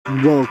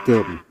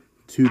Welcome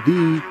to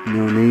the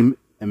No Name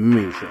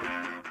MMA Show.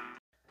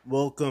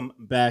 Welcome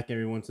back,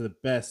 everyone, to the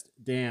best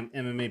damn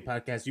MMA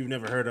podcast you've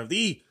never heard of,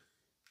 the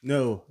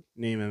No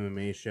Name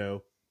MMA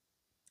Show.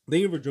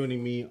 Thank you for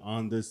joining me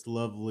on this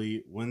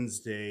lovely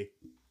Wednesday,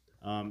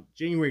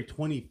 January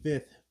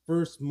 25th,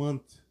 first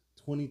month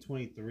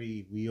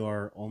 2023. We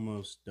are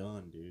almost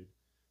done, dude.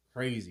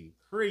 Crazy.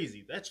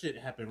 That shit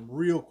happened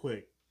real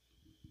quick.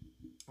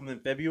 I'm in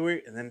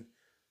February, and then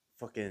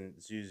fucking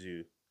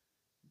Zuzu.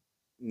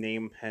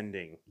 Name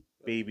pending.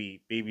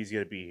 Baby's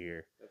gonna be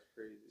here. That's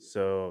crazy.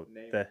 So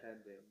Name that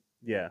pending.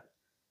 yeah.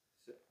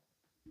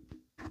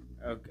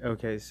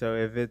 Okay, so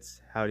if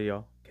it's howdy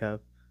y'all,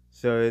 Kev.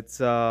 So it's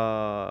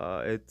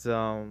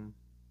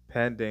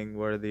pending.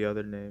 What are the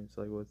other names?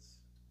 Like what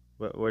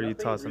are you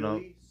Nothing tossing up?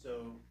 really,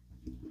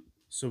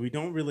 So we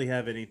don't really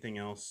have anything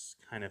else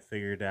kind of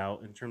figured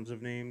out in terms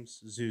of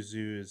names.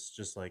 Zuzu is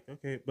just like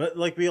okay, but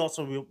like we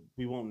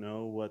won't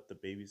know what the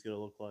baby's gonna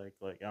look like.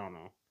 Like I don't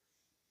know.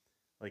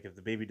 Like if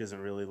the baby doesn't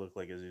really look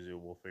like a Zuzu,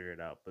 we'll figure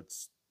it out. But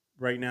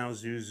right now,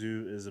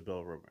 Zuzu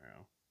Isabel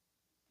Romero.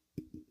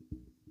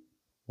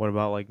 What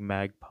about like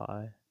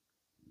Magpie?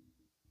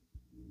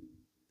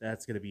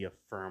 That's gonna be a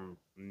firm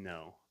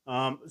no.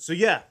 So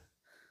yeah,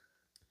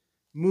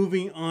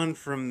 moving on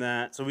from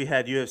that. So we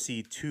had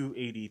UFC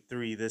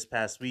 283 this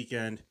past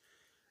weekend.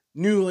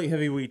 New light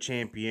heavyweight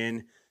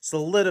champion,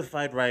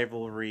 solidified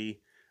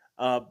rivalry,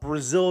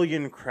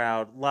 Brazilian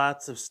crowd,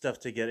 lots of stuff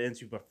to get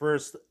into. But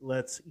first,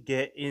 let's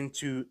get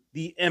into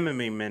the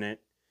MMA minute.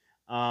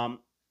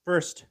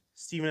 First,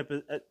 Steven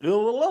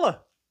Espinoza,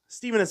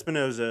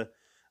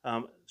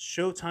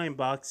 Showtime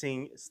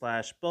Boxing /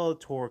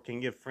 Bellator can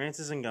give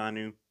Francis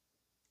Ngannou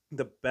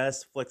the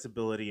best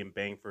flexibility and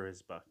bang for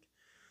his buck.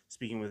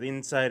 Speaking with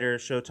Insider,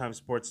 Showtime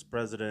Sports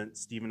president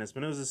Steven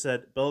Espinoza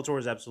said Bellator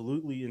is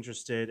absolutely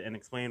interested and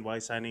explained why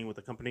signing with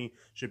the company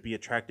should be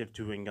attractive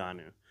to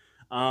Ngannou.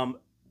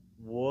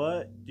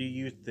 What do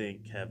you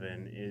think,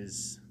 Kevin,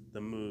 is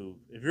the move?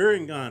 If you're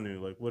Ngannou,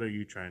 like, what are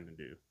you trying to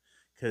do?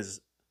 Because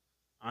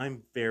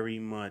I'm very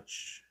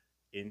much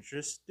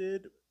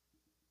interested.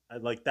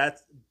 Like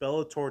that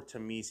Bellator to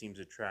me seems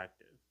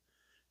attractive,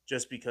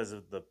 just because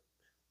of the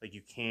like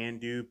you can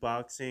do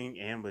boxing,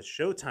 and with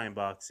Showtime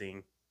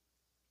boxing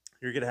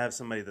you're gonna have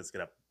somebody that's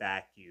gonna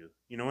back you.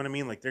 You know what I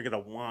mean? Like they're gonna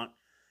want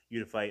you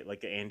to fight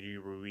like an Andrew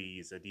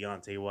Ruiz, a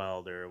Deontay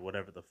Wilder, or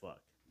whatever the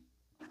fuck.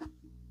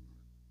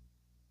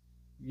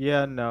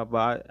 Yeah, no,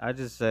 but I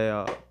just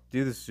say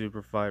do the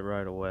super fight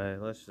right away.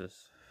 Let's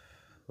just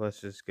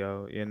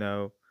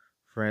go.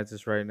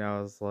 Francis right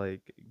now is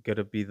like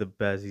gonna be the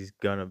best he's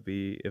gonna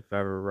be if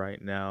ever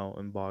right now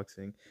in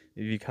boxing.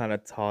 If you kind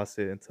of toss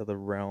it into the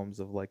realms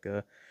of like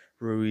a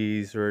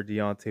Ruiz or a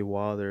Deontay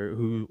Wilder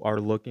who are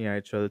looking at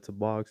each other to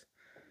box,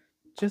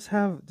 just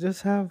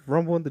have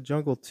Rumble in the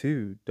Jungle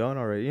 2 done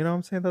already. You know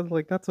what I'm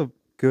saying? That's a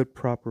good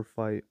proper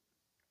fight,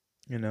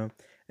 you know.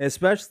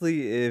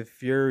 Especially if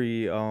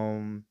Fury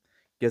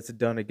gets it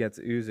done against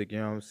Usyk, you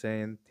know what I'm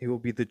saying? He will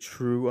be the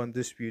true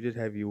undisputed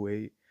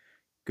heavyweight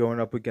going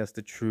up against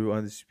the true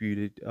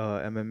undisputed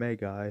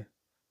MMA guy.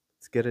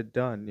 Let's get it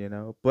done, you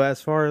know. But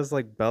as far as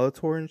like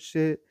Bellator and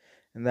shit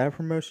and that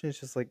promotion, it's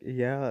just like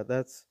yeah,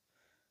 that's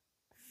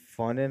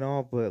fun and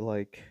all, but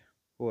like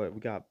what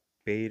we got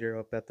Bader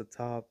up at the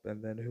top,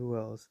 and then who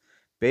else?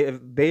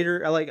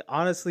 Bader, like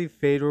honestly,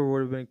 Fedor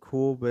would have been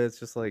cool, but it's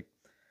just like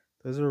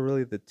those are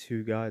really the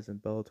two guys in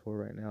Bellator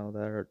right now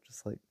that are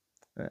just like,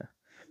 eh.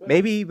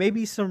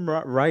 Maybe some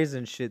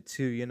Ryzen shit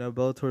too. You know,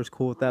 Bellator's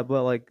cool with that,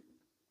 but like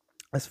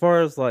as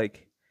far as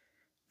like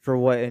for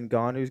what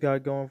Ngannou's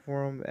got going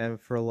for him and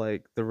for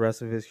like the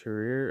rest of his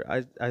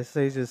career, I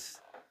say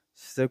just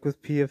stick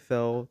with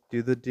PFL,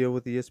 do the deal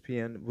with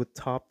ESPN with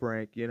Top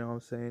Rank. You know what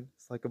I'm saying?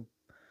 It's like a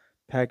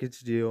package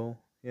deal.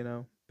 You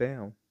know,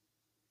 bam,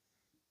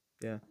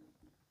 yeah.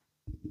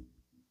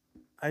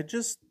 I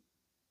just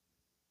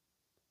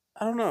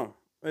I don't know.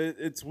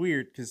 It's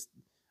weird because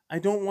I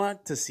don't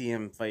want to see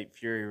him fight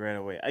Fury right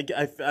away.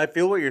 I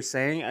feel what you're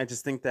saying. I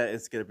just think that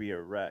it's gonna be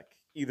a wreck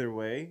either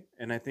way,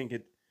 and I think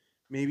it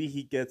maybe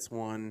he gets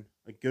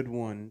a good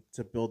one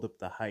to build up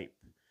the hype.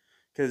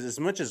 Because as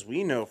much as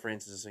we know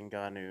Francis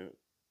Ngannou,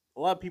 a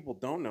lot of people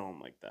don't know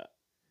him like that.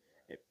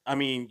 I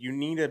mean, you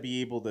need to be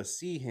able to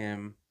see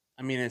him.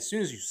 I mean, as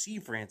soon as you see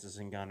Francis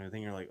Ngannou,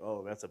 then you're like,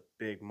 oh, that's a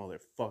big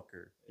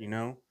motherfucker, you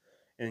know?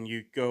 And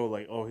you go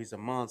like, oh, he's a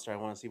monster. I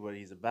want to see what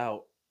he's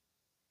about.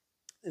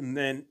 And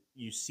then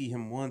you see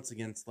him once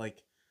against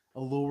like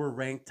a lower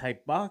ranked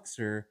type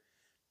boxer,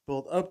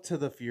 build up to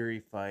the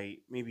Fury fight,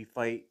 maybe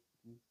fight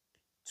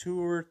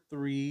two or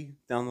three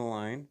down the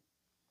line.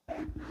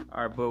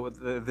 All right,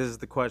 but this is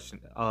the question.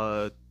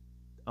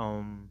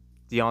 Um,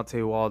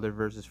 Deontay Wilder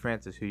versus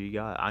Francis. Who you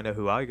got? I know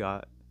who I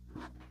got.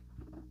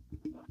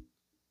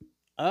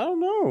 I don't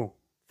know.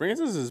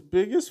 Francis is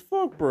big as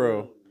fuck,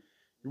 bro.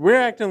 We're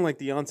acting like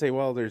Deontay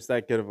Wilder's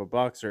that good of a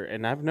boxer,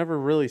 and I've never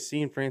really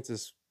seen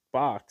Francis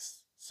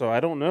box, so I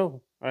don't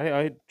know.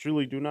 I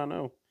truly do not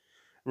know.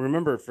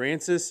 Remember,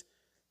 Francis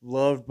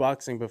loved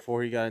boxing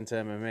before he got into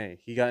MMA.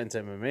 He got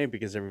into MMA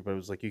because everybody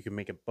was like, you can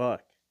make a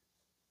buck.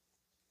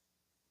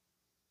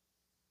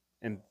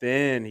 And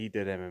then he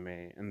did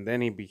MMA, and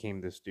then he became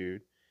this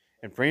dude.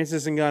 And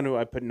Francis Ngannou,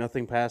 I put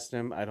nothing past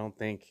him. I don't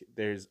think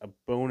there's a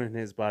bone in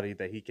his body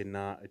that he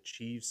cannot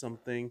achieve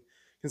something,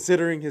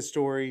 considering his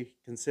story,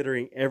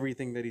 considering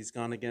everything that he's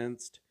gone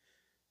against.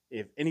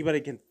 If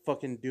anybody can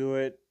fucking do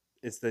it,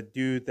 it's the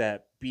dude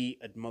that beat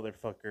a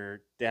motherfucker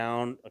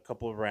down a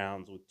couple of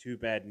rounds with two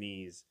bad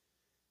knees.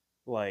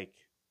 Like,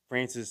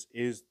 Francis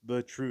is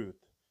the truth.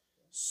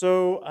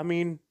 So, I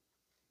mean,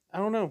 I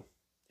don't know.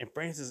 And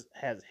Francis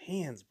has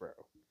hands, bro.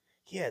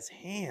 He has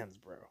hands,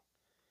 bro.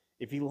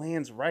 If he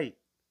lands right.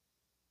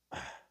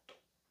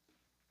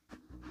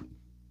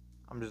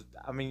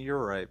 I mean,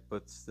 you're right,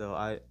 but still,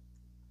 I,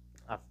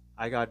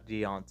 I got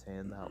Deontay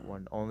in that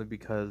one only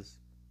because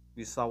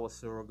we saw what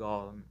Cyril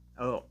Gahn.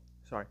 Oh,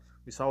 sorry,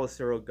 we saw what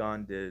Cyril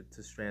Gahn did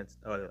to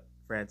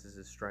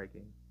Francis's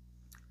striking.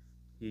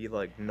 He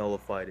like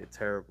nullified it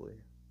terribly.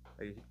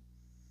 Like,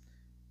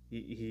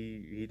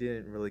 he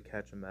didn't really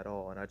catch him at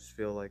all, and I just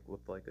feel like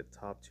with like a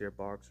top tier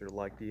boxer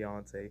like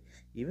Deontay,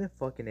 even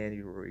fucking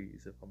Andy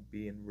Ruiz, if I'm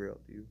being real,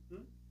 dude,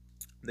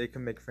 they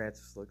can make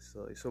Francis look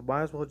silly. So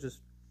might as well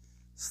just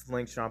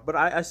slingshot. But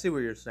I see what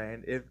you're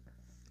saying.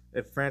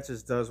 If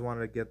Francis does want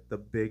to get the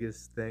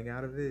biggest thing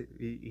out of it,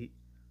 he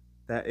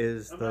that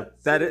is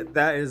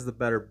that is the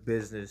better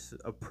business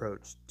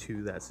approach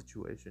to that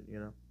situation. You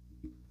know.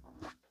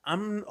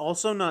 I'm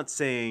also not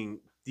saying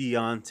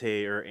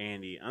Deontay or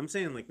Andy. I'm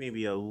saying like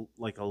maybe a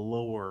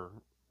lower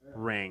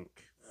rank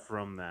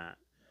from that,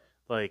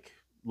 like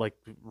like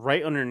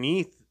right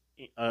underneath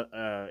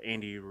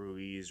Andy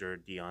Ruiz or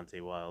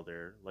Deontay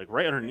Wilder, like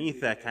right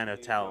underneath that kind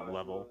of talent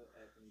level.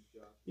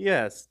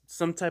 Yes,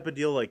 some type of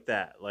deal like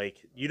that. Like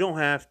you don't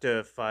have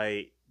to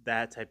fight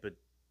that type of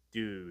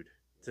dude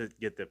to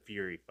get the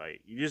Fury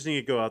fight. You just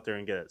need to go out there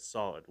and get a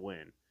solid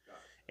win.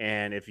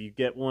 And if you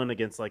get one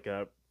against like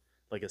a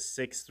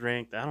sixth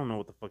ranked, I don't know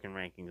what the fucking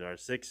rankings are,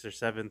 sixth or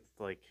seventh,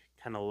 like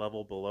kind of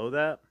level below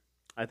that,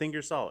 I think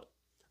you're solid.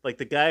 Like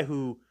the guy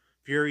who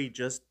Fury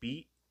just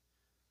beat,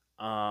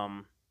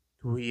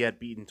 who he had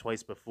beaten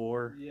twice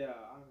before, Yeah, I don't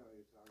know what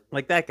you're talking about.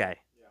 like that guy,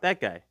 Yeah. that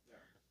guy. Yeah.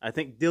 I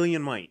think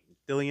Dillian White.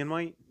 Dillian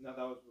White. No, that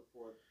was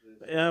before.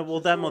 Yeah, well,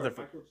 that motherfucker.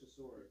 Michael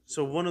Chisora.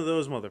 So one of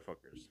those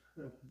motherfuckers,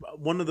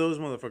 one of those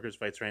motherfuckers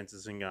fights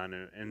Francis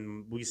Ngannou,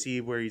 and we see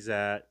where he's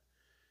at,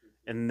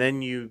 and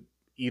then you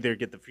either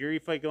get the Fury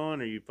fight going,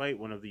 or you fight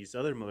one of these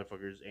other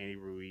motherfuckers, Andy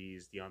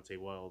Ruiz, Deontay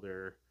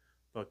Wilder,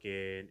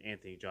 fucking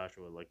Anthony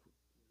Joshua, like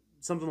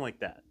something like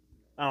that.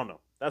 I don't know.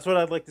 That's what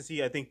I'd like to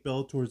see. I think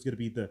Bellator is gonna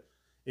be the,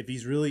 if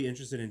he's really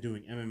interested in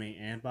doing MMA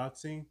and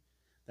boxing,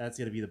 that's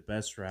gonna be the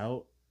best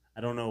route.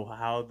 I don't know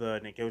how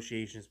the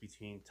negotiations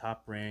between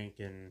Top Rank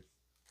and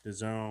the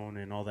Zone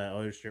and all that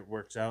other shit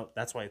works out.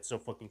 That's why it's so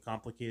fucking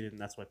complicated,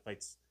 and that's why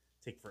fights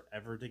take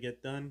forever to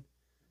get done.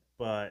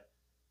 But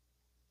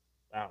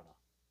I don't know.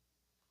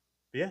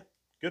 But yeah,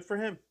 good for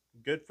him.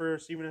 Good for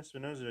Steven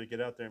Espinoza to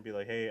get out there and be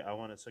like, "Hey, I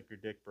want to suck your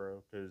dick,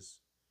 bro," because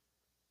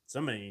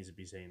somebody needs to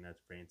be saying that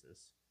to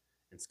Francis.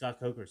 And Scott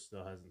Coker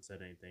still hasn't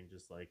said anything.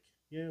 Just like,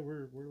 yeah,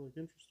 we're like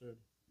interested.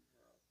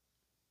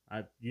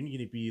 You need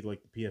to be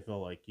like the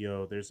PFL, like,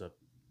 yo, there's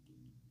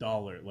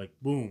 $1, like,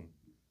 boom,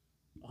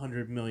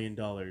 $100 million.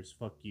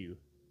 Fuck you.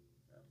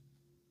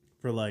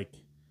 For like,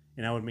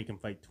 and I would make him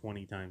fight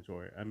 20 times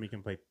for it. I'd make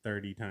him fight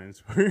 30 times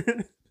for it.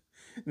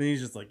 And then he's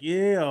just like,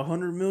 yeah,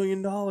 $100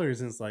 million,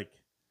 and it's like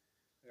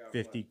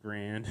 50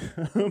 grand.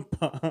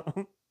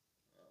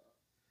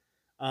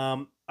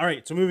 All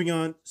right, so moving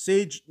on.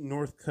 Sage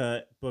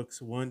Northcutt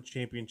books one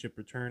championship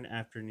return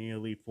after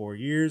nearly 4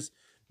 years.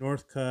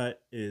 Northcutt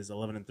is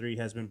 11-3,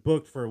 has been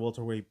booked for a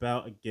welterweight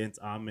bout against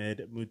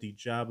Ahmed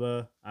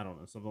Mutijaba. I don't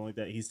know, something like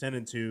that. He's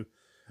 10-2.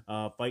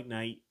 Fight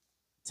night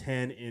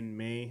 10 in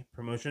May.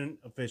 Promotion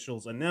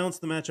officials announced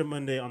the matchup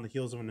Monday on the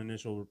heels of an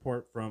initial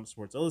report from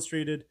Sports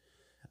Illustrated.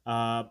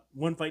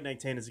 One Fight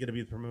Night 10 is going to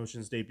be the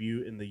promotion's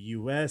debut in the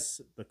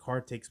U.S. The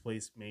card takes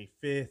place May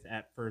 5th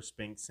at First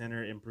Bank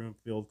Center in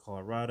Broomfield,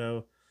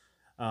 Colorado.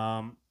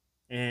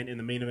 And in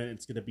the main event,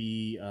 it's going to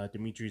be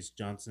Demetrius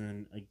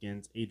Johnson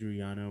against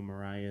Adriano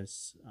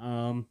Moraes.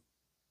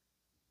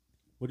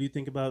 What do you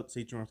think about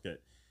Sage Northcutt?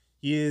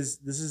 This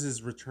is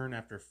his return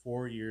after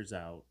 4 years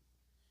out.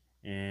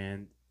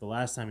 And the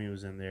last time he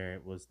was in there,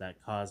 it was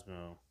that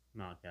Cosmo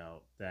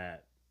knockout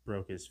that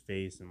broke his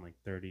face in like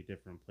 30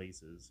 different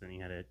places. And he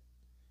had to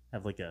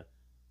have like I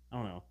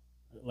don't know,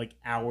 like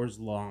hours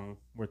long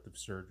worth of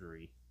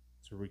surgery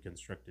to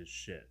reconstruct his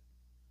shit.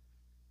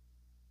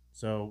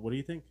 So, what do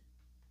you think?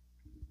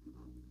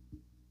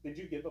 Did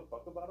you give a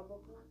fuck about him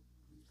before?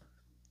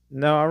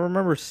 No, I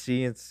remember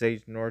seeing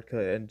Sage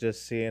Northcutt and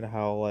just seeing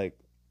how like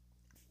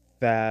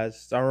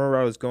fast. I remember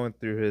I was going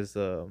through his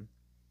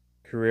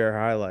career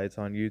highlights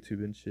on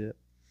YouTube and shit,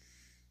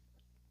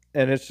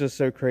 and it's just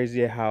so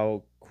crazy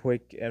how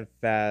quick and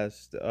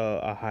fast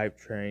a hype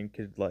train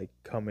could like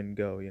come and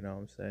go. You know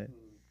what I'm saying?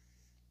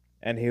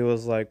 And he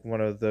was like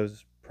one of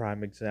those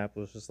prime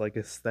example. It's just like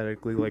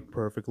aesthetically like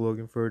perfect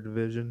looking for a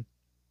division.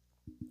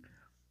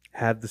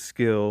 Had the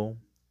skill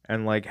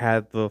and like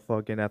had the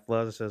fucking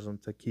athleticism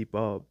to keep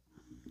up,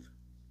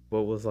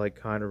 but was like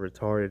kind of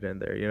retarded in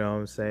there. You know what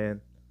I'm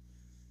saying?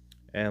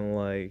 And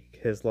like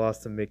his loss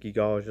to Mickey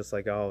Gall was just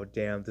like, oh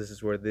damn, this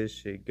is where this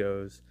shit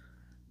goes.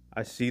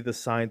 I see the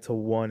sign to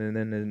one, and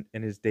then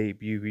in his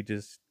debut, he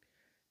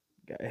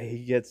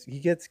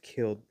gets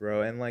killed,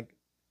 bro. And like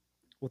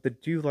with a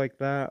dude like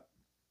that,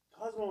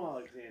 Cosmo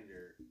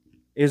Alexander.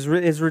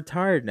 is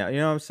retired now. You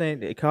know what I'm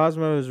saying?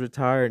 Cosmo is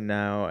retired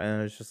now,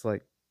 and it's just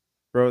like,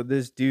 bro,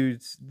 this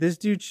dude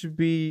should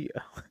be.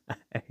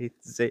 I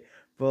hate to say,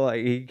 but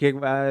like he kick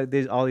my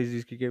there's all these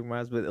dudes can kick my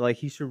ass, but like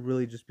he should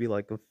really just be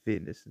like a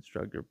fitness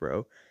instructor,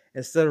 bro.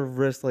 Instead of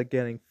risk like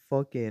getting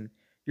fucking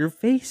your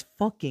face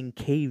fucking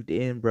caved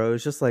in, bro.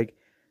 It's just like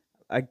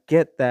I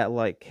get that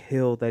like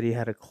hill that he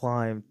had to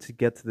climb to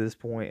get to this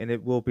point, and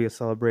it will be a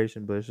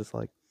celebration, but it's just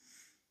like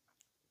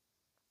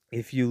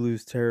if you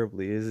lose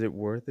terribly, is it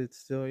worth it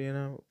still,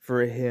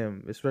 for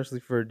him, especially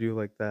for a dude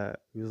like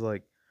that who's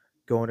like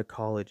going to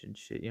college and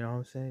shit, you know what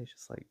I'm saying? It's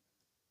just like,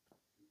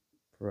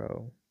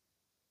 bro,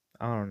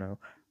 I don't know.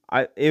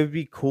 It would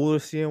be cool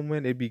to see him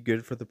win. It'd be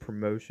good for the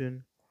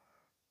promotion.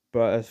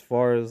 But as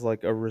far as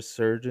like a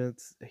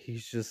resurgence,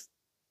 he's just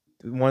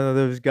one of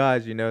those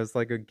guys, it's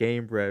like a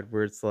game bred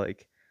where it's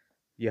like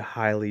you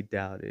highly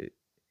doubt it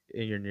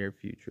in your near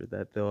future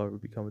that they'll ever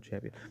become a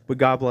champion. But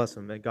God bless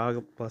him, man.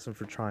 God bless him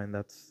for trying.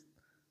 That's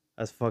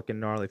fucking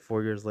gnarly.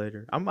 4 years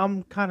later,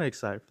 I'm kind of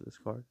excited for this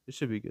card. It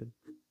should be good.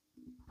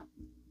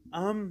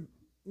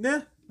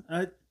 Yeah,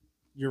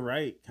 you're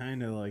right.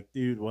 Kind of like,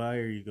 dude, why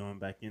are you going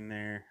back in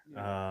there?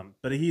 Yeah.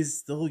 But he's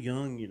still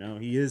young.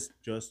 He is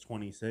just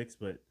 26.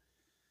 But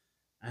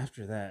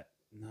after that,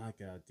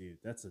 God, dude,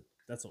 that's an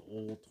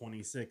old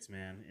 26,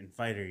 man. In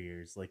fighter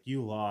years, like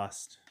you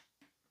lost.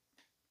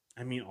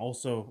 I mean,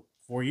 also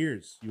 4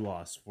 years. You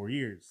lost 4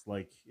 years.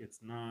 Like it's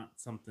not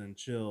something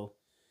chill.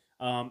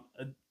 A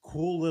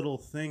cool little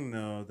thing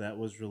though that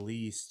was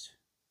released.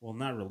 Well,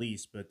 not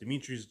released, but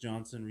Demetrius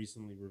Johnson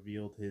recently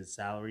revealed his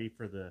salary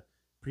for the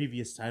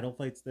previous title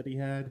fights that he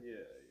had,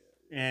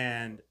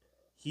 and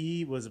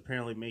he was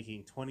apparently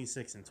making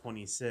 26 and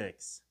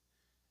 26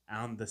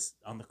 on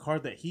the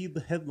card that he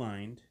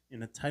headlined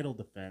in a title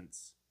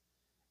defense,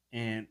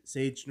 and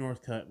Sage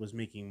Northcutt was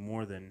making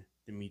more than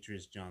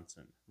Demetrius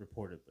Johnson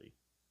reportedly.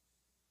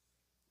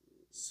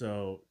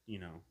 So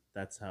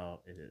that's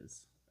how it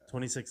is.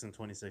 26 and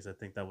 26. I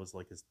think that was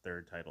like his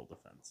third title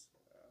defense.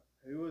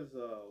 He was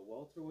a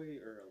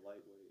welterweight or a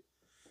lightweight?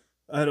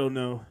 I don't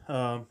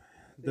know.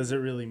 Does it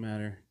really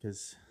matter?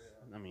 Because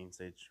I mean,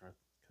 Sage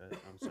Northcutt.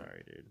 I'm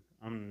sorry, dude.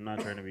 I'm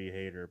not trying to be a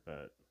hater,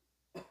 but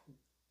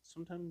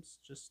sometimes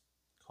just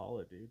call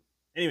it, dude.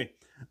 Anyway,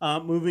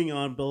 moving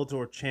on.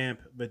 Bellator champ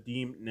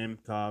Vadim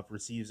Nemkov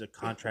receives a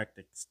contract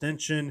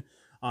extension.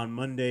 On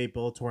Monday,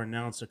 Bellator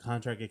announced a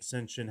contract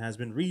extension has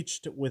been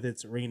reached with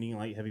its reigning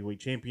light heavyweight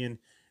champion.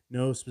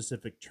 No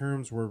specific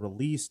terms were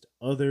released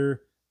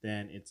other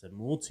than it's a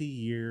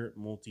multi-year,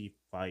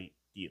 multi-fight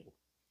deal.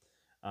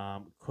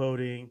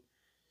 Quoting,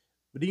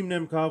 Vadim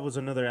Nemkov was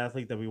another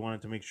athlete that we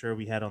wanted to make sure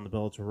we had on the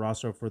Bellator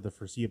roster for the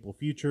foreseeable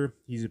future.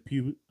 He's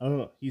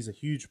a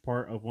huge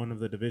part of one of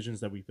the divisions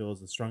that we feel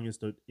is the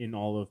strongest in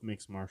all of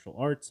mixed martial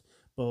arts.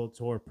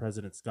 Bellator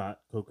President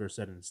Scott Coker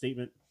said in a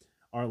statement,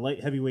 our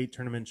light heavyweight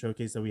tournament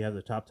showcased that we have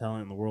the top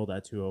talent in the world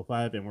at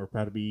 205, and we're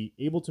proud to be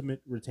able to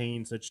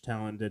retain such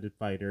talented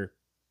fighter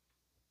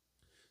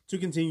to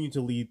continue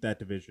to lead that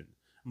division.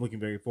 I'm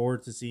looking very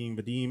forward to seeing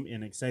Vadim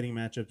in exciting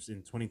matchups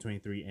in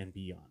 2023 and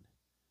beyond.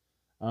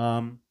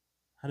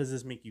 How does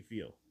this make you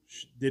feel?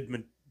 Did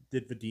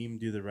Vadim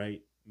do the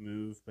right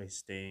move by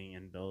staying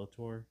in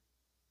Bellator?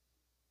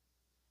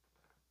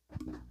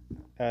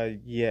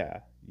 Yeah.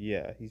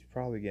 He's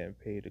probably getting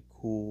paid a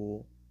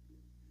cool.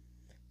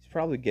 He's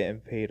probably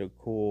getting paid a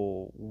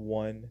cool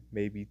one,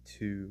 maybe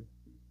two.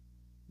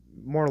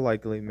 More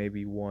likely,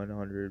 maybe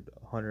 100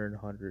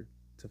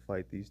 to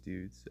fight these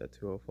dudes at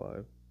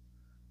 205.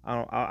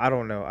 I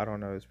don't know. I don't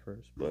know his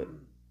purse, but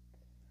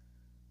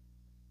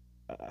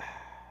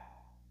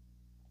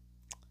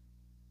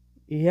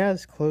he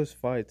has close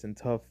fights and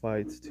tough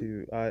fights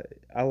too.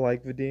 I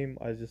like Vadim.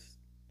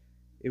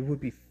 It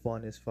would be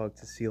fun as fuck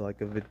to see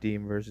like a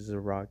Vadim versus a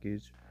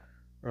Rockage,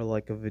 or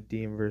like a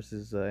Vadim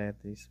versus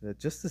Anthony Smith,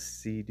 just to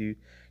see, dude.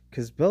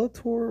 Cause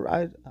Bellator,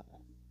 I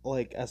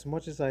like, as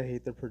much as I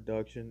hate their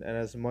production and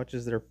as much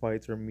as their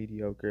fights are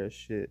mediocre as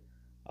shit.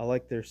 I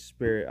like their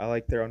spirit. I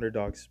like their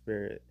underdog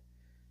spirit.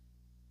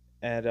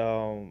 And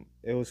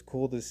it was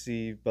cool to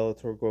see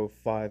Bellator go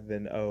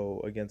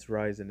 5-0 against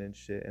Ryzen and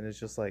shit. And it's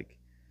just like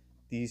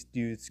these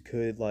dudes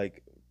could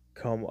like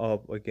come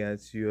up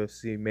against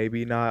UFC.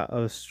 Maybe not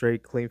a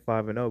straight clean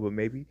 5-0, but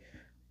maybe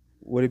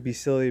would it be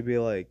silly to be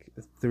like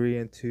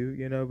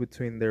 3-2?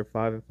 Between their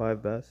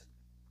 5-5 best.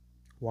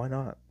 Why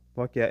not?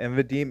 Fuck yeah! And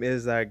Vadim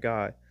is that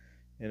guy.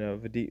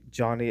 Vadim,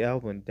 Johnny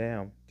Elwin.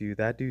 Damn, dude,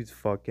 that dude's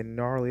fucking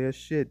gnarly as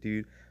shit,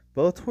 dude.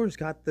 Bellator's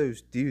got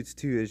those dudes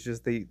too. It's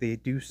just they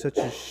do such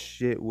a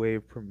shit way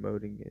of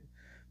promoting it.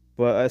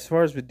 But as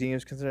far as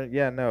Vadim's concerned,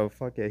 yeah, no,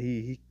 fuck it.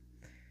 He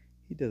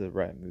did the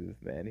right move,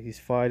 man. He's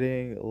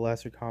fighting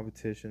lesser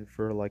competition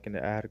for like an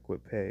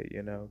adequate pay,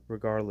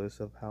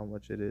 regardless of how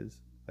much it is.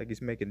 Like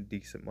he's making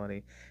decent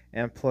money,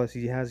 and plus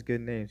he has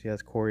good names. He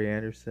has Corey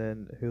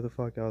Anderson. Who the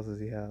fuck else does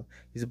he have?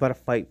 He's about to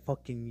fight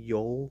fucking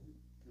Yol.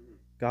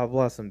 God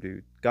bless him,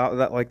 dude. God,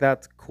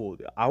 that's cool.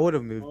 Dude. I would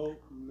have moved. Oh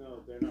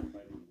no, they're not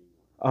fighting anymore.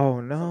 Oh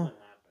no. Something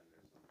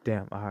happened.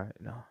 Damn. All right.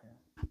 No.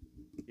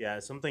 Yeah,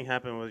 something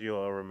happened with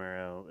Yoel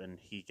Romero, and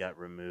he got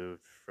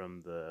removed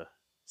from the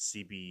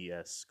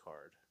CBS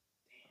card.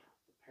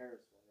 The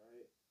Paris one,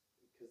 right?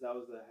 Because that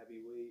was the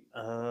heavyweight.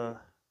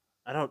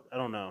 I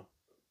don't know.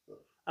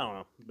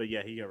 But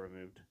yeah, he got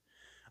removed.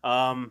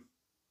 Um,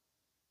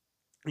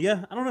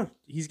 yeah, I don't know.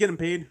 He's getting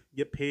paid.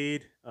 Get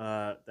paid.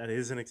 That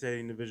is an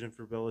exciting division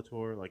for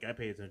Bellator. Like I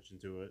pay attention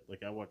to it.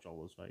 Like I watch all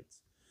those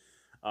fights.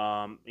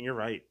 And you're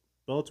right.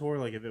 Bellator,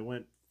 like if it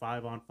went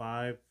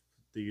 5-on-5,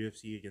 the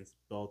UFC against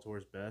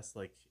Bellator's best,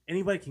 like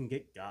anybody can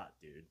get got,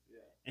 dude. Yeah.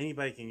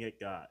 Anybody can get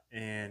got.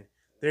 And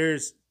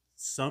there's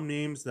some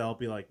names that'll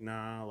be like,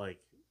 nah, like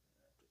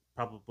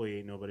probably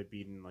ain't nobody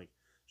beating like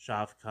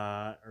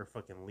Shavkat or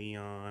fucking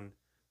Leon,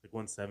 like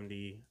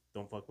 170.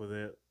 Don't fuck with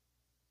it.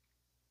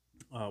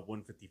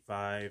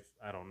 155.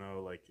 I don't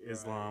know, like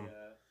Islam. Right,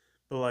 yeah.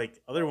 But like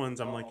other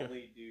ones, I'm like, the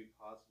only dude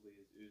possibly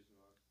is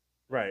Usman.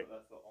 Right.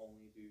 That's the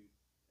only dude,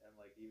 and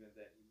like even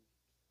then.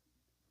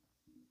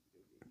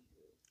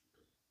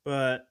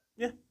 But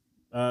yeah,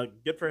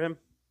 good for him.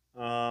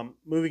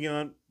 Moving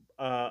on,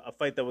 a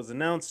fight that was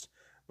announced: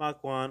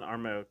 Makwan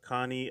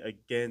Amirkhani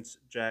against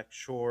Jack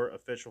Shore,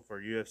 official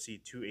for UFC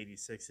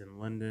 286 in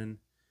London.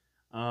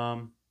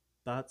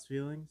 Thoughts,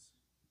 feelings?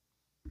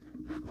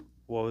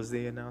 What was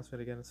the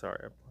announcement again? Sorry,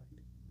 I blanked.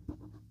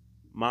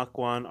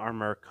 Makwan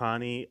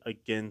Amirkhani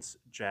against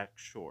Jack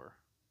Shore.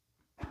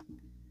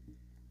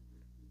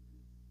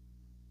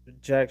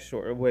 Jack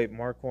Shore. Wait,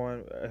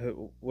 Marquand.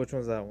 Which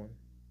one's that one?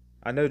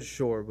 I know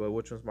Shore, but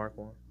which one's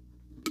Marquand?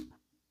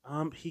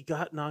 He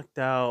got knocked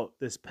out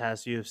this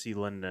past UFC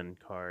London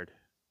card.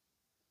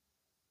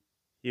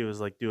 He was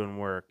like doing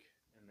work,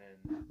 and then.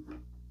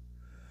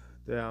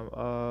 Damn.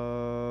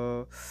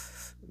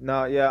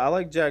 No, yeah, I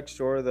like Jack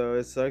Shore though.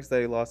 It sucks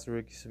that he lost to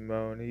Ricky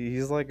Simone.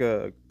 He's like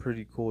a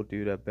pretty cool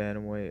dude at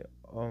bantamweight.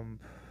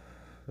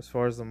 As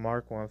far as the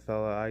Marquand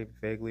fella, I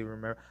vaguely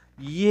remember.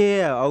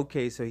 Yeah,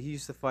 okay, so he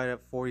used to fight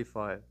at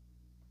 45.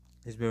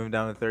 He's moving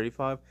down to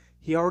 35.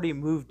 He already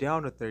moved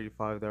down to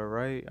 35 though,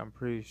 right? I'm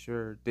pretty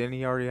sure. Didn't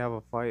he already have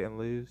a fight and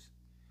lose?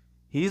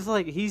 He's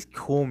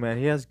cool, man.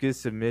 He has good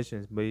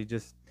submissions, but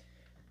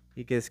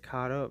he gets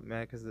caught up,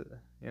 man, because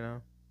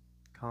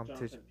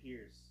competition. Jonathan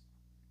Pierce.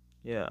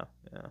 Yeah.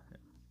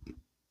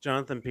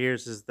 Jonathan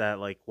Pierce is that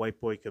like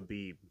white boy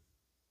Khabib.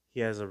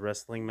 He has a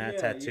wrestling mat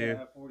tattoo.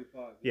 Yeah, at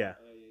 45. Yeah.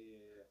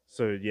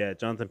 So yeah,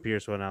 Jonathan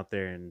Pierce went out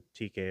there and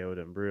TKO'd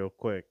him real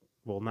quick.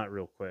 Well, not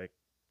real quick.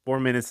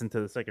 4 minutes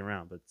into the second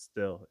round, but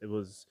still, it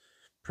was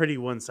pretty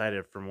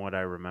one-sided from what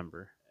I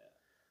remember.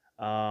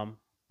 I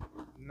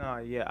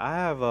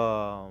have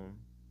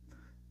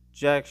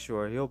Jack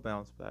Shore. He'll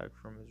bounce back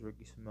from his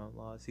Ricky Simone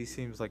loss. He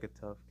seems like a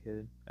tough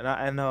kid,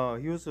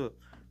 and he was a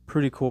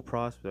pretty cool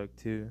prospect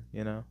too.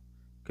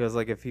 Because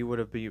like if he would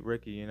have beat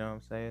Ricky, you know what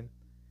I'm saying?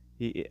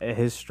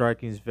 His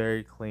striking is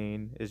very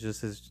clean. It's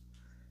just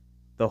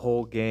the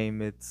whole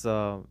game. It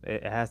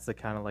has to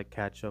kind of like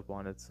catch up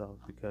on itself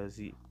because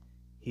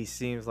he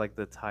seems like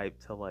the type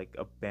to like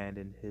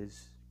abandon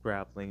his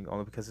grappling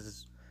only because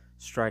his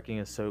striking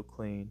is so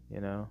clean,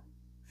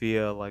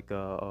 via like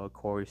a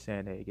Corey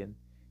Sandhagen.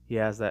 He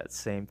has that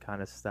same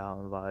kind of style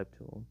and vibe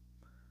to him.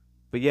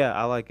 But yeah,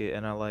 I like it,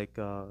 and I like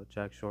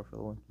Jack Shore for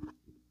the win.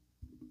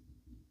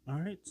 All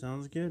right,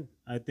 sounds good.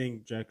 I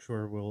think Jack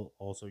Shore will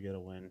also get a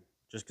win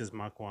just because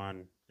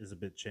Makwan is a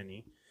bit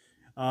chinny.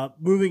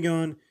 Moving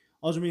on,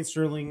 Aljamain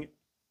Sterling,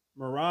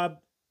 Merab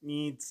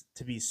needs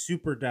to be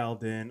super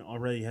dialed in.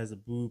 Already has a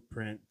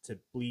blueprint to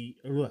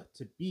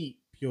beat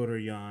Piotr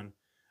Jan.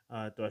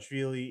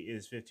 Dashvili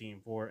is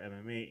 15-4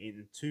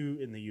 MMA,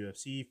 8-2 in the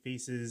UFC.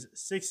 Faces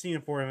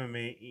 16-4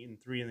 MMA,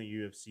 8-3 in the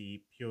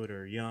UFC.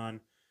 Piotr Jan,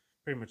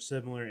 pretty much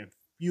similar in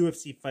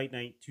UFC Fight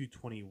Night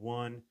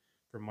 221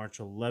 for March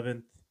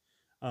 11th.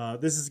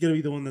 This is going to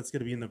be the one that's going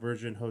to be in the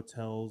Virgin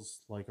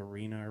Hotels, like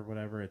arena or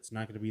whatever. It's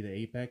not going to be the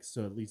Apex,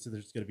 so at least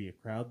there's going to be a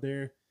crowd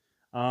there.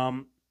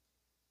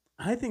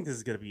 I think this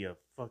is going to be a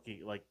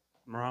fucking, like,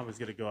 Merab is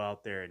going to go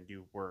out there and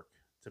do work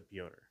to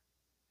Piotr.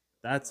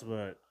 That's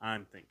what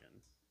I'm thinking.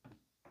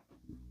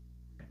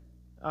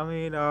 I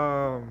mean,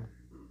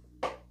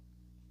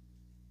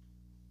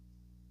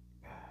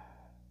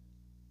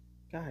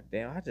 God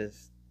damn,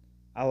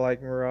 I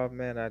like Merab,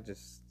 man.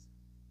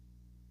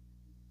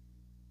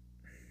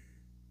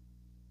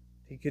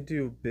 He could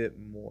do a bit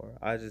more.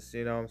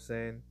 You know what I'm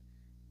saying?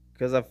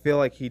 Because I feel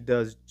like he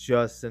does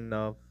just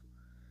enough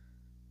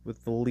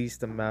with the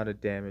least amount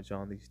of damage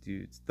on these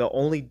dudes. The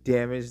only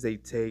damage they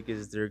take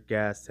is their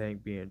gas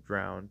tank being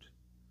drowned.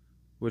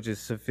 which is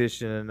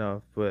sufficient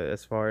enough. But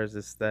as far as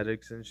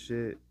aesthetics and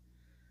shit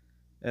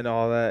and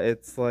all that,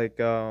 it's like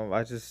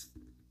I just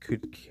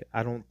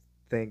I don't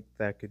think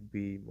that could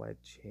be my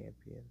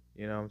champion.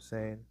 You know what I'm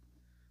saying?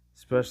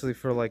 Especially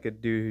for like a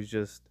dude who's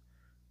just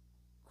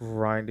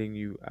grinding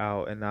you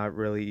out and not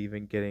really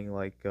even getting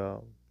like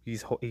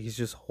he's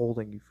just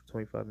holding you for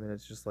 25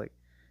 minutes, just like,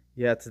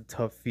 yeah, it's a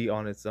tough feat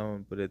on its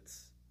own, but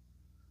it's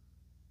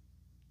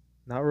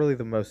not really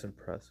the most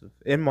impressive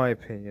in my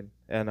opinion.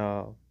 And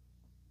I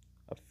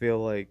feel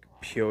like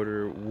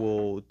Piotr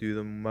will do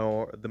the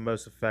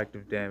most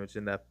effective damage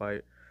in that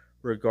fight,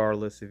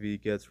 regardless if he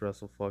gets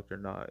wrestle fucked or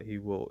not. He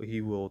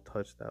will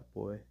touch that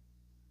boy.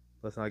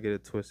 Let's not get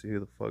it twisted who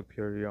the fuck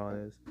Piotr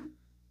Jan is.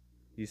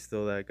 He's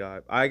still that guy.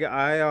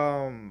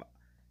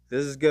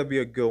 This is gonna be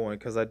a good one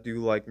because I do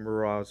like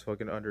Murav's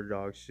fucking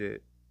underdog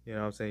shit. You know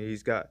what I'm saying?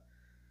 He's got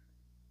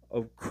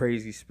a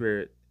crazy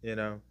spirit,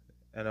 and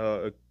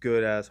a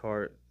good ass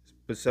heart.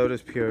 But so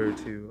does Piotr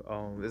too.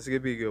 This is gonna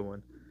be a good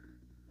one.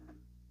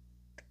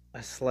 I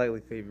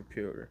slightly favor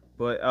Piotr,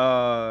 but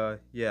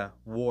yeah,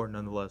 war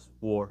nonetheless.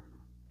 War.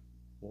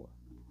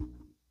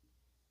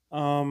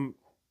 Um,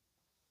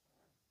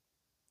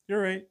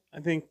 you're right. I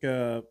think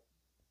I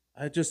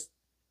just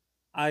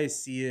I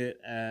see it.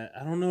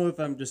 I don't know if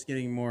I'm just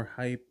getting more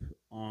hype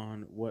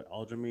on what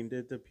Aljamain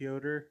did to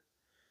Piotr,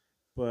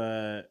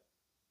 but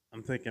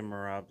I'm thinking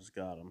Marab's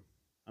got him.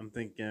 I'm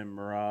thinking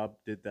Marab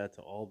did that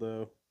to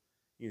Aldo.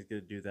 He's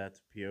gonna do that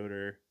to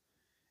Piotr,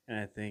 and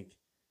I think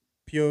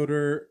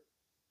Piotr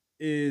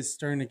is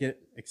starting to get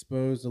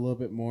exposed a little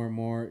bit more and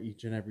more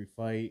each and every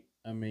fight.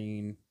 I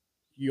mean,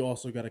 you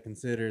also got to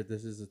consider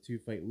this is a 2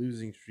 fight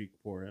losing streak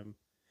for him.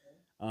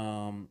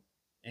 Um,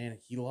 and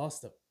he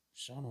lost to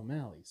Sean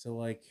O'Malley. So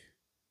like,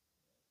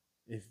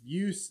 if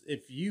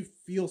you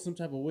feel some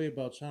type of way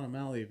about Sean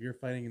O'Malley, if you're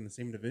fighting in the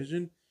same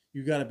division,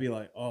 you got to be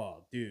like,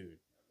 oh, dude.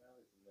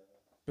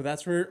 But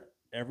that's where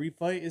every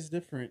fight is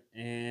different,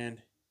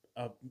 and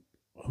uh,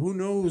 who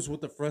knows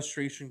what the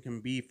frustration can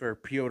be for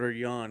Piotr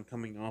Jan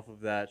coming off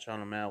of that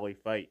Sean O'Malley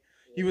fight.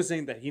 He was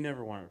saying that he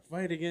never wanted to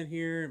fight again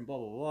here, and blah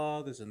blah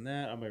blah, this and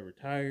that. I might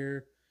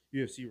retire.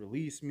 UFC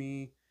release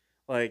me.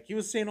 Like he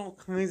was saying all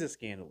kinds of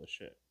scandalous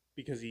shit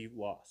because he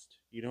lost.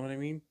 You know what I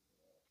mean?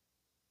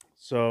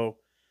 So,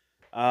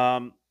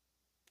 um,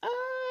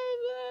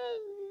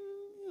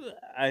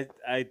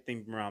 I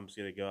think Maram's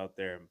gonna go out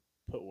there and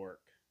put work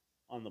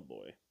on the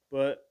boy.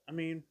 But I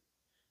mean,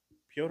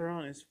 Piotr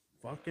Jan is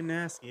fucking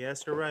nasty. He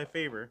has to right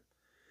favor.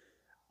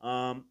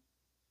 Um,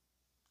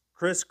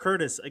 Chris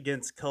Curtis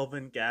against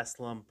Kelvin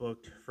Gastelum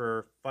booked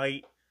for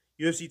fight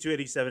UFC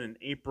 287 in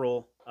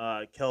April.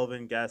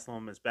 Kelvin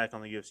Gastelum is back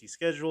on the UFC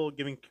schedule,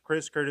 giving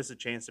Chris Curtis a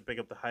chance to pick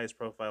up the highest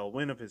profile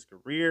win of his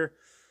career.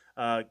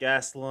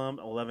 Gastelum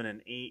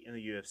 11-8 in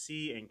the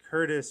UFC, and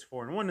Curtis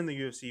 4-1 in the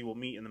UFC will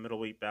meet in the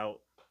middleweight bout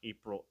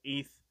April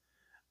 8th.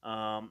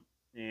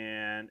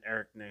 And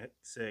Eric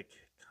Nixick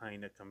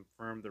kind of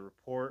confirmed the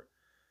report.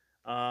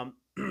 Um,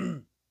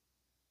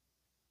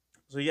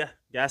 so yeah,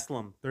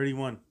 Gastelum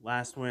 31,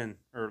 last win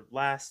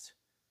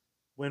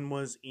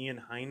was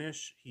Ian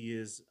Heinisch. He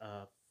is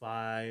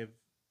 5.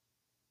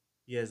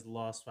 He has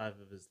lost 5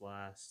 of his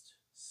last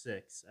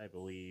 6, I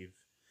believe.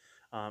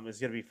 Is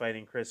going to be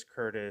fighting Chris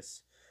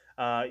Curtis.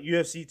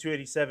 UFC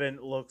 287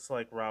 looks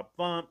like Rob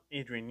Font,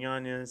 Adrian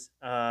Yanez,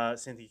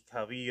 Santi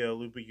Calvillo,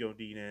 Lupe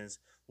Godinez,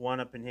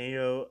 Juana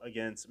Pinheiro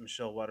against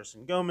Michelle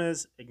Watterson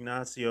Gomez,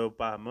 Ignacio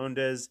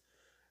Bahamondes,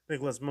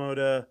 Nicholas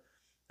Moda,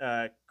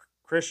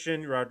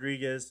 Christian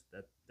Rodriguez,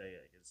 that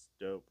is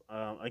dope,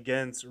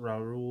 against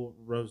Raul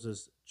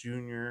Rosas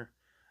Jr.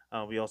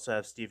 We also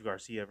have Steve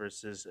Garcia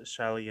versus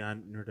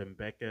Shalian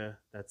Nurdembeka.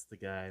 That's the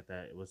guy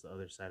that was the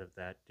other side of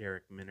that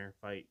Derek Minner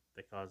fight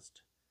that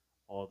caused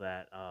all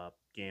that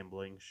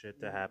gambling shit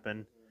to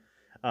happen.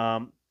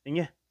 And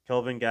yeah,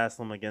 Kelvin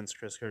Gastelum against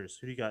Chris Curtis.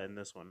 Who do you got in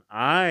this one?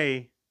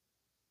 I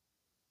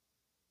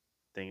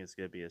think it's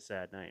going to be a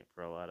sad night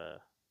for a lot of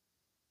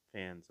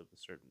fans of a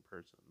certain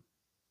person.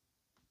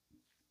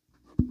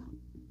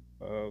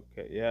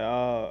 Okay, yeah,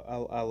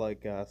 I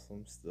like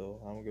Gaslam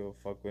still. I don't give a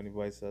fuck what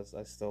anybody says.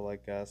 I still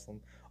like Gaslam.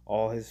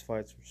 All his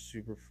fights were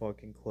super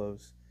fucking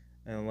close.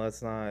 And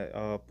let's not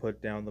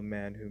put down the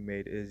man who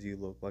made Izzy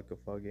look like a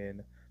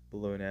fucking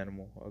balloon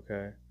animal,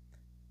 okay?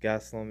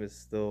 Gaslam is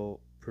still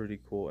pretty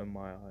cool in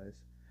my eyes.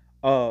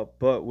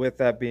 But with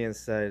that being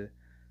said,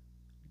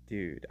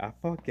 dude, I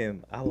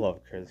love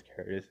Chris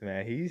Curtis,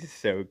 man. He's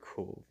so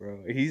cool,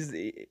 bro.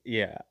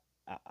 Yeah,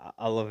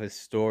 I love his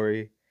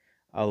story.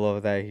 I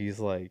love that he's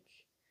like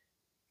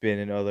been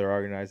in other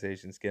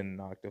organizations getting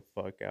knocked the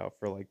fuck out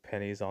for like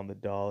pennies on the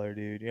dollar,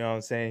 dude. You know what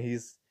I'm saying?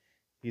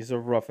 He's a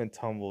rough and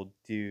tumble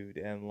dude,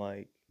 and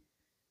like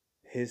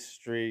his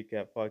streak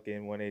at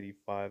fucking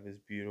 185 is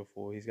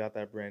beautiful. He's got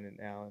that Brandon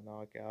Allen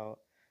knockout.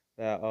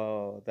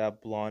 That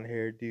blonde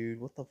hair dude.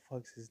 What the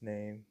fuck's his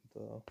name?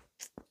 The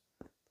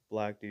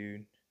black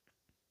dude.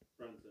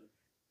 Brunson.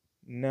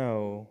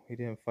 No, he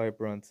didn't fight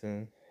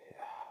Brunson.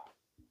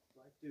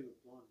 Black dude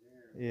with blonde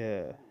hair.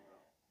 Yeah.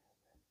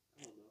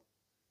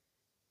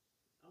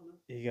 I don't know.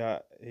 He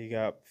got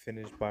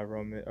finished by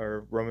Roman,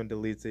 or Roman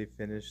Dolidze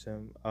finished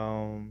him.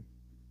 Drago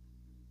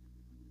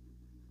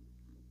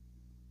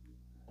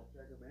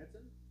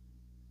Manson?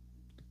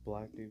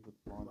 Black dude with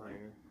blonde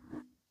hair.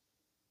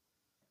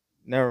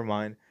 Never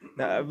mind.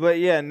 No, but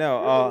yeah, no.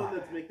 You're the one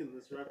that's making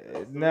this reference.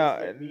 Don't No.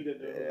 expect me to know who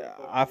the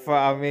fuck I you thought.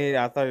 I are. mean,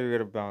 I thought you were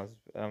gonna bounce.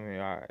 I mean,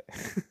 all right.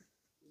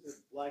 This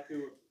black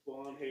dude with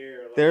blonde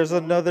hair. Like There's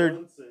Ron another.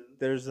 Johnson.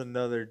 There's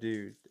another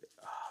dude.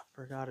 Oh, I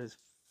forgot his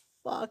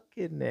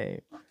fucking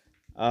name.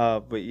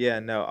 But yeah,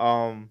 no.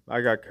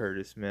 I got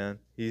Curtis, man.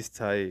 He's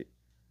tight.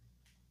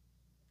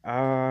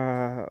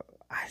 I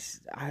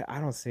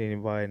don't see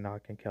anybody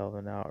knocking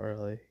Kelvin out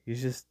really.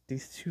 He's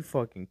too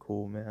fucking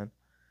cool, man.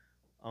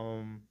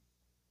 Um,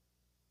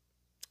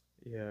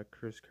 yeah,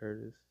 Chris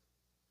Curtis.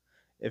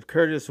 If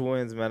Curtis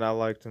wins, man, I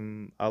liked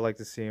him. I like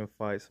to see him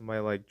fight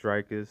somebody like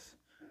Dreykus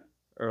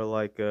or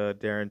like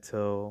Darren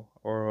Till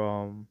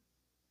or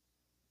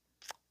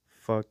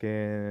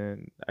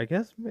fucking I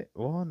guess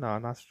well no,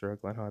 not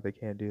Strickland, huh? They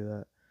can't do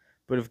that.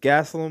 But if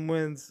Gastelum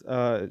wins,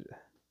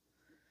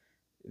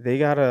 they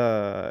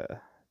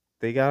gotta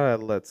they gotta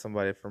let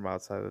somebody from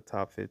outside the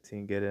top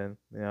 15 get in.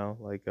 You know,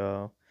 like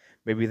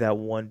maybe that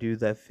one dude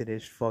that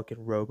finished fucking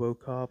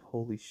RoboCop.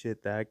 Holy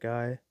shit, that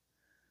guy.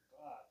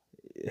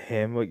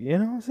 Him, like, you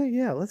know what I'm saying?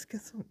 Yeah, let's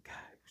get some. God,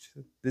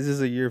 this is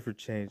a year for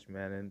change,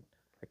 man, and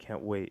I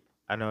can't wait.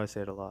 I know I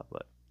say it a lot,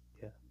 but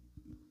yeah.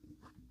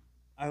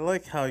 I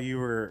like how you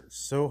were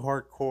so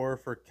hardcore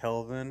for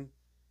Kelvin,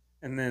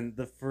 and then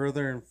the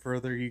further and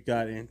further you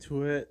got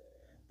into it,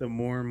 the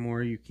more and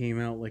more you came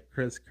out like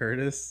Chris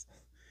Curtis,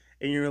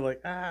 and you were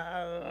like,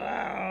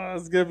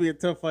 it's gonna be a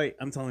tough fight.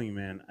 I'm telling you,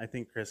 man. I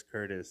think Chris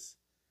Curtis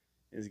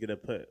is gonna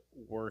put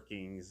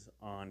workings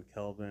on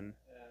Kelvin.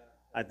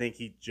 I think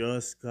he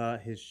just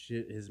got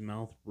his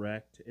mouth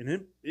wrecked,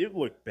 and it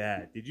looked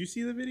bad. Did you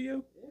see the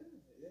video?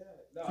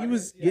 He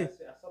was yeah.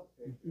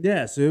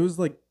 So it was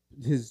like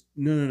his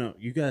no.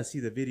 You gotta see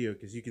the video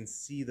because you can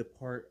see the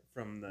part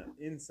from the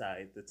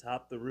inside,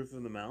 the roof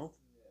of the mouth,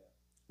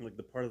 like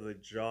the part of the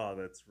jaw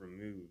that's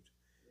removed,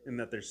 and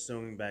that they're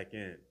sewing back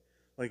in.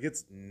 Like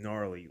it's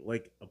gnarly.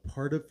 Like a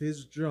part of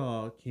his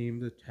jaw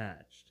came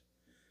detached,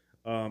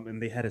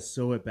 and they had to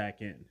sew it back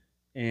in.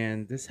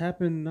 And this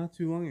happened not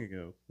too long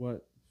ago.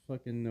 What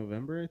fucking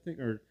November, I think,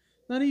 or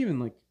not even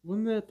like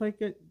when the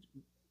fight got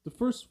the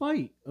first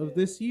fight of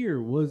this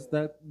year was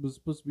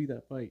supposed to be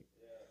that fight.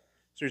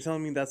 So you're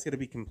telling me that's gonna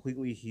be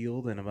completely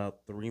healed in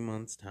about 3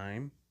 months'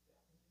 time?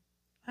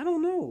 I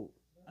don't know.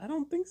 I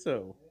don't think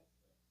so.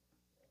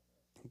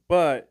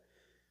 But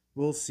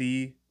we'll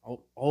see.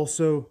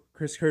 Also,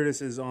 Chris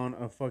Curtis is on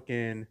a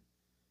fucking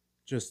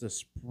just a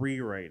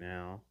spree right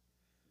now.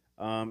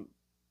 Um,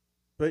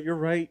 but you're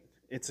right.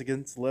 It's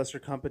against lesser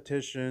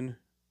competition,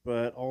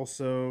 but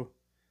also,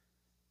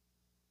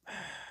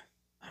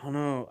 I don't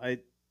know. I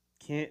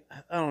can't.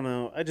 I don't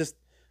know. I just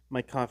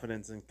my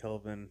confidence in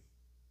Kelvin.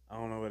 I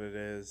don't know what it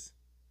is.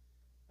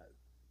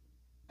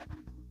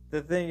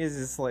 The thing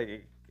is, it's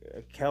like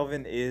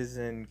Kelvin is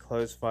in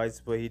close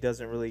fights, but he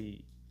hasn't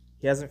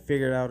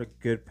figured out a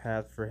good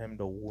path for him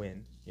to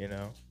win. You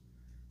know,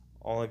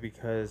 only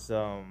because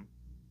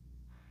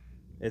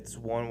it's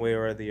one way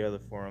or the other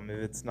for him. If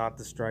it's not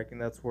the striking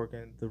that's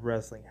working, the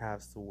wrestling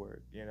has to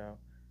work. You know,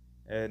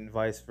 and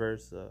vice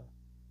versa.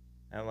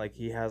 And like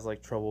he has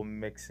like trouble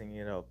mixing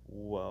it up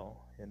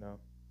well. You know,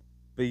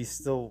 but he's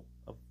still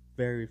a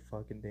very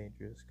fucking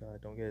dangerous guy.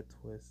 Don't get it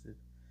twisted.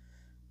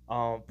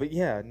 But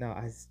yeah, no,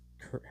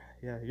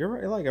 yeah, you're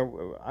right. Like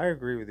I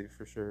agree with you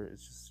for sure.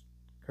 It's just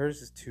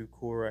Curtis is too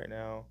cool right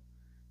now,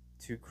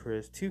 too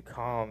crisp, too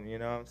calm. You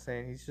know what I'm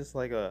saying? He's just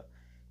like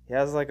he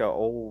has like a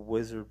old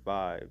wizard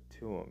vibe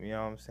to him. You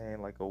know what I'm saying?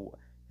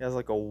 He has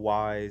like a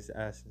wise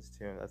essence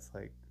to him that's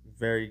like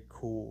very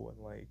cool and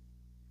like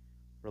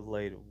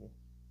relatable.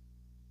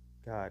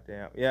 God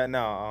damn. Yeah,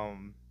 no.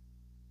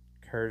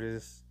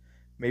 Curtis,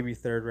 maybe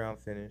third round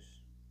finish.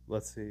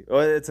 Let's see. Oh,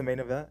 it's a main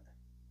event.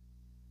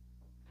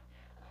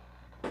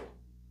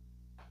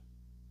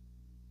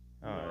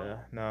 Oh yeah,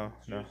 no.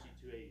 UFC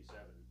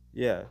 287.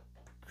 Yeah,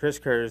 Chris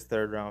Curtis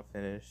third round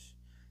finish,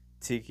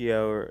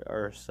 TKO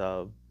or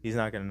sub. He's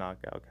not gonna knock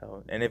out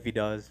Kelvin, and if he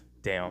does,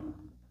 damn.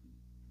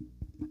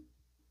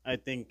 I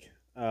think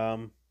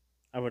I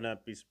would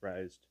not be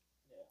surprised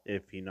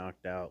if he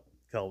knocked out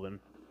Kelvin.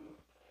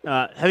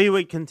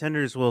 Heavyweight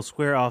contenders will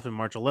square off in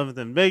March 11th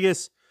in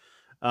Vegas.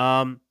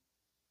 Alexander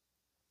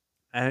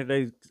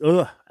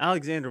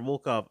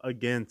Volkov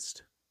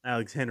against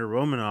Alexander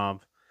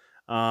Romanov.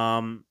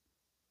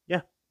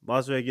 Yeah,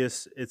 Las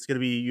Vegas. It's going to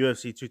be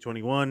UFC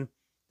 221.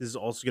 This is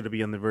also going to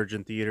be in the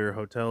Virgin Theater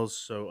hotels.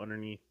 So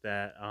underneath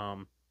that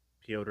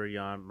Piotr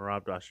Jan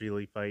Merab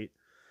fight.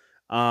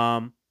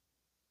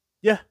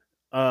 Yeah.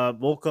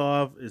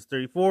 Volkov is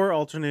 34,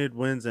 alternated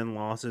wins and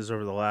losses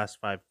over the last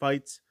 5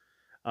 fights.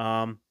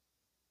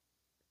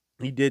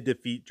 He did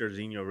defeat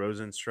Jairzinho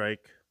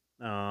Rosenstrike.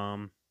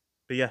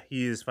 But yeah,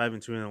 he is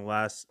 5-2 in the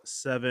last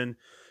 7.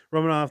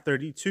 Romanov,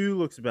 32,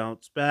 looks to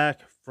bounce back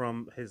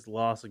from his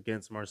loss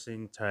against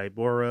Marcin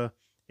Tybura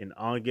in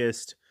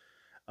August.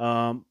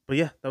 But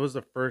yeah, that was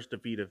the first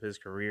defeat of his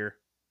career.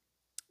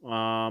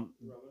 Um,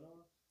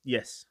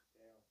 yes.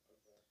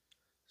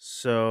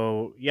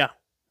 So yeah,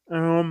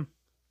 um,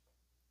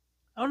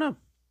 I don't know.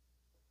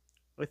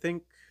 I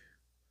think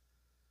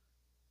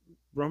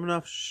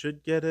Romanov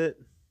should get it,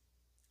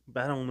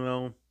 but I don't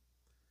know.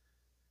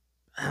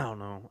 I don't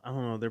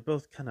know. They're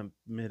both kind of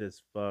mid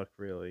as fuck,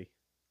 really.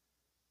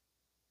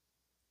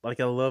 Like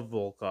I love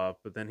Volkov,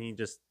 but then he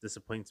just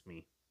disappoints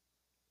me.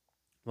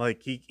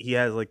 Like he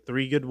has like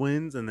three good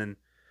wins and then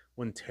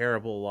one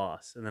terrible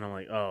loss, and then I'm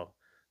like, oh,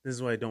 this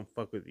is why I don't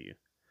fuck with you.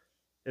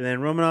 And then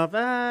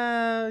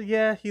Romanov,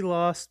 yeah, he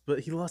lost,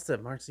 but he lost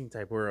at Marcin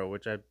Tybura,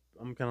 which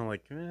I'm kind of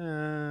like,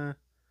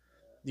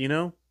 you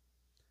know.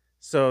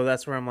 So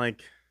that's where I'm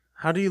like,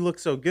 how do you look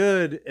so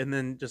good and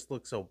then just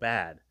look so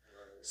bad?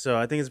 So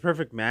I think it's a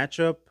perfect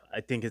matchup.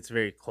 I think it's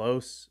very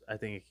close. I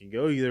think it can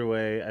go either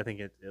way. I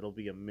think it'll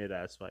be a mid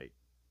ass fight.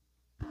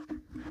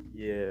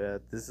 Yeah,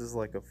 this is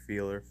like a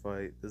feeler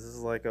fight. This is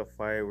like a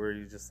fight where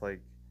you just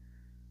like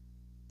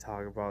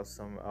talk about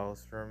something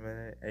else for a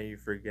minute and you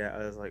forget.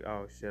 I was like,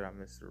 oh shit, I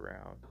missed a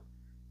round.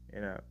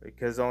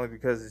 Because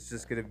it's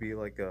just gonna be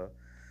like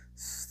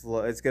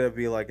it's gonna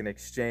be like an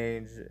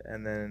exchange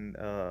and then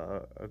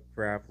a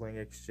grappling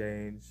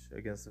exchange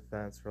against the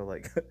fence for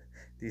like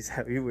these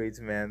heavyweights,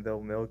 man.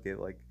 They'll milk it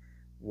like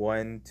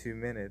 1-2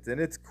 minutes, and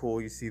it's cool.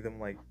 You see them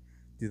like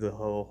do the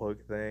whole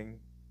hook thing,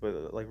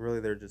 but like really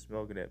they're just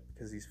milking it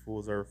because these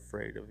fools are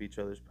afraid of each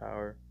other's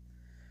power.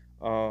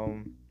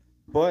 Um,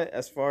 but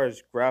as far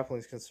as grappling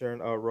is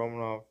concerned,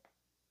 Romanov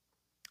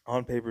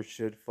on paper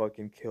should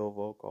fucking kill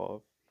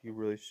Volkov. He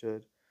really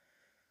should.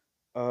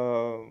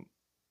 Um,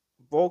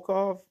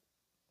 Volkov,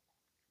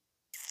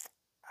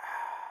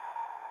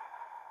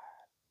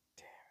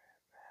 damn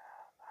it, man.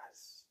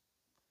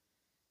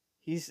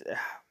 He's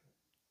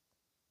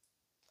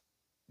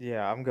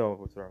yeah. I'm going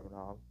with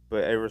Romanov,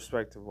 but a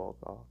respect to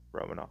Volkov,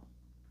 Romanov.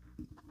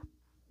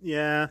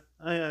 Yeah,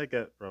 I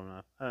get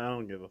Romanov. I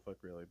don't give a fuck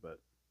really, but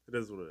it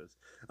is what it is.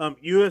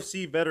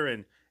 UFC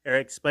veteran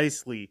Eric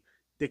Spicely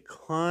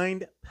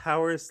declined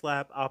power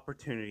slap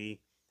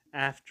opportunity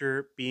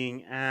after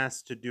being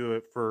asked to do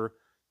it for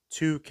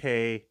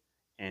 2K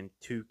and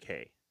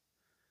 2K.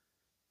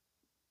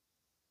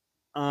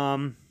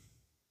 Um,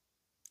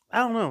 I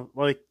don't know.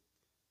 Like,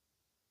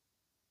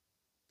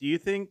 do you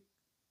think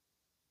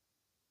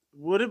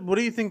what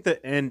do you think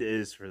the end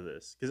is for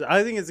this? Because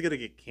I think it's gonna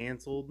get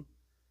canceled.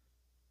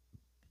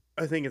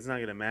 I think it's not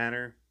gonna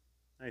matter.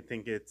 I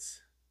think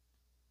it's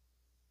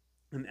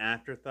an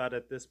afterthought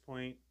at this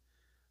point.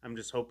 I'm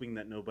just hoping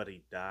that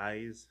nobody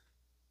dies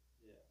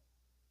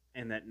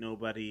and that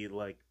nobody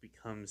like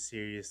becomes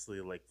seriously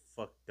like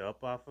fucked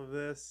up off of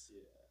this.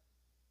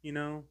 You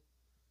know?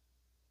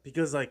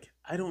 Because like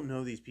I don't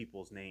know these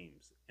people's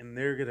names and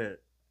they're gonna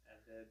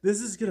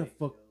this is gonna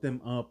fuck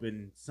them up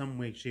in some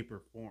way, shape,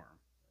 or form.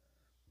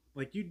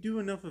 Like you do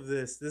enough of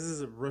this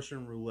is a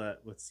Russian roulette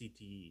with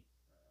CTE.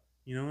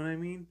 You know what I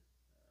mean?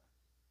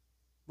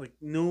 Like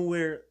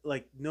nowhere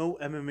like no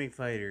MMA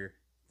fighter,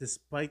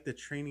 despite the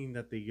training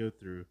that they go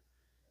through,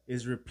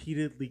 is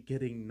repeatedly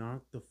getting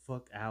knocked the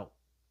fuck out.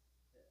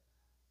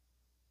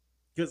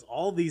 Because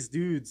all these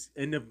dudes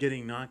end up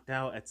getting knocked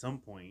out at some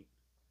point.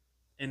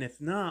 And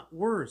if not,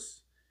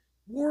 worse.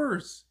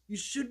 Worse. You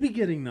should be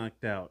getting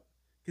knocked out.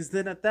 Because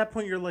then at that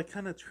point, you're like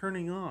kind of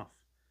turning off.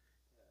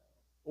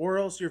 Or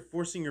else you're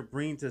forcing your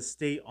brain to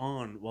stay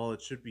on while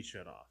it should be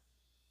shut off.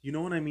 You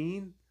know what I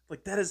mean?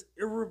 Like that is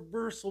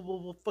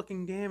irreversible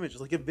fucking damage.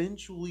 Like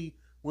eventually,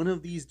 one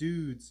of these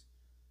dudes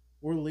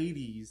or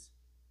ladies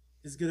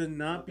is gonna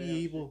not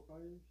be able.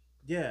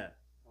 Yeah.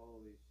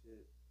 Holy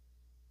shit.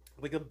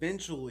 Like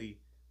eventually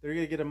they're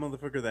gonna get a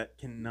motherfucker that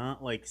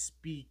cannot like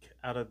speak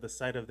out of the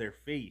side of their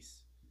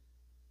face.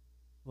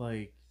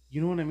 Like,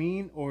 you know what I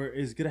mean? Or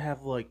is gonna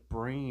have like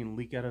brain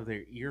leak out of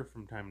their ear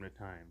from time to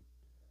time.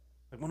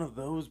 Like one of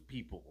those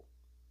people.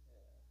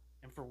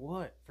 And for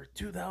what? For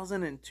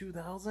 2000 and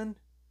 2000?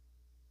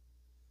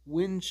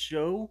 Win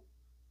show?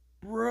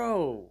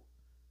 Bro.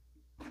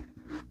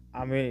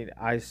 I mean,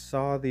 I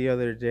saw the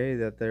other day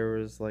that there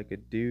was like a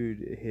dude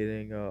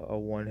hitting a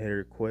one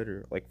hitter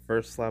quitter, like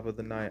first slap of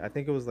the night. I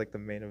think it was like the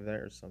main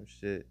event or some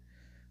shit.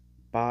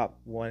 Bop,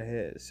 one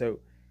hit. So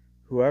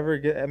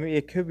whoever I mean,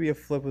 it could be a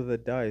flip of the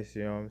dice.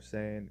 You know what I'm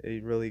saying?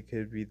 It really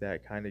could be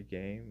that kind of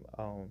game.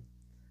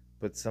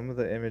 But some of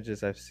the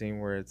images I've seen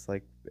where it's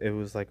like it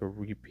was like a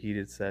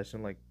repeated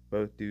session, like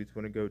both dudes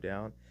want to go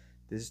down.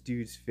 This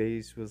dude's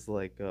face was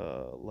like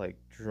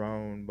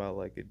drawn by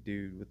like a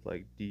dude with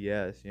like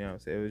DS, you know what I'm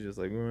saying? It was just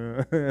like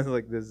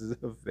like this is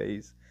a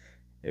face.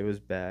 It was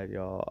bad,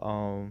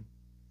 y'all.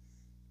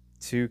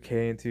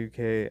 2K and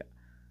 2K.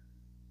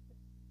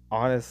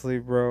 Honestly,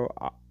 bro,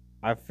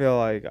 I feel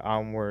like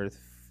I'm worth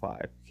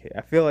 5K.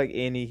 I feel like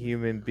any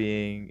human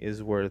being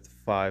is worth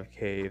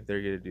 5K if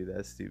they're gonna do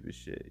that stupid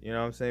shit. You know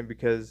what I'm saying?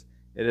 Because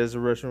it is a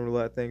Russian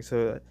roulette thing,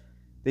 so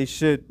They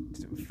should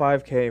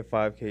 5K and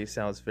 5K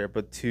sounds fair,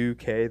 but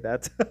 2K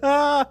that's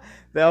that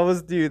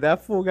was dude.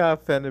 That fool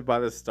got offended by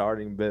the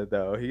starting bit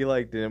though. He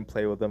like didn't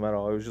play with them at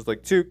all. It was just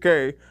like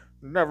 2K,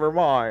 never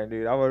mind,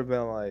 dude. I would have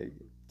been like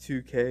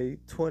 2K,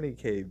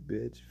 20K,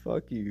 bitch.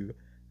 Fuck you.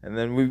 And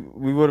then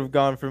we would have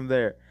gone from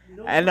there.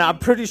 And I'm Nobody.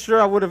 pretty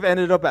sure I would have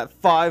ended up at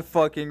 5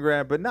 fucking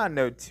grand, but not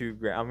no 2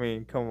 grand. I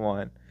mean, come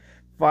on,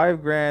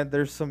 5 grand.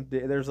 There's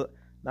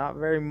not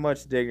very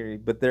much dignity,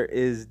 but there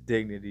is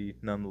dignity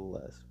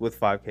nonetheless with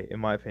 5K, in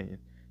my opinion.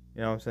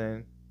 You know what I'm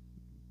saying?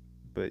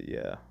 But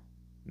yeah,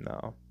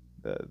 no,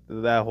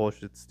 that whole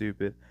shit's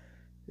stupid.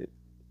 It,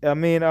 I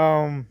mean,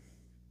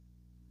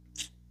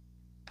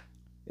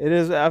 it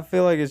is. I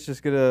feel like it's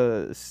just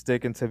gonna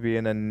stick into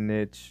being a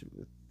niche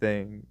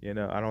thing. You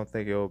know, I don't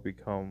think it will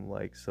become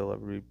like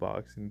celebrity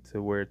boxing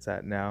to where it's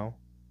at now.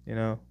 You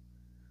know,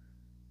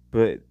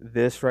 but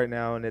this right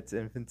now in its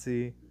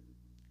infancy,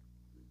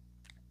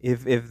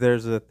 if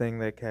there's a thing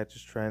that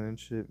catches trend and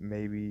shit,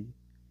 maybe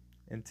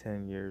in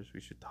 10 years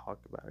we should talk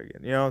about it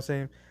again. You know what I'm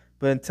saying?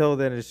 But until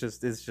then, it's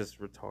just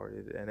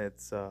retarded, and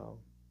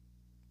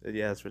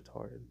yeah, it's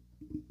retarded.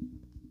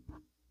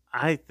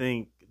 I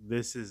think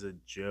this is a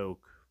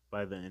joke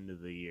by the end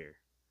of the year.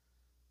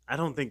 I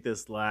don't think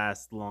this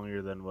lasts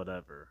longer than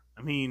whatever.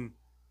 I mean,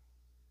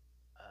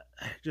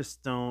 I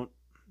just don't.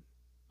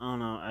 I don't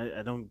know.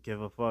 I don't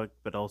give a fuck.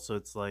 But also,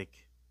 it's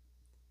like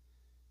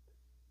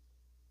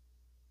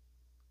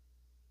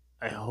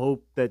I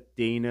hope that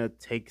Dana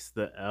takes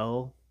the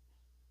L.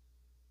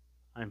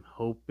 I'm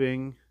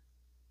hoping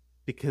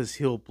because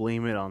he'll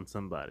blame it on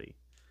somebody.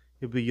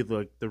 He'll be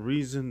like, the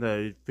reason that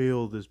it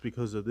failed is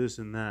because of this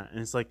and that.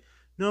 And it's like,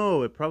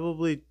 no, it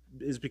probably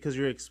is because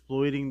you're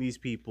exploiting these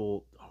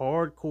people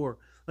hardcore.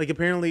 Like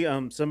apparently,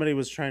 somebody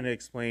was trying to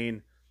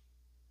explain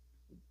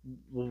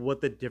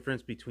what the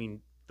difference between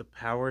the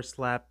Power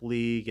Slap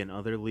League and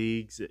other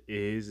leagues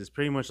is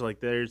pretty much like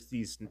there's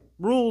these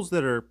rules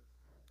that are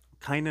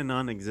kind of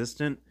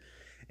non-existent,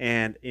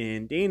 and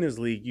in Dana's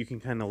league you can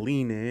kind of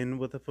lean in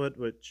with a foot,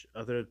 which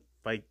other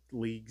fight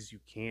leagues you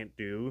can't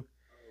do.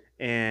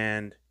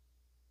 And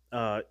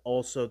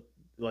also,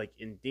 like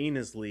in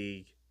Dana's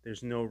league,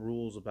 there's no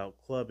rules about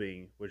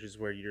clubbing, which is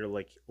where you're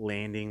like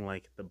landing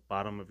like the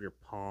bottom of your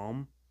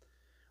palm.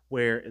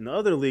 Where in the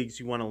other leagues,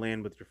 you want to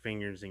land with your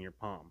fingers in your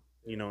palm.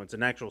 You know, it's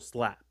an actual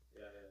slap.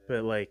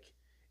 But like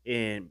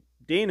in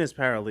Dana's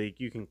Power League,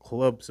 you can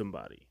club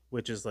somebody,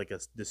 which is like a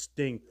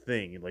distinct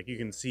thing. Like you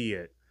can see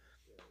it,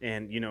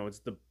 and you know it's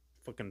the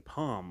fucking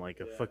palm, like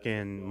a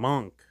fucking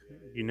monk.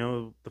 You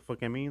know the fuck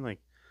I mean? Like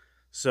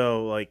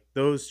so, like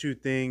those two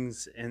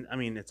things, and I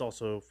mean it's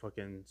also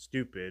fucking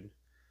stupid.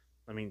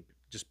 I mean,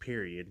 just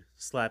period,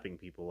 slapping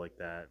people like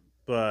that.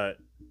 But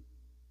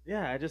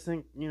yeah, I just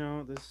think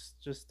this is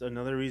just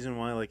another reason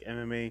why like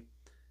MMA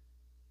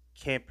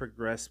can't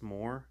progress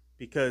more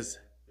because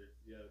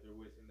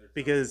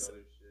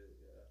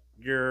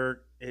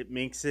it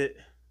makes it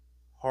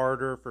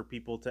harder for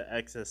people to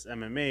access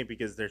MMA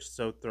because they're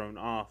so thrown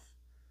off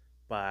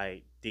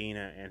by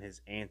Dana and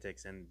his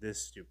antics and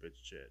this stupid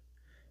shit.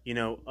 You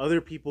know,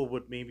 other people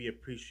would maybe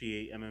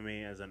appreciate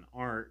MMA as an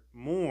art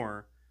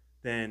more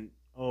than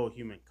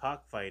human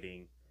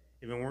cockfighting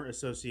if it weren't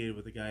associated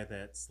with a guy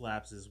that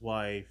slaps his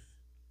wife,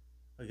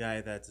 a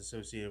guy that's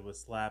associated with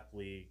Slap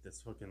League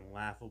that's fucking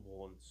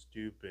laughable and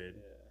stupid.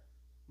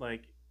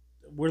 Like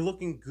we're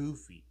looking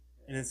goofy,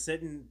 and it's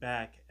setting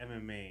back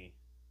MMA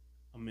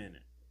a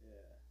minute,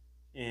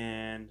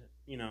 and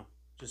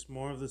just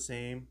more of the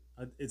same.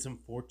 It's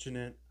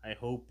unfortunate. I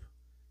hope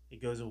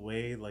it goes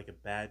away like a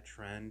bad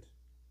trend.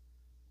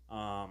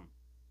 Um,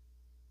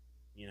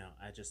 I don't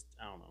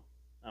know.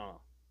 I don't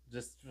know.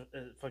 Just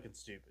fucking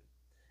stupid.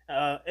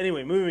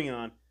 Anyway, moving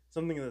on.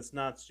 Something that's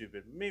not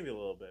stupid, maybe a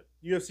little bit.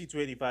 UFC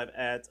 285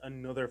 adds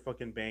another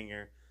fucking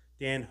banger.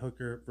 Dan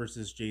Hooker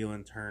versus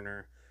Jalen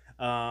Turner.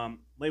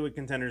 Lightweight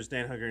contenders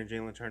Dan Hooker and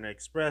Jalen Turner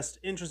expressed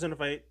interest in a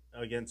fight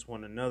against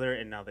one another,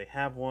 and now they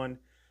have one.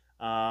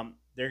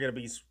 They're going to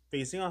be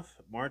facing off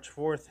March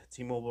 4th,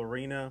 T-Mobile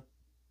Arena.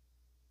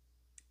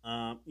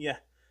 Yeah.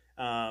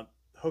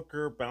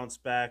 Hooker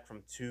bounced back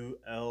from 2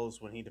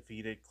 L's when he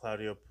defeated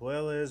Claudio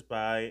Puelles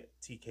by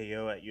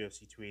TKO at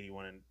UFC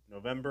 281 in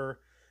November.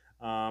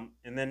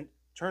 And then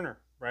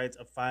Turner rides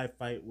a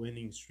 5-fight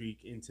winning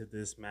streak into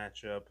this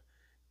matchup.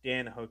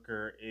 Dan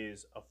Hooker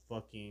is a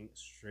fucking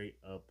straight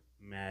up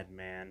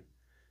madman.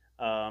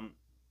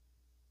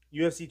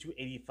 UFC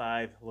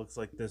 285 looks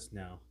like this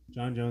now.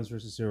 John Jones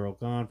versus Cyril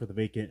Gahn for the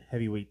vacant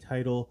heavyweight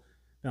title.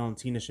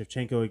 Valentina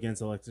Shevchenko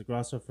against Alexa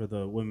Grasso for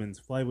the women's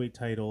flyweight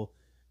title.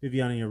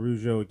 Viviane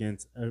Araújo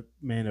against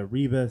Amanda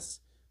Ribas.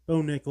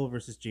 Bo Nickel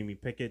versus Jamie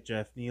Pickett.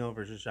 Jeff Neal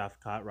versus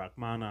Shavkat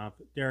Rakhmonov.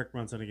 Derek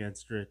Brunson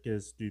against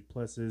Dricus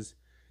Duplessis.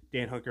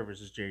 Dan Hooker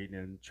versus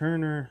Jaden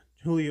Turner.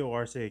 Julio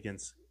Arce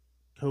against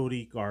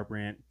Cody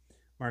Garbrandt.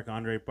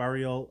 Marc-Andre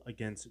Barrial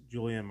against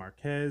Julian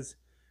Marquez.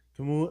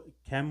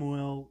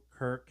 Camuel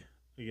Kirk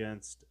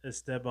against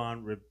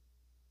Esteban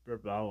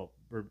Ribao.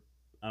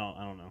 I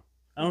don't know.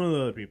 I don't know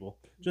the other people.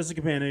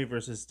 Jessica Panay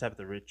versus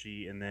Tabitha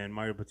Ritchie, and then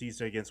Mario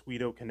Batista against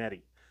Guido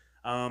Canetti.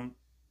 Um,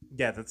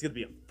 yeah, that's gonna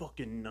be a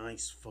fucking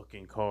nice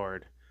fucking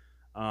card.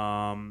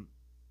 Um,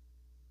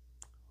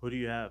 who do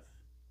you have?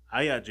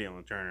 I got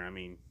Jalen Turner. I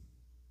mean,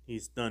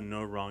 he's done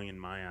no wrong in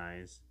my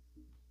eyes.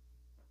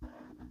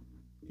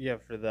 Yeah,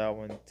 for that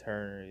one,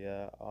 Turner.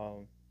 Yeah.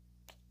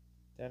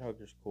 Dan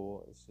Hooker's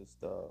cool. It's just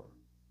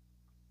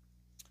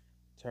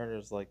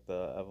Turner's like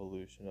the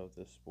evolution of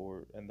the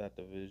sport and that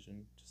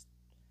division. Just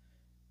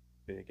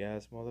big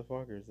ass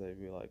motherfuckers. They'd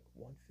be like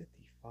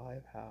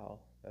 155. How?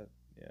 That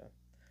yeah.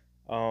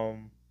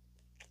 Um,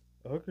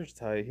 Hooker's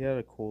tight. He had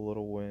a cool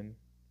little win,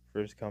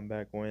 first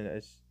comeback win.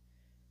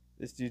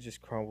 This dude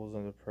just crumbles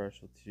under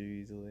pressure too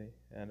easily,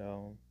 and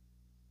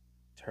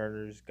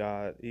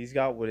he's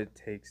got what it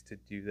takes to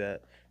do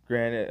that.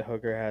 Granted,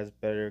 Hooker has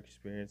better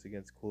experience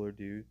against cooler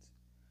dudes,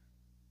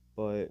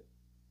 but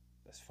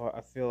as far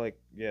I feel like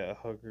yeah,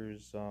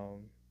 Hooker's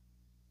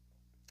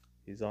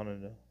he's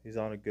on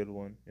a good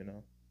one, you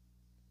know.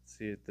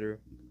 See it through.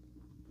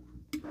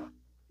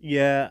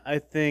 Yeah, I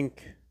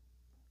think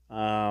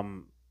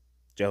Jalen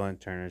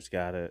Turner's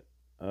got it.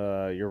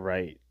 You're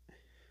right.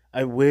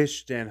 I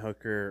wish Dan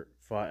Hooker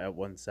fought at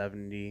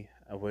 170.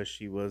 I wish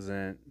he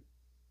wasn't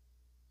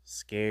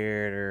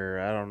scared, or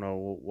I don't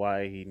know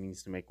why he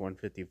needs to make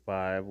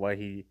 155, why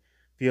he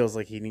feels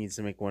like he needs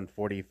to make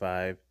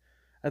 145.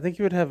 I think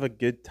he would have a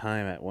good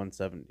time at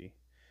 170.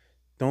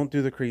 Don't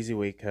do the crazy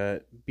weight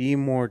cut. Be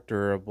more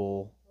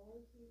durable.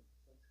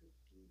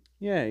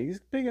 Yeah,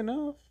 he's big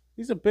enough.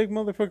 He's a big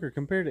motherfucker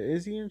compared to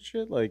Izzy and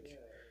shit. Like,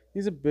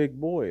 he's a big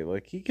boy.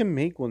 Like, he can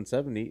make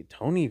 170.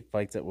 Tony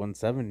fights at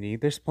 170.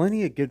 There's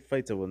plenty of good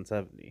fights at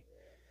 170.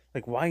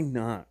 Like, why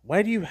not?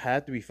 Why do you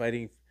have to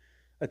be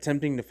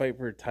attempting to fight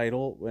for a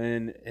title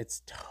when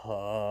it's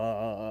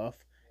tough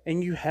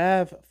and you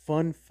have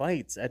fun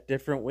fights at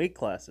different weight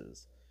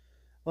classes?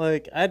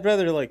 Like, I'd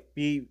rather like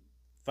be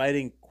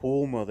fighting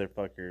cool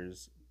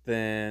motherfuckers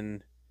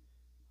than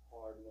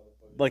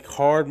like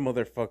hard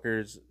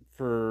motherfuckers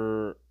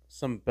for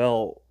some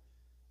belt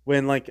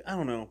when, like, I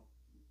don't know,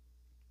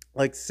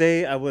 like,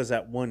 say I was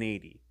at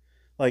 180,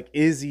 like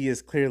Izzy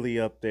is clearly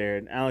up there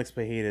and Alex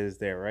Pajeda is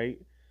there, right?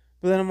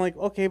 But then I'm like,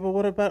 okay, but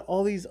what about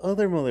all these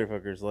other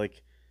motherfuckers?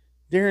 Like,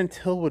 Darren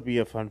Till would be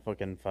a fun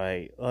fucking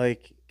fight.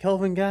 Like,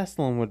 Kelvin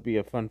Gastelum would be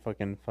a fun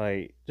fucking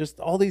fight. Just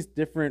all these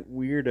different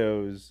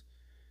weirdos.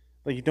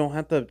 Like, you don't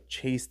have to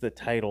chase the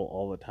title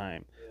all the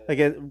time. Like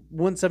at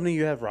 170,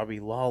 you have Robbie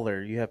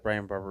Lawler, you have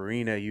Brian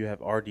Barberina, you have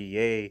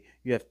RDA,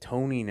 you have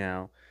Tony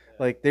now.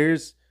 Like,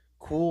 there's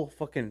cool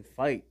fucking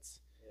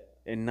fights,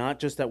 and not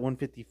just at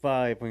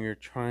 155 when you're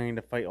trying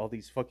to fight all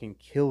these fucking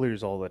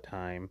killers all the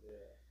time.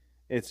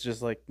 It's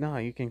just like, nah,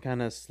 you can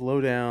kind of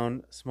slow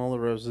down, smell the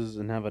roses,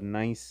 and have a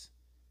nice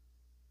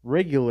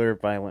regular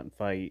violent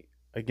fight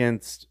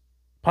against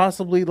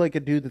possibly like a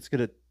dude that's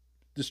gonna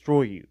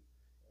destroy you,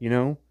 you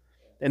know?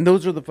 And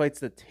those are the fights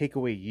that take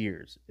away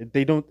years.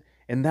 They don't,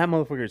 and that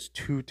motherfucker is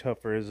too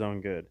tough for his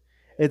own good.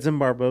 Edson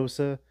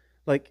Barbosa,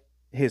 like,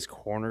 his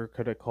corner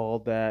could have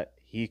called that.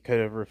 He could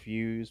have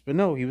refused, but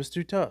no, he was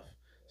too tough.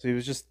 So he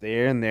was just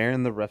there, and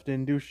the ref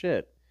didn't do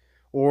shit.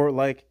 Or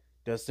like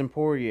Dustin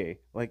Poirier,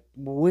 like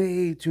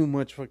way too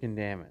much fucking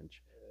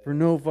damage for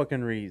no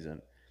fucking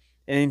reason,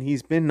 and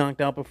he's been knocked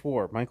out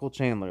before. Michael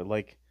Chandler,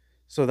 like,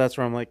 so that's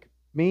where I'm like,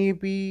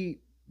 maybe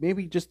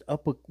just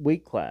up a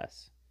weight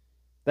class.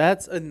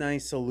 That's a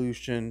nice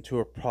solution to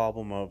a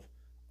problem of,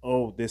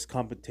 oh, this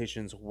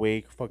competition's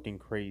way fucking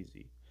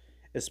crazy.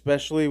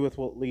 Especially with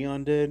what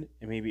Leon did,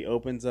 it maybe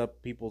opens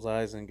up people's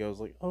eyes and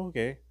goes like, oh,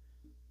 okay,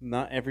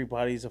 not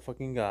everybody's a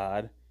fucking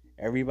god.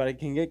 Everybody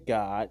can get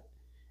got,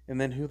 and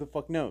then who the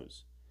fuck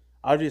knows?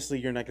 Obviously,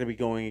 you're not going to be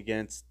going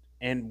against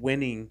and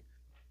winning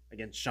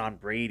against Sean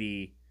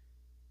Brady,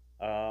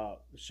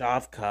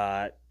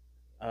 Shavkat.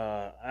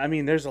 I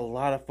mean, there's a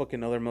lot of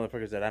fucking other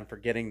motherfuckers that I'm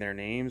forgetting their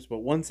names, but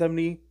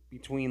 170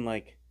 between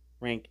like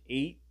rank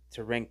 8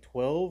 to rank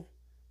 12,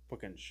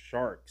 fucking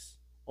sharks.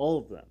 All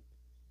of them.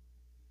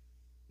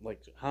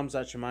 Like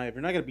Hamzat Shemaev,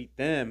 you're not gonna beat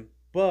them,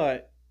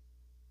 but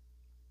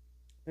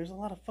there's a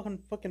lot of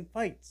fucking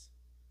fights.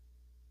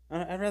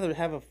 I'd rather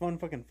have a fun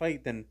fucking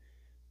fight than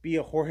be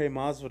a Jorge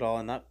Masvidal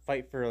and not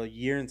fight for a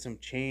year and some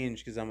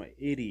change because I'm an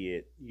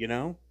idiot, you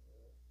know?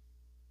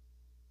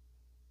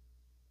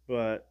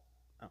 But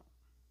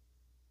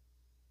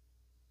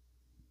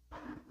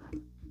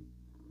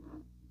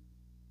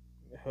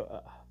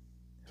oh,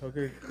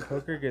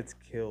 Hooker gets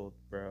killed,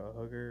 bro.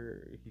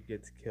 Hooker he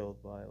gets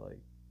killed by like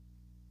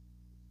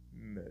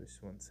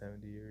most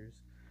 170ers.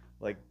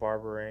 Like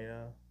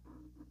Barberena,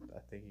 I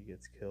think he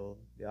gets killed.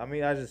 Yeah, I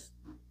mean, I just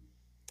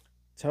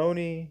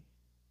Tony.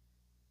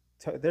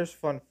 There's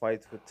fun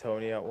fights with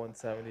Tony at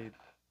 170.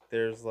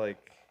 There's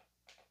like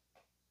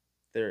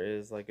there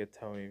is like a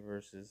Tony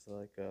versus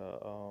like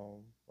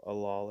a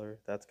Lawler.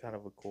 That's kind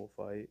of a cool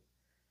fight,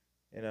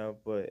 you know.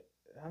 But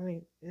I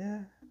mean,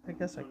 yeah, I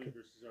guess I Tony could.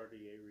 versus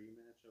RDA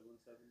rematch at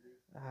 170.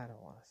 I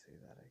don't want to see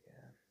that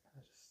again.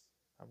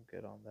 I'm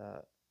good on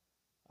that.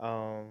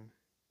 Um,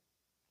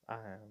 I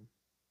am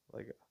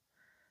like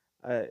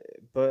I,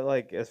 but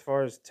like as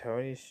far as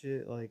Tony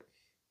shit, like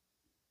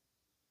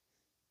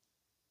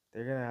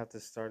they're gonna have to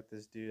start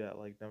this dude at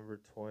like number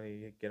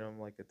 20, get him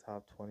like a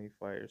top 20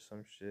 fight or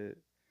some shit,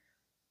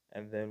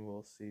 and then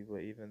we'll see.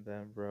 But even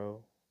then,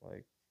 bro,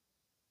 like,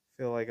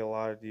 feel like a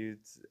lot of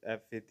dudes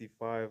at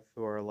 55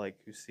 who are like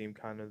who seem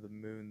kind of the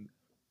moon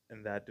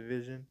in that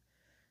division.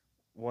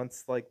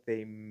 Once like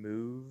they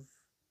move,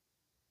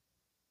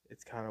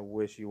 it's kind of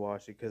wishy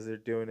washy because they're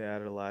doing it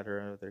at a latter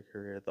end of their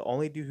career. The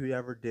only dude who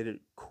ever did it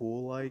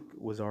cool like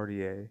was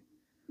RDA,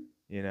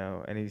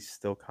 and he's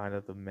still kind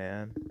of the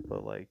man,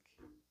 but like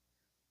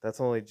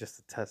that's only just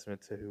a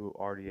testament to who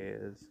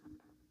RDA is.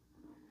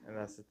 And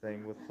that's the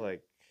thing with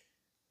like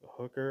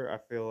Hooker. I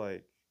feel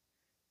like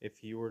if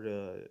he were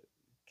to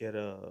get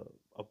a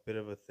bit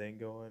of a thing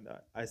going,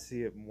 I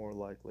see it more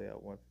likely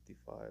at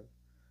 155.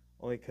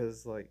 Only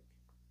because like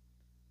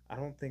I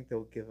don't think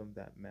they'll give him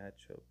that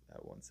matchup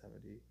at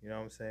 170. You know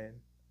what I'm saying?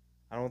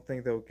 I don't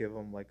think they'll give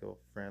him like a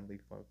friendly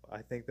fun.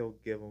 I think they'll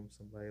give him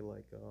somebody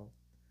like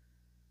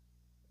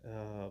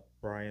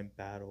Brian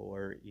Battle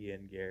or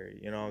Ian Gary.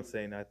 You know what I'm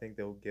saying? I think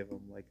they'll give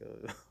him like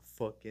a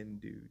fucking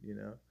dude.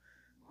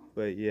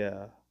 But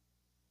yeah,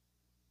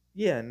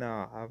 yeah,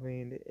 nah. I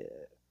mean,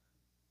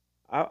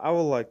 I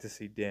would like to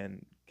see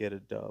Dan get a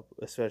dub,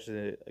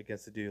 especially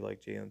against a dude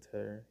like Jalen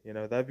Tedder.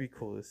 That'd be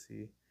cool to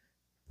see.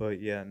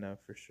 But yeah, no,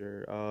 for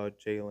sure.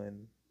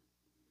 Jalen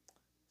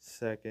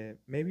second,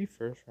 maybe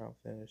first round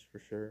finish for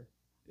sure.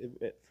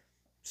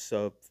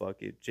 Sub,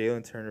 fuck it.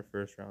 Jalen Turner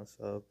first round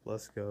sub.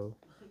 Let's go.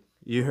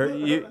 You heard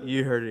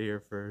it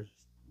here first.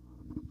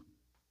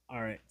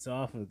 All right, so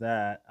off of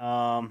that,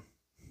 all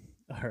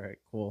right,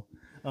 cool.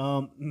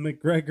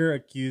 McGregor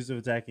accused of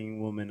attacking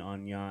a woman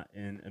on yacht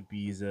in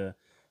Ibiza.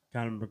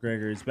 Conor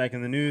McGregor is back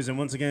in the news, and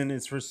once again,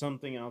 it's for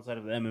something outside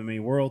of the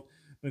MMA world.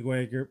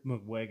 Mukwege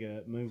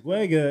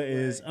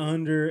is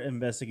under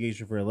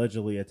investigation for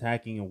allegedly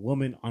attacking a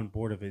woman on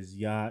board of his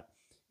yacht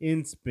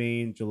in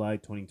Spain, July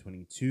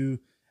 2022.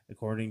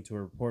 According to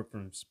a report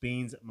from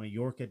Spain's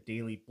Mallorca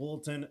Daily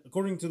Bulletin.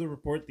 According to the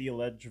report, the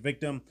alleged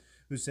victim,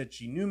 who said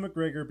she knew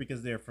McGregor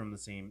because they are from the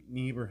same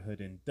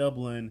neighborhood in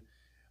Dublin,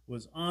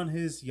 was on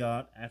his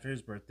yacht after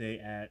his birthday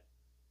at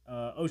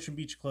Ocean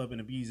Beach Club in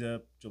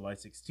Ibiza, July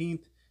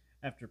 16th.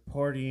 After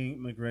partying,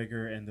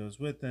 McGregor and those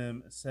with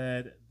him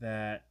said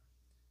that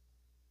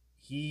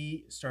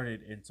he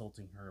started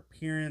insulting her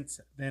appearance,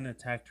 then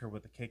attacked her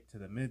with a kick to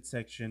the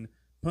midsection,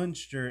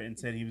 punched her, and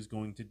said he was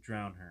going to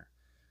drown her.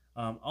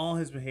 All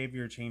his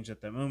behavior changed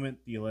at that moment,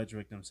 the alleged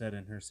victim said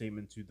in her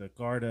statement to the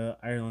Garda,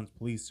 Ireland's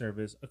police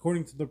service.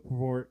 According to the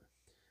report,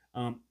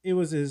 it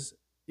was as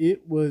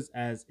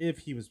if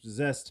he was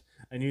possessed.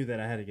 I knew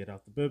that I had to get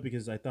off the boat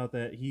because I thought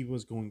that he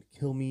was going to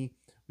kill me.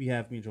 We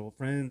have mutual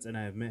friends, and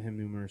I have met him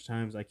numerous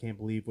times. I can't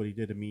believe what he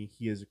did to me.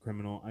 He is a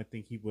criminal. I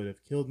think he would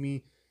have killed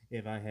me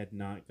if I had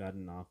not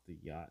gotten off the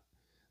yacht.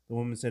 The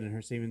woman said in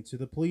her statement to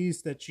the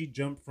police that she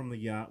jumped from the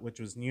yacht, which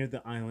was near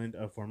the island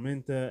of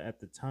Formentera at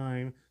the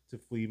time, to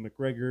flee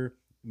McGregor.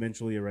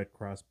 Eventually, a Red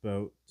Cross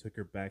boat took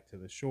her back to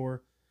the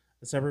shore.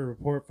 A separate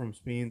report from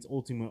Spain's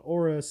Ultima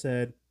Hora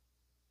said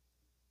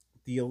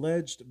the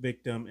alleged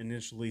victim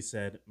initially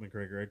said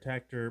McGregor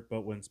attacked her,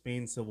 but when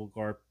Spain's Civil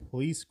Guard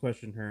police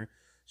questioned her,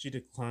 she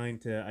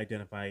declined to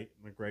identify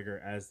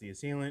McGregor as the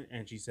assailant,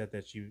 and she said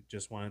that she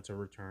just wanted to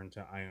return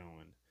to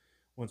Ireland.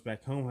 Once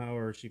back home,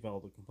 however, she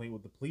filed a complaint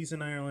with the police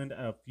in Ireland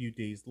a few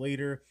days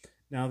later.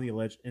 Now the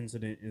alleged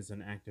incident is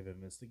an active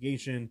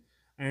investigation.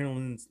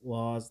 Ireland's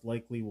laws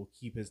likely will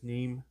keep his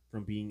name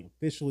from being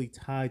officially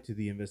tied to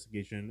the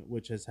investigation,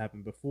 which has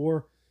happened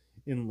before.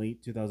 In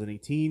late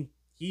 2018,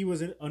 he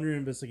was under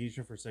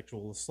investigation for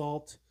sexual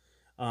assault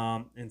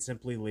and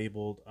simply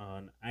labeled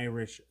an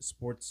Irish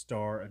sports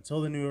star until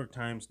the New York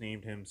Times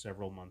named him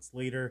several months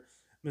later.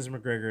 Mr.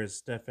 McGregor is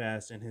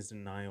steadfast in his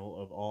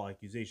denial of all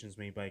accusations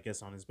made by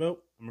guests on his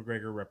boat, a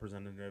McGregor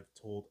representative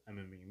told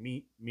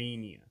MMA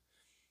Mania.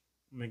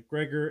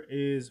 McGregor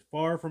is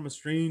far from a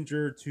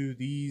stranger to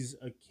these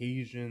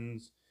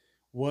occasions.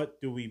 What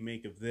do we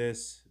make of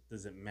this?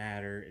 Does it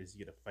matter? Is he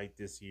going to fight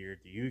this year?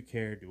 Do you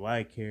care? Do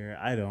I care?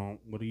 I don't.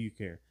 What do you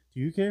care?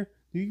 Do you care?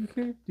 Do you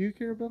care? Do you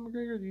care about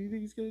McGregor? Do you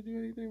think he's going to do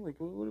anything? Like,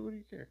 what do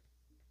you care?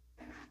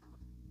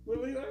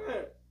 What do you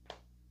care?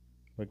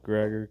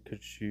 McGregor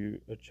could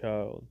shoot a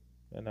child,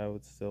 and I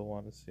would still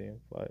want to see him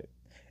fight.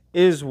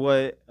 Is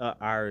what an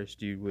Irish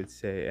dude would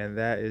say, and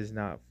that is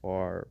not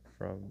far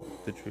from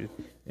the truth.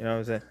 You know what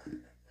I'm saying?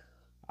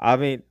 I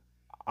mean,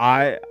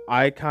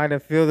 I kind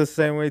of feel the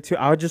same way too.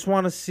 I just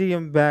want to see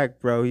him back,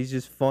 bro. He's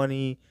just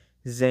funny,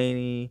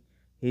 zany.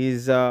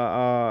 He's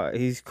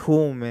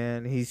cool,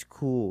 man. He's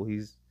cool.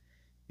 He's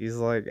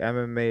like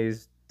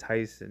MMA's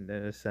Tyson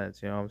in a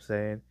sense. You know what I'm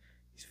saying?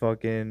 He's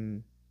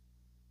fucking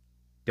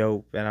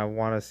dope, and I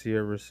want to see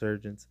a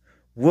resurgence.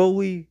 Will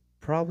we?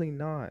 Probably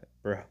not,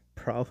 bro.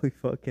 Probably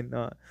fucking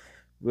not.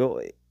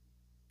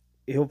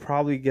 He'll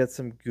probably get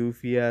some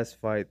goofy ass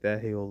fight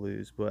that he'll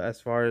lose. But as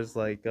far as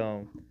like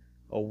a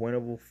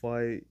winnable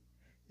fight,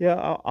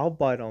 yeah, I'll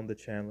bite on the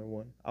Chandler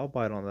one. I'll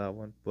bite on that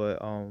one. But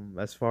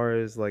as far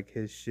as like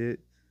his shit,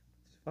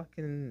 it's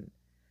fucking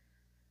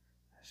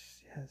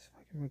yeah, it's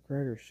fucking fucking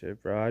McGregor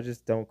shit, bro. I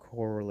just don't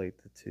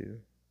correlate the two.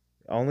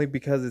 Only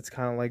because it's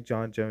kind of like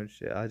John Jones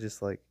shit. I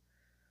just like,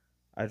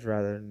 I'd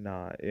rather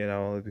not,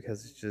 only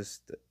because it's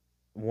just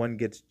one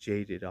gets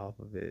jaded off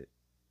of it,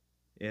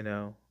 you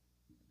know.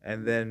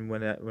 And then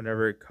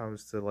whenever it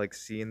comes to like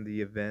seeing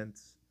the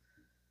events,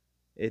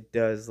 it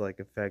does like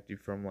affect you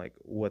from like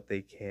what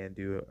they can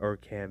do or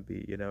can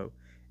be.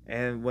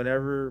 And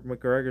whenever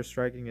McGregor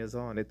striking is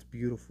on, it's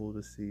beautiful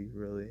to see,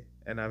 really.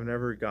 And I've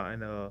never gotten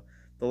the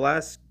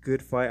last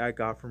good fight I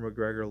got from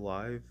McGregor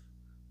live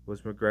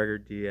was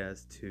McGregor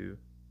Diaz 2.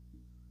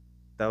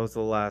 That was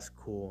the last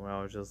cool one.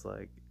 I was just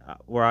like,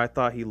 where I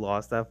thought he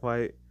lost that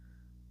fight,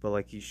 but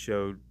like he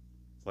showed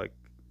like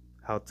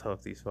how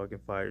tough these fucking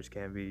fighters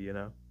can be.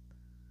 And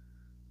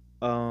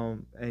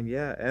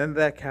yeah, and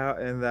that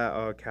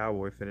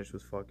cowboy finish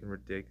was fucking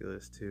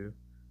ridiculous too.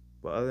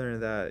 But other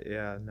than that,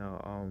 yeah, no,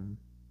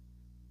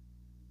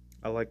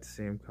 I like to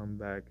see him come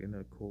back in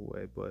a cool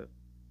way, but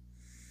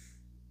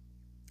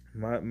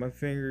my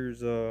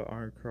fingers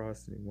aren't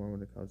crossed anymore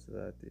when it comes to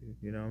that dude.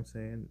 You know what I'm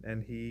saying?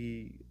 And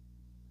he,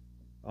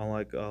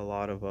 unlike a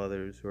lot of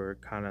others who are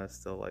kind of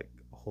still like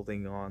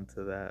holding on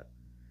to that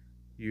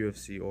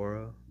UFC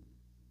aura,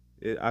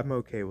 I'm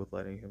okay with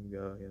letting him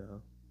go.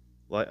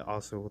 Like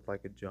also with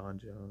like a John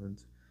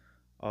Jones,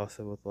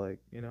 also with like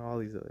all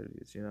these other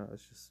dudes.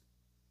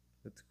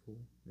 It's cool.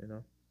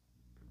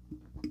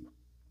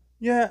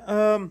 Yeah,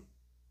 I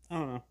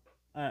don't know.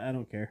 I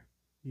don't care.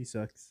 He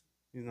sucks.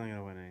 He's not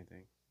gonna win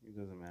anything. It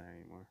doesn't matter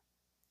anymore.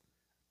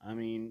 I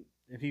mean,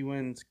 if he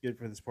wins, good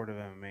for the sport of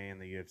MMA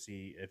and the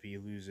UFC. If he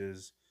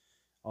loses,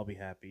 I'll be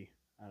happy.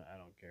 I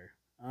don't care.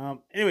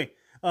 Anyway,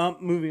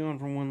 moving on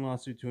from one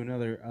lawsuit to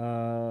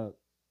another.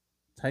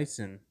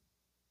 Tyson,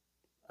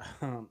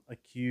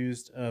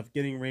 accused of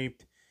getting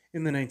raped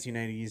in the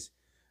 1990s.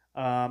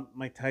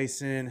 Mike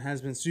Tyson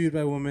has been sued by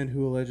a woman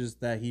who alleges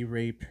that he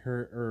raped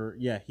her,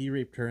 he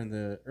raped her in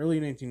the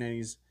early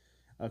 1990s,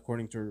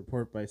 according to a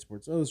report by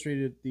Sports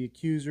Illustrated. The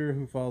accuser,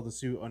 who filed the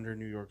suit under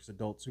New York's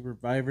Adult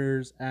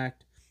Survivors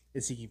Act,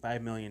 is seeking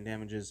 $5 million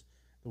damages.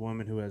 The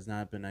woman, who has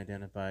not been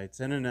identified,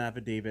 sent an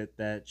affidavit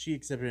that she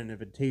accepted an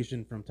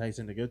invitation from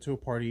Tyson to go to a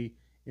party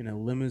in a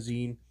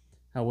limousine.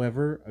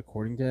 However,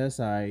 according to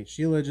SI,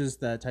 she alleges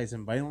that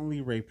Tyson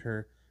violently raped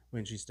her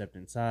when she stepped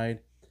inside.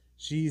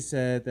 She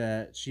said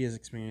that she has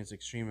experienced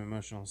extreme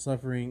emotional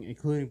suffering,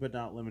 including but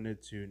not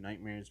limited to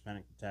nightmares,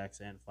 panic attacks,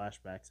 and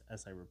flashbacks,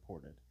 as I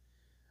reported.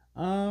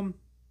 Um,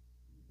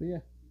 but yeah,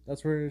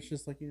 that's where it's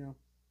just like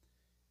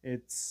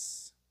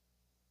it's.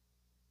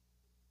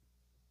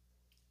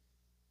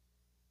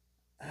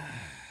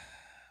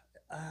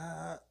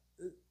 Uh,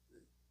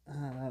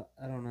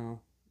 I don't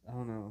know. I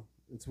don't know.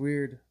 It's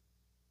weird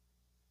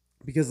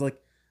because like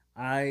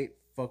I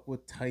fuck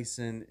with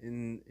Tyson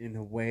in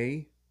a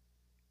way,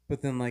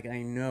 but then like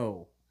I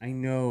know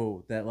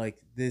that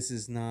like this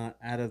is not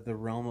out of the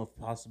realm of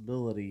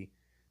possibility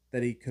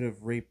that he could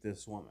have raped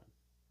this woman,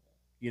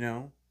 you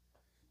know?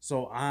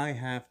 So I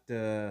have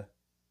to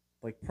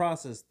like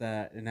process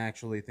that and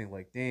actually think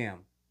like, damn,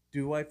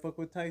 do I fuck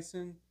with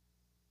Tyson?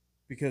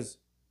 Because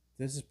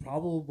this is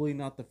probably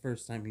not the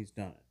first time he's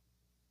done it.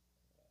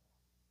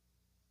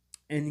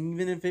 And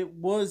even if it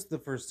was the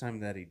first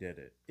time that he did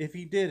it, if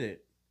he did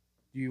it,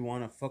 do you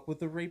want to fuck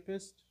with a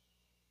rapist?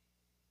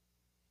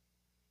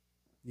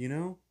 You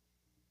know?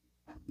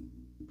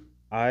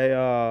 I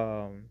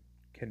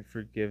can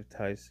forgive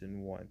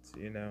Tyson once.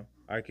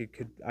 I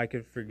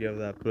could forgive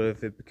that, but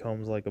if it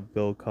becomes like a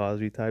Bill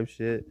Cosby type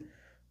shit,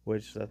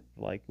 which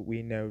like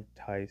we know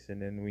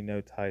Tyson and we know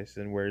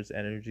Tyson where his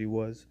energy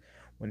was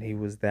when he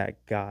was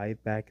that guy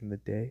back in the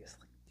day. It's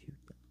like, dude,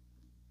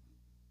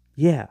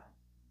 yeah,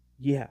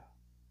 yeah,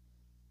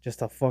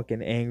 just a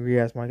fucking angry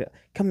ass my guy.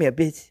 Come here,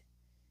 bitch.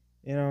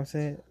 You know what I'm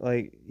saying?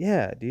 Like,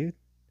 yeah, dude.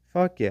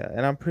 Fuck yeah.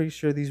 And I'm pretty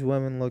sure these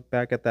women look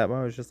back at that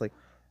moment, it's just like,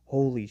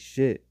 holy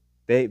shit.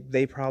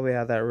 They probably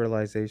had that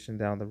realization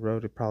down the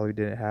road. It probably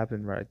didn't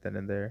happen right then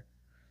and there.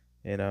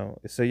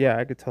 So yeah,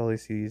 I could totally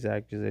see these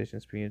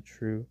accusations being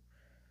true.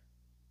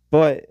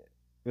 But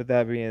with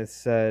that being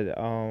said,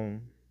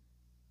 I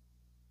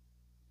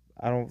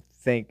don't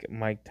think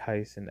Mike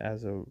Tyson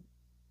as a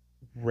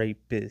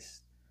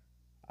rapist.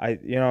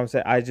 You know what I'm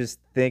saying? I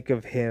just think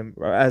of him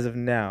as of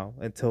now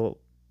until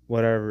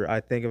whatever. I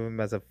think of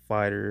him as a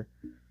fighter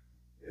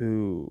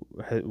who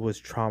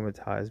was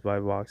traumatized by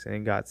boxing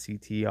and got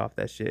CT off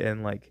that shit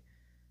and like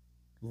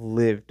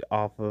lived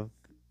off of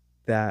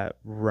that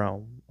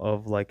realm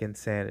of like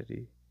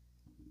insanity.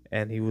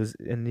 And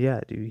yeah,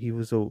 dude, he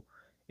was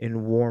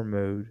in war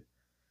mode,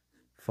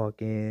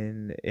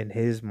 fucking in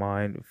his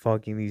mind,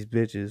 fucking these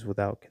bitches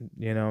without,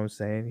 you know what I'm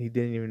saying? He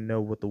didn't even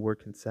know what the word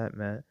consent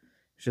meant.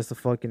 It's just a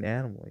fucking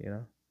animal.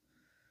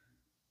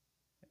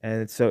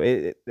 And so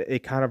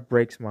it kind of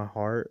breaks my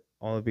heart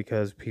only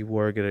because people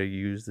are gonna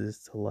use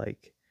this to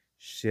like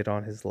shit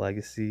on his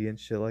legacy and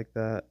shit like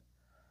that.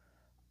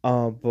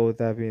 But with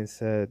that being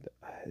said,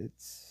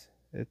 it's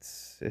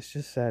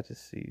just sad to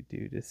see,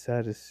 dude. It's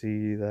sad to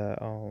see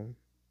that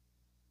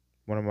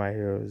one of my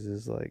heroes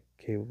is like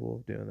capable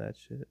of doing that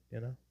shit.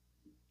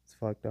 It's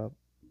fucked up.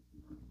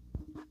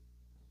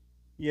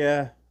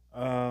 Yeah.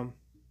 Um.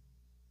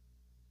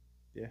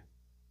 Yeah.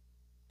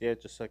 Yeah.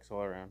 It just sucks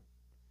all around.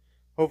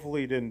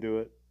 Hopefully, he didn't do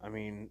it. I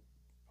mean,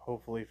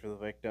 hopefully for the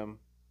victim.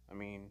 I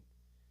mean,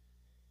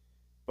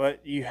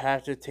 but you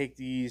have to take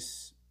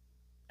these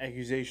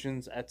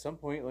accusations at some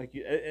point.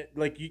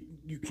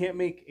 You can't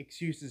make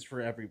excuses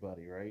for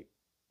everybody, right?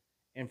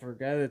 And for a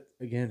guy that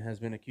again has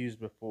been accused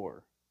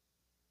before,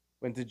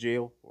 went to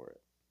jail for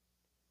it,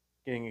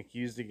 getting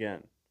accused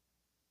again.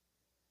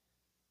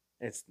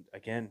 It's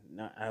again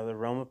not out of the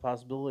realm of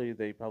possibility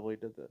they probably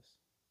did this.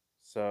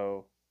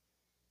 So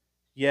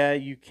yeah,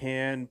 you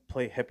can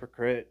play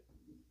hypocrite,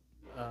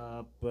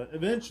 but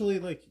eventually,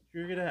 like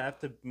you're gonna have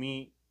to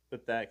meet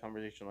with that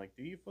conversation. Like,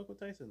 do you fuck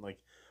with Tyson? Like,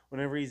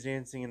 whenever he's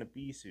dancing in a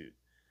bee suit,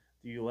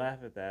 do you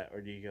laugh at that,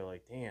 or do you go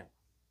like, damn,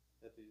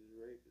 That dude's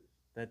a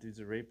rapist. that dude's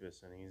a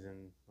rapist, and he's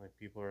in like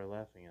people are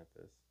laughing at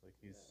this, like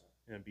he's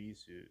in a bee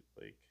suit,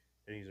 like,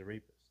 and he's a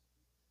rapist.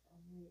 I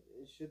mean,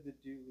 should the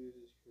dude lose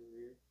his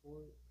career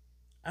for it?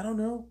 I don't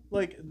know.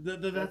 Like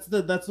that's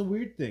the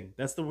weird thing.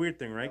 That's the weird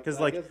thing, right? Because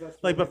I guess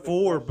that's like really the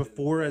before question.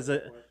 before That's as a the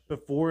question.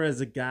 before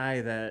as a guy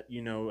that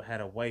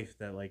had a wife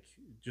that like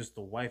just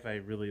the wife I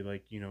really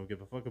like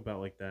give a fuck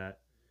about like that.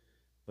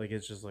 Like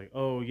it's just like,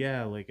 oh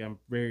yeah, like I'm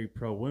very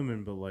pro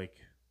women, but like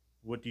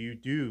what do you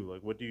do?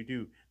 Like what do you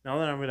do? Now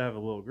that I'm gonna have a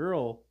little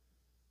girl,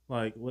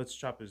 like let's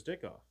chop his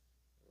dick off.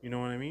 You know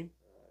what I mean?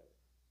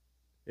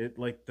 It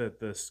like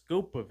the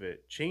scope of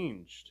it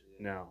changed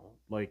now.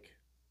 Like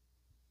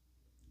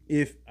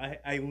if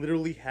I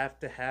literally have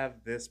to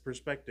have this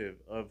perspective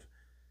of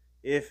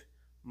if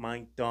my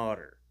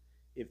daughter,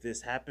 if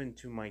this happened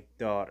to my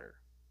daughter,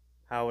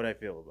 how would I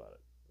feel about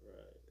it?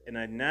 Right. And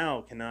I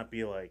now cannot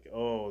be like,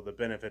 oh, the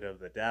benefit of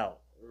the doubt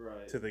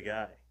Right. to the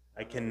guy.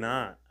 I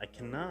cannot. I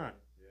cannot.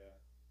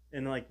 Yeah.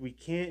 And like we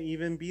can't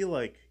even be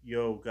like,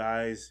 yo,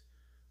 guys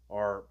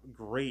are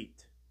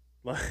great.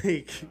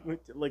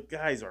 Like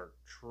guys are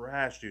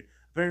trash, dude.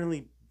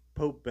 Apparently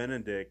Pope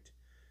Benedict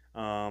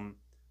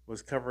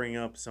was covering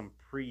up some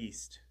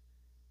priest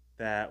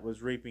that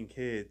was raping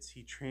kids.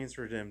 He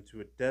transferred him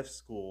to a deaf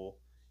school,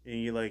 and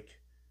he like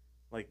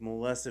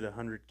molested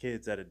 100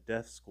 kids at a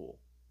deaf school.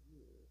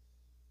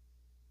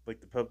 Like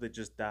the Pope that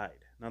just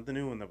died, not the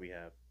new one that we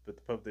have, but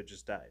the Pope that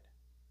just died.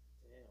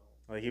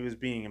 Damn. Like he was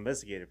being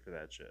investigated for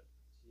that shit.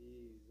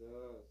 Jesus.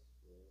 Bro.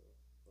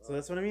 So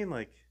that's what I mean.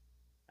 Like,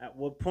 at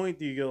what point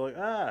do you go like,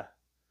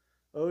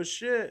 oh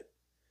shit,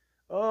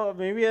 oh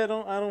maybe I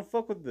don't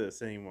fuck with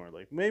this anymore.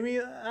 Like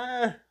maybe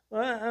I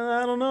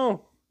don't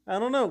know. I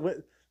don't know what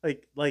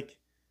like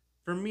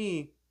for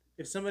me,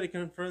 if somebody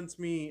confronts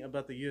me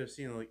about the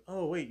UFC and like,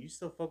 oh wait, you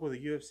still fuck with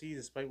the UFC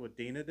despite what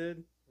Dana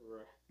did?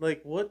 Right.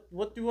 Like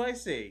what do I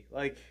say?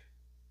 Like,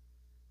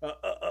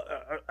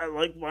 I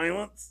like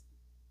violence.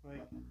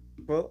 Like,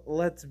 But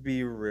let's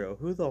be real.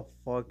 Who the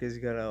fuck is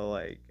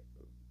gonna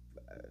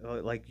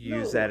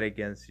use No that one.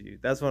 against you?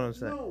 That's what I'm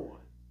saying. no one.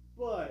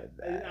 But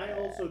I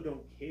also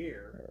don't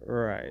care.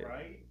 Right.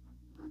 Right?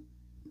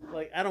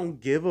 Like I don't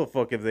give a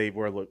fuck if they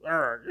were like,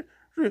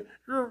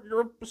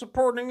 you're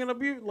supporting an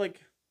abuse.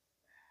 Like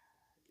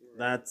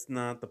that's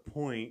not the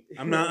point.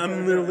 I'm not.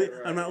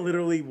 I'm not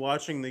literally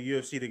watching the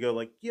UFC to go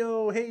like,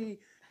 yo, hey,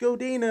 go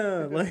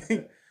Dana.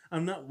 Like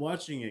I'm not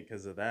watching it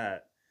because of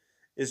that.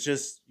 It's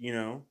just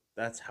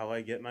that's how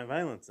I get my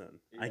violence in.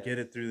 I get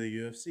it through the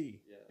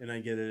UFC, and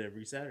I get it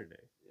every Saturday.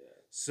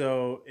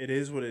 So it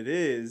is what it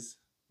is.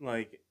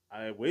 Like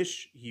I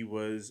wish he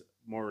was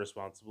more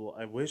responsible.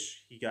 I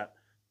wish he got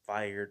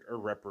fired or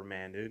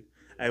reprimanded.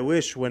 I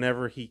wish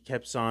whenever he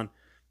keeps on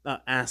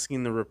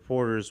asking the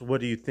reporters,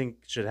 "What do you think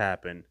should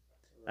happen?"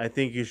 I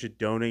think you should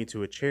donate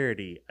to a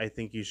charity. I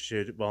think you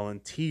should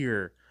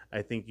volunteer.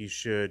 I think you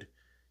should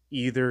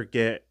either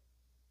get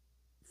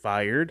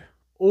fired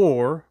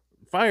or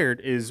fired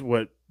is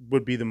what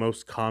would be the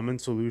most common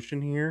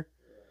solution here.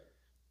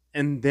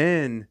 And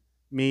then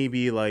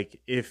maybe like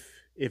if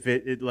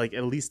it like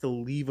at least a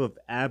leave of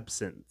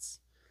absence,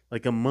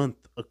 like a month,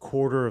 a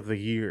quarter of the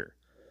year,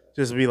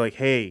 just be like,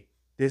 hey,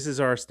 this is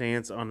our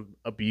stance on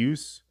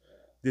abuse.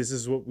 This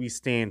is what we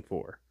stand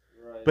for.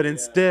 Right. But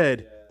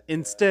instead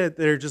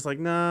they're just like,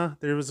 nah,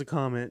 there was a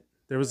comment.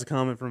 There was a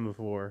comment from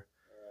before.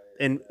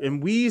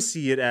 And we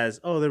see it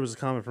as, oh, there was a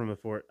comment from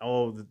before.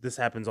 Oh, this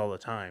happens all the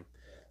time.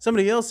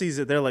 Somebody else sees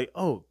it, they're like,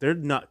 oh, they're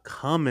not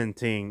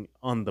commenting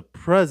on the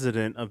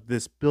president of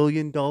this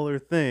billion-dollar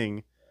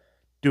thing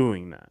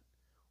doing that.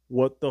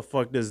 What the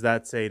fuck does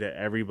that say to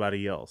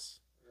everybody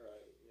else?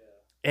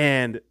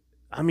 And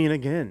I mean,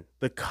 again,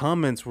 the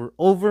comments were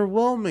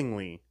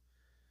overwhelmingly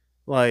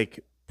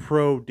like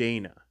pro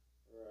Dana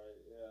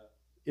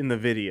in the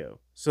video.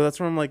 So that's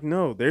where I'm like,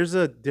 no, there's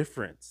a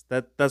difference.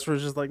 That's where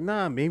it's just like,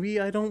 nah, maybe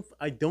I don't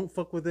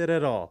fuck with it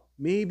at all.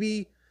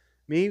 Maybe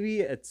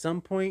at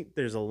some point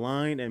there's a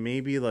line, and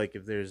maybe like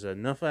if there's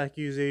enough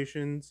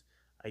accusations,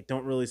 I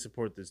don't really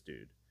support this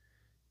dude.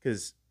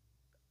 Because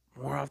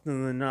more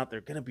often than not,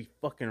 they're gonna be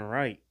fucking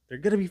right. They're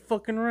gonna be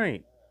fucking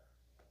right.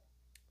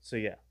 So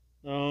yeah.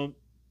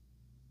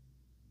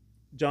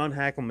 John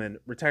Hackleman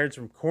retires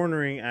from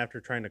cornering after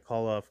trying to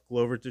call off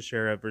Glover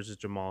Teixeira versus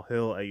Jamal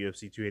Hill at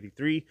UFC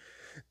 283.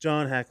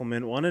 John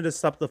Hackleman wanted to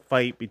stop the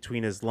fight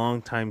between his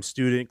longtime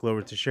student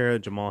Glover Teixeira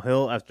and Jamal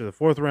Hill after the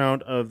fourth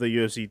round of the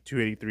UFC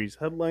 283's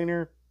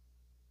headliner.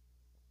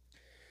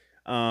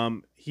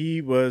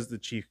 He was the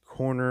chief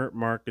corner.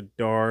 Mark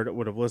Goddard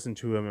would have listened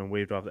to him and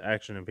waved off the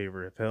action in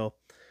favor of Hill.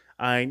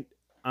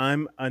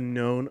 I'm a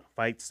known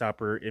fight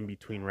stopper in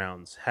between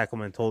rounds.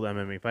 Hackleman told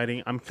MMA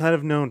Fighting. I'm kind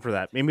of known for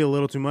that. Maybe a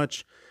little too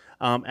much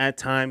at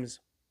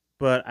times,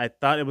 but I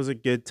thought it was a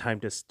good time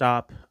to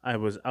stop. I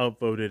was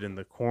outvoted in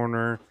the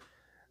corner.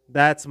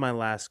 That's my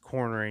last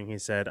cornering, he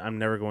said. I'm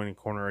never going to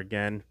corner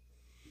again.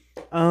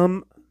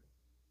 I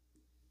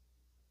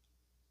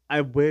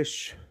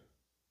wish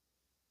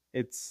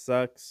it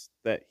sucks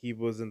that he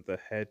wasn't the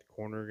head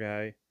corner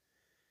guy.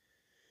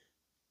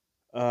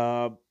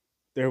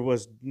 There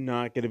was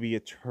not going to be a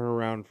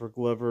turnaround for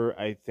Glover.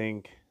 I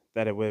think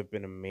that it would have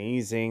been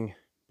amazing,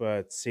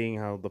 but seeing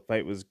how the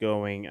fight was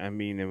going, I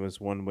mean, it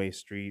was one-way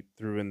street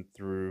through and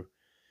through.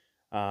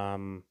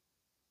 Mark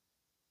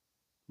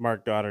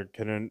Goddard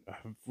couldn't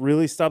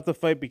really stop the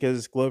fight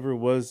because Glover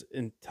was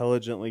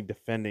intelligently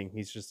defending.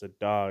 He's just a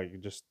dog,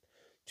 just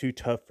too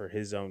tough for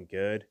his own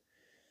good.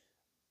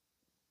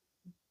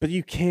 But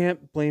you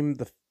can't blame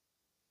the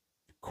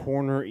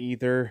corner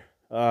either.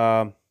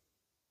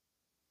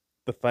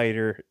 The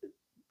fighter,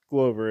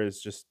 Glover,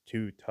 is just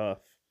too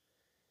tough.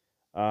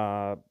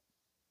 I'm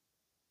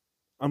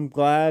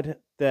glad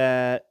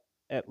that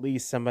at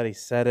least somebody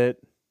said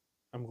it.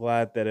 I'm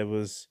glad that it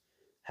was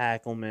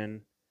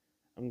Hackleman.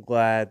 I'm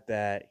glad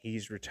that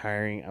he's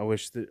retiring. I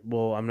wish that.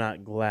 Well, I'm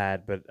not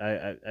glad, but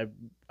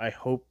I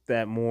hope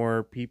that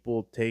more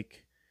people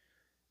take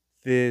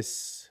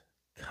this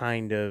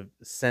kind of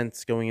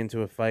sense going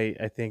into a fight.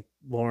 I think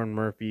Lauren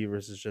Murphy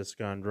versus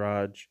Jessica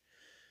Andrade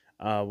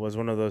was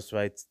one of those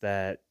fights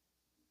that,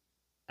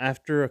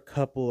 after a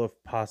couple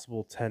of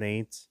possible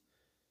 10-8s,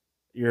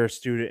 your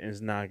student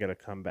is not going to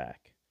come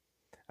back.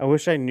 I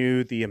wish I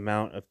knew the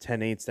amount of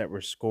 10-8s that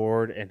were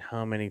scored and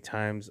how many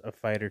times a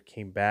fighter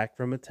came back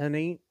from a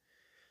 10-8.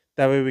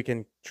 That way we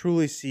can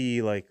truly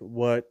see like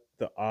what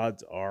the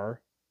odds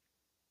are.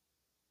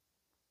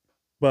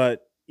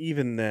 But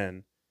even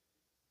then,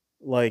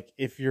 like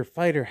if your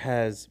fighter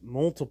has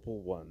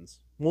multiple ones,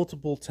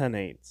 multiple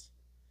 10-8s,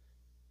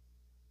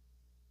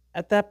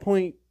 at that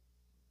point,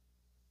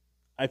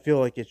 I feel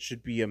like it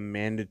should be a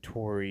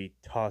mandatory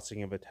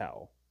tossing of a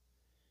towel.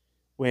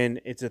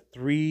 When it's a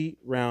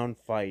 3-round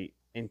fight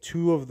and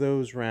 2 of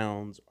those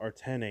rounds are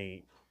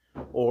 10-8,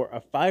 or a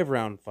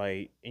 5-round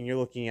fight and you're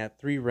looking at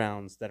 3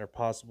 rounds that are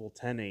possible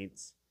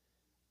 10-8s,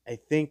 I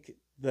think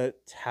the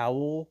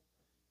towel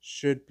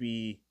should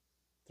be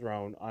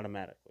thrown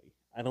automatically.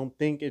 I don't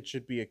think it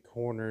should be a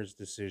corner's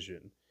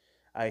decision.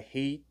 I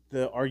hate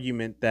the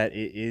argument that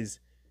it is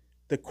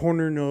the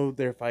corner know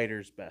their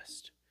fighters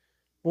best.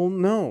 Well,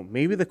 no,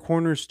 maybe the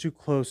corner's too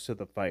close to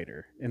the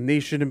fighter, and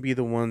they shouldn't be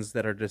the ones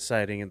that are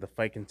deciding if the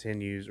fight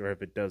continues or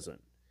if it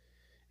doesn't.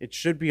 It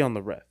should be on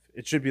the ref.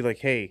 It should be like,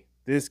 hey,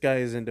 this guy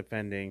isn't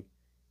defending.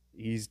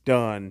 He's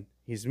done.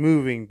 He's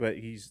moving, but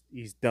he's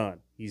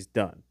done. He's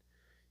done.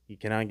 He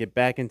cannot get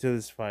back into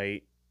this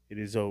fight. It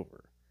is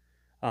over.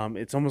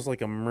 It's almost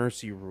like a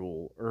mercy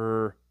rule,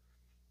 or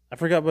I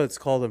forgot what it's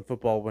called in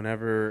football.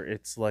 Whenever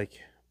it's like,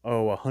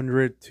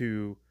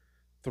 100-3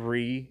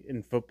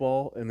 in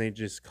football, and they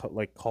just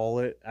call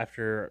it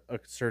after a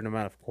certain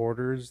amount of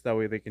quarters. That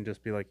way, they can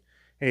just be like,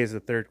 "Hey, it's the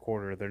third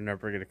quarter. They're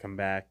never gonna come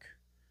back.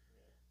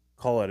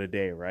 Call it a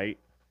day, right?"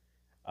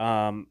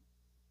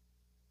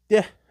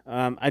 Yeah.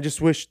 I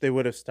just wish they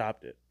would have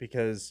stopped it,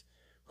 because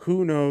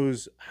who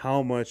knows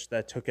how much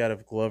that took out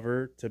of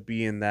Glover to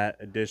be in that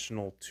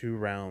additional 2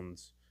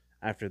 rounds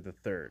after the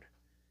third.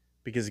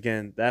 Because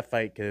again, that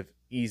fight could have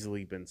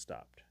easily been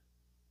stopped.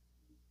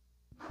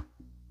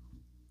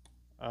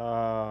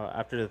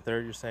 After the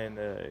third, you're saying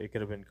that it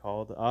could have been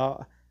called.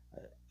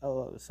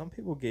 Some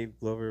people gave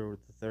Glover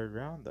with the third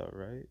round though,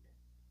 right?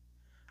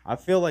 I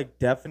feel like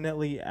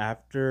definitely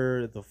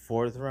after the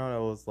fourth round, I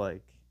was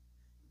like,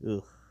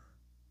 ugh.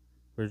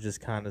 We're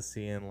just kind of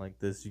seeing like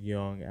this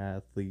young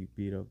athlete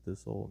beat up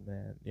this old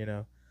man. You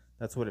know,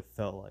 that's what it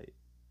felt like.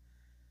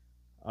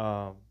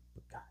 But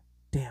god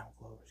damn,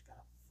 Glover's got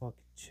a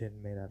fucking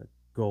chin made out of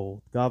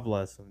gold. God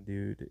bless him,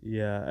 dude.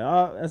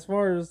 Yeah. As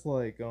far as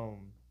like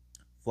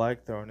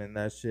flag throwing and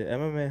that shit,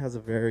 MMA has a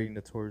very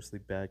notoriously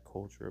bad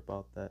culture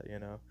about that. You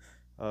know,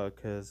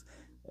 because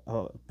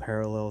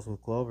parallels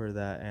with Glover,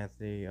 that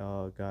Anthony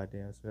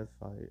goddamn Smith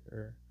fight,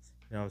 or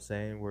you know what I'm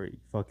saying, where he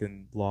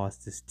fucking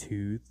lost his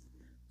tooth,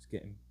 was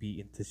getting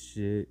beaten to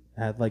shit.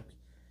 Had like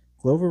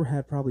Glover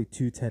had probably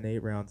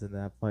 10-8 rounds in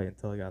that fight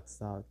until he got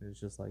stopped. And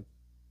it's just like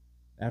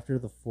after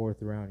the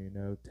fourth round, you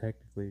know,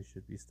 technically it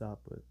should be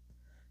stopped, but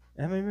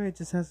MMA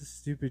just has a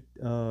stupid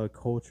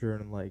culture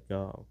and like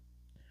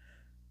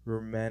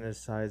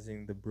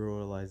romanticizing the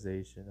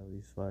brutalization of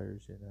these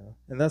fighters, you know.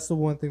 And that's the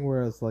one thing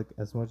where it's like,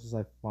 as much as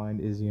I find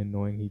Izzy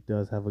annoying, he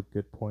does have a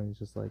good point. It's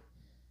just like,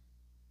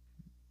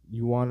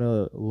 you want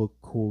to look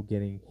cool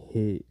getting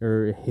hit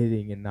or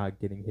hitting and not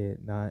getting hit,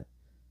 not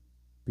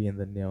being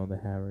the nail in the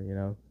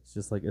hammer. It's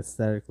just like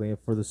aesthetically and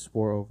for the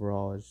sport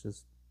overall, it's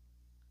just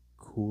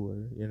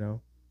cooler.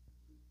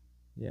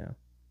 Yeah.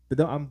 But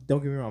don't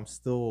get me wrong, I'm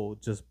still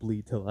just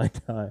bleed till I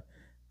die.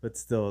 But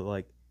still,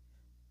 like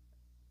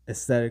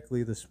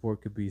aesthetically, the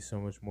sport could be so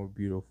much more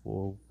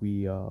beautiful.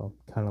 We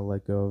kind of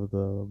let go of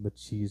the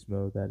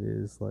machismo that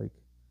is like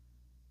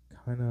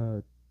kind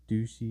of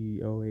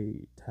douchey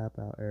 '08 tap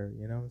out era.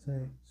 You know what I'm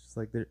saying? It's just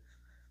like there's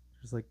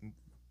like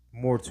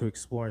more to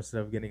explore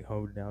instead of getting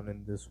honed down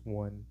in this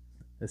one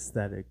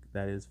aesthetic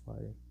that is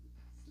fighting.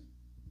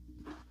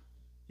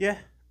 Yeah.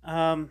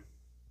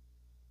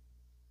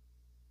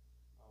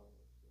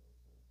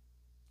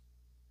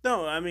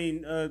 No, I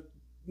mean,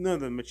 no,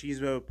 the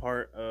machismo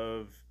part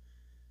of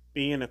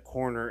being in a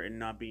corner and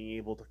not being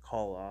able to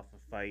call off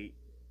a fight.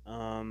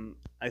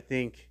 I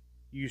think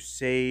you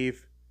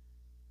save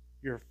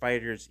your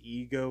fighter's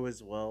ego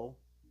as well.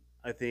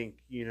 I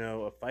think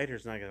a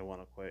fighter's not gonna want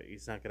to quit.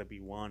 He's not gonna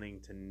be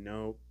wanting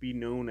to be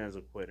known as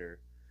a quitter.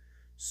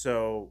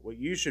 So what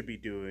you should be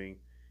doing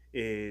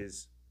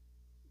is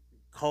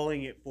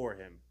calling it for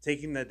him,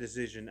 taking that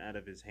decision out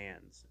of his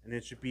hands, and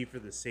it should be for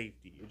the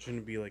safety. It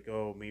shouldn't be like,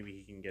 oh, maybe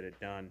he can get it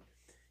done.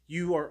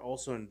 You are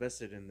also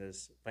invested in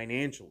this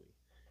financially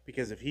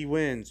because if he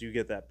wins, you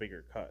get that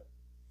bigger cut.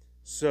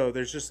 So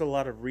there's just a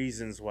lot of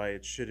reasons why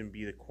it shouldn't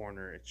be the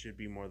corner. It should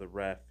be more the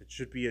ref. It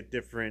should be a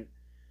different,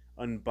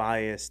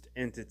 unbiased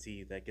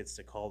entity that gets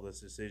to call this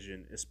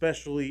decision,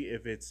 especially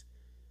if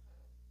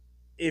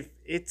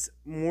it's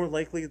more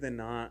likely than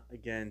not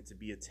again to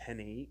be a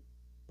 10-8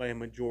 by a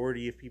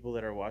majority of people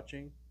that are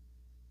watching.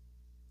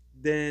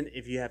 Then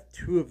if you have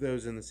two of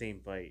those in the same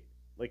fight,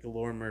 like a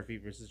Lauren Murphy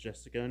versus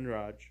Jessica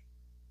Andrade,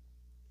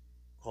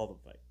 call the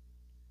fight.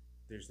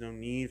 There's no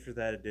need for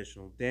that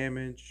additional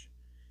damage.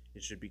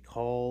 It should be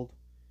called.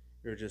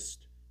 You're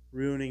just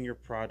ruining your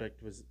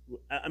product.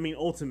 I mean,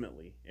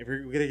 ultimately, if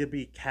you're gonna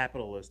be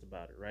capitalist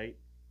about it, right?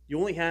 You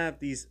only have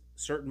these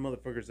certain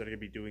motherfuckers that are gonna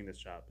be doing this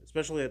job,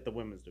 especially at the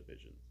women's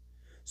division.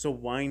 So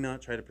why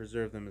not try to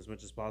preserve them as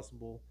much as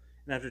possible?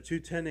 And after two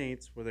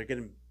 10-8s where they're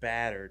getting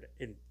battered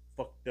and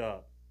fucked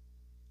up,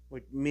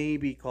 like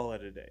maybe call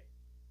it a day.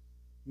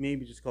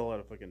 Maybe just call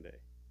it a fucking day.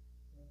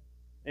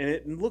 And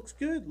it looks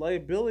good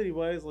liability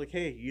wise. Like,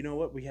 hey, you know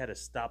what? We had to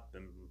stop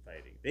them from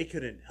fighting. They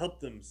couldn't help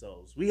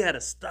themselves. We had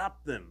to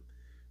stop them.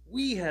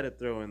 We had to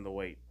throw in the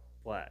white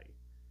flag.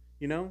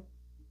 You know?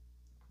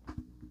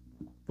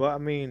 But I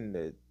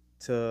mean,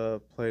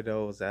 to play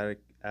devil's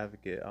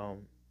advocate,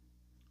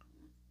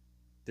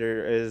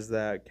 there is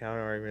that counter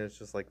argument. It's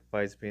just like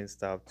fights being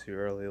stopped too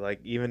early. Like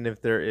even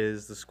if there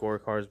is the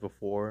scorecards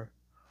before,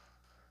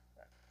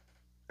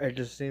 it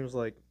just seems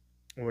like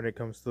when it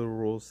comes to the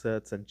rule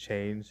sets and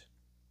change,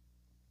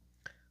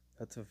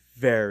 that's a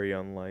very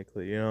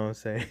unlikely. You know what I'm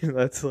saying?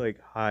 That's like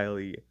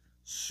highly,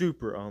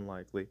 super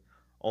unlikely,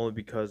 only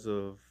because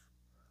of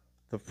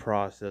the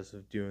process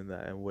of doing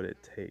that and what it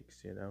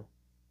takes.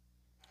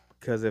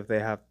 Because if they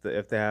have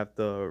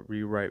to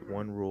rewrite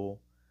one rule,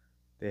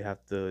 they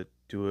have to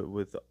do it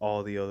with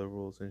all the other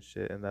rules and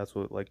shit, and that's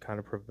what like kind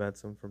of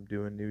prevents them from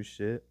doing new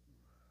shit.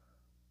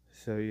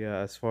 So yeah,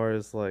 as far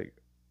as like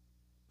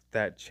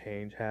that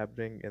change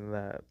happening in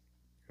that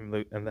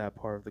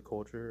part of the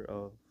culture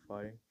of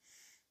fighting,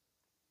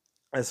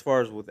 as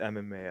far as with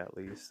MMA at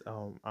least,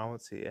 I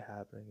don't see it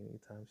happening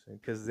anytime soon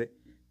because they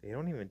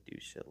don't even do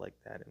shit like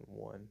that in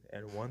one,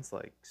 and one's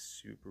like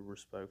super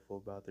respectful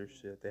about their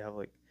shit. They have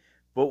like,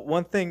 but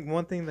one thing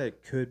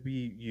that could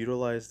be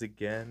utilized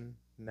again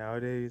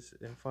nowadays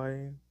in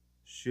fighting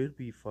should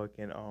be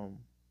fucking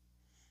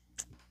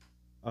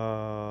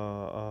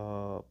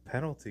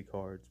penalty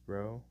cards,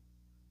 bro.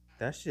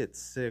 That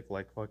shit's sick.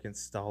 Like fucking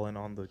stalling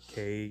on the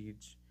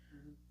cage.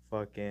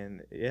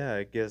 Fucking yeah,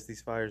 it gives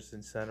these fighters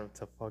incentive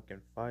to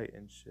fucking fight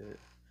and shit.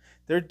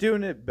 They're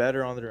doing it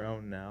better on their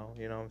own now.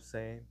 You know what I'm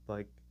saying?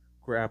 Like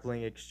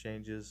grappling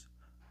exchanges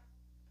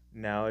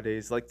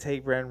nowadays. Like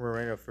take Brandon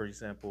Moreno for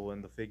example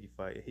in the Figgy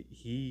fight.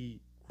 He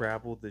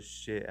grappled the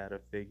shit out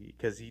of Figgy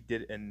because he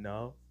did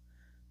enough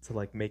to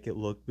like make it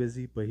look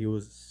busy, but he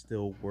was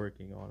still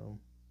working on him,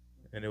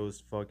 and it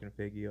was fucking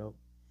Figgy up.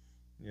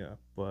 Yeah,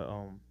 but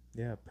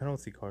yeah,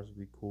 penalty cards would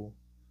be cool.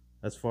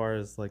 As far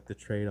as like the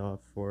trade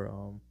off for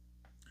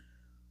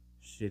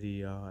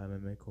shitty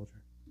MMA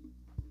culture.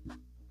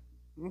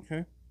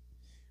 Okay.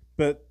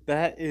 But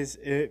that is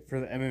it for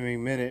the MMA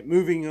Minute.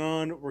 Moving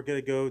on, we're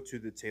going to go to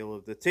the tail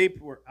of the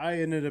tape where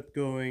I ended up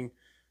going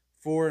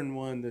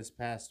 4-1 this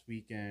past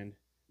weekend.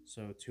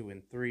 So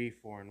 2-3,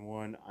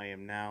 4-1. I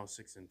am now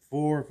 6-4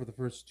 for the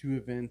first two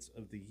events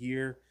of the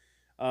year.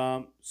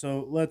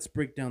 So let's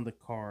break down the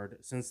card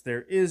since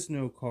there is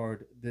no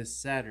card this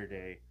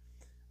Saturday.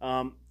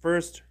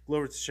 First,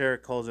 Glover Teixeira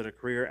calls it a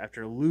career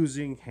after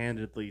losing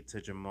handedly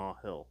to Jamal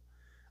Hill.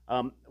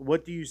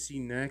 What do you see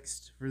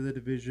next for the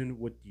division?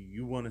 What do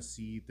you want to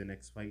see the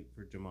next fight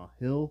for Jamal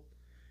Hill?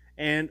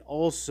 And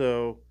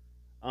also,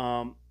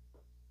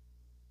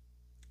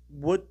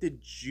 what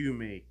did you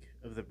make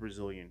of the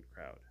Brazilian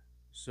crowd?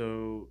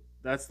 So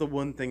that's the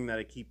one thing that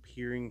I keep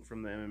hearing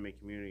from the MMA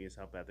community is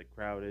how bad the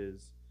crowd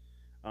is.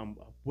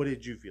 What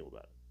did you feel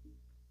about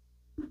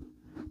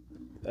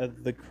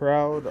The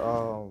crowd,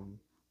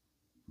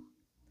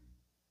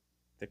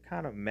 they're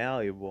kind of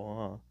malleable,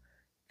 huh?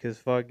 Cause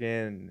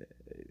fucking,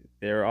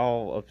 they're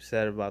all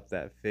upset about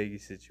that Figgy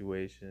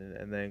situation,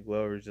 and then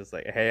Glover's just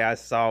like, "Hey, I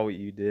saw what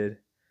you did.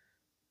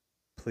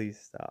 Please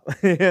stop,"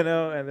 And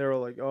they were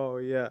like, "Oh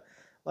yeah,"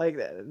 like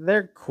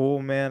they're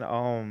cool,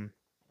 man.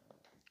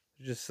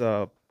 Just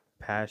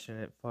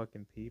passionate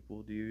fucking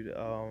people, dude.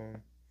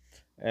 And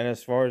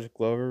as far as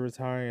Glover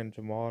retiring and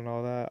Jamal and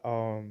all that,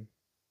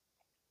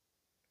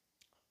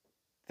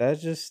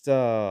 that's just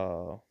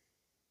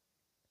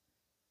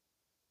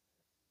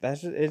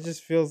it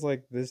just feels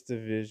like this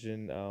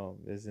division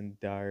is in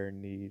dire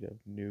need of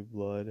new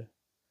blood.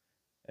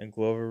 And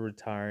Glover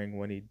retiring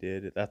when he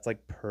did, that's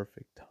like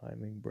perfect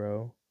timing,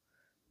 bro.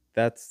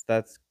 That's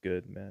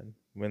good, man.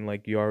 When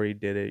like you already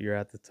did it, you're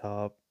at the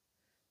top,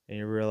 and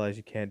you realize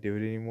you can't do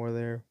it anymore.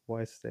 There,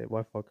 why stay?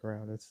 Why fuck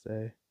around and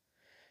stay?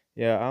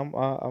 Yeah,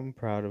 I'm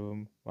proud of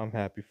him. I'm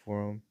happy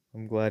for him.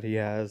 I'm glad he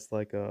has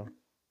like a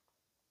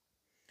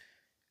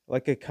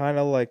kind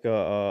of like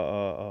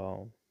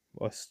a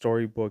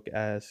storybook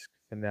esque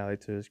finale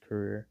to his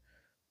career.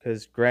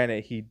 Because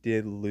granted, he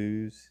did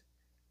lose.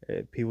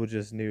 People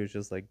just knew it's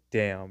just like,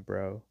 damn,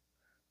 bro,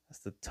 that's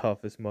the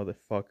toughest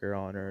motherfucker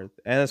on earth.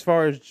 And as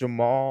far as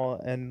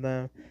Jamal and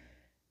them,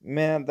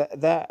 man,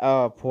 that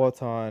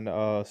Poitin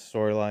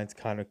storyline's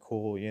kind of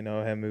cool.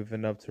 Him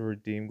moving up to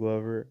redeem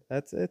Glover.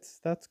 That's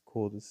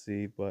cool to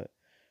see. But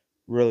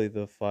really,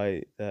 the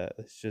fight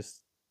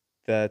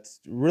that's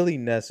really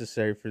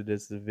necessary for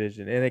this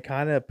division, and it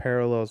kind of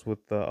parallels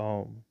with the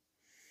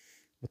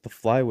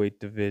flyweight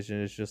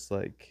division. It's just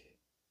like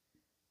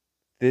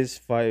this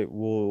fight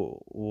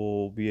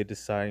will be a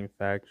deciding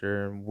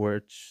factor in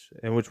which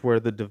where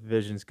the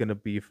division's gonna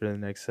be for the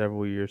next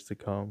several years to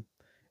come.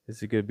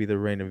 Is it gonna be the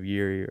reign of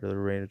Yuri or the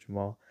reign of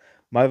Jamal?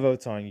 My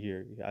vote's on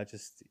Yuri.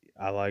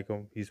 I like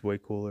him. He's way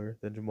cooler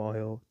than Jamal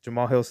Hill.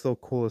 Jamal Hill's still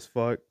cool as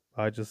fuck.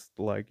 I just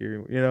like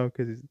Yuri,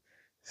 because he's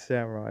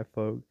samurai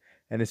folk.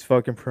 And his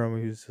fucking promo,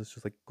 he was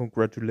just like,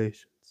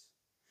 "Congratulations,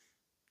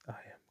 I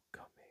am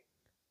coming.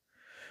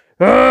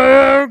 I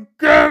am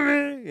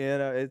coming."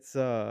 It's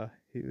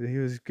he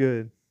was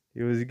good.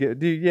 He was good,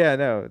 dude. Yeah,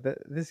 no,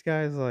 this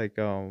guy's like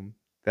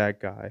that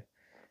guy.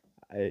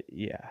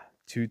 Yeah,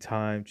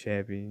 2-time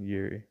champion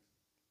Yuri.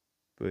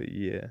 But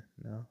yeah,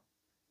 no,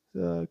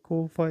 it's a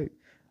cool fight.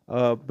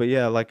 But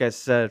yeah, like I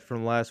said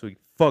from last week,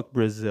 fuck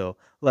Brazil.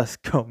 Let's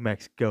go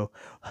Mexico.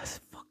 Let's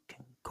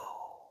fucking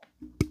go.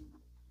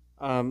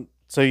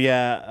 So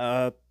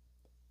yeah,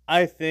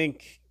 I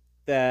think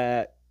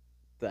that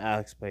the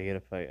Alex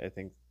Pereira fight, I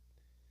think,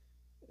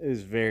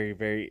 is very,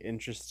 very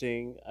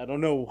interesting. I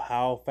don't know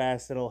how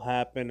fast it'll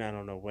happen. I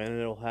don't know when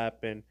it'll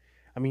happen.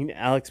 I mean,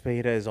 Alex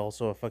Pereira is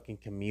also a fucking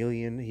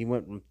chameleon. He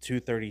went from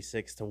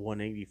 236 to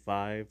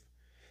 185.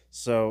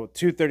 So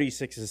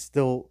 236 is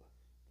still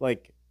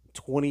like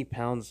 20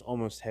 pounds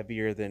almost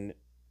heavier than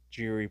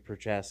Jiri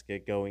Prochaska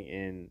going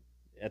in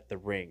at the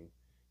ring.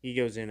 He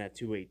goes in at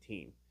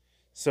 218.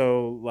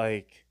 So,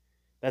 like,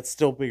 that's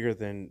still bigger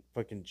than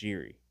fucking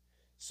Jiri.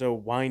 So,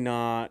 why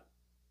not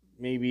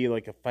maybe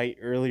like a fight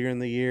earlier in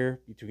the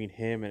year between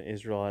him and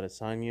Israel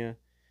Adesanya?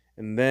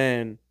 And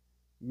then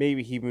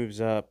maybe he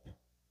moves up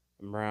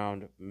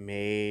around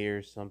May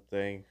or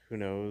something. Who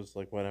knows?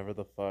 Like, whatever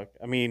the fuck.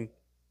 I mean,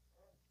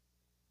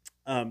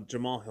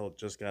 Jamal Hill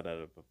just got out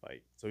of a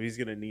fight, so he's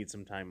gonna need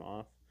some time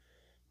off.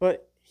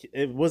 But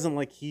it wasn't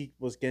like he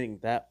was getting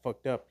that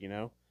fucked up, you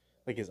know.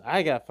 Like his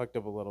eye got fucked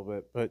up a little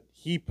bit, but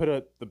he put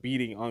up the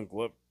beating on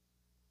Glover.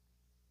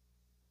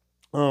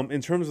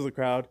 In terms of the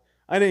crowd,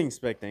 I didn't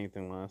expect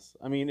anything less.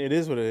 I mean, it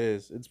is what it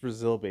is. It's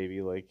Brazil,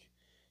 baby. Like,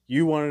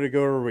 you wanted to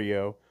go to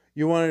Rio.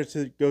 You wanted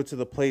to go to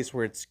the place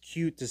where it's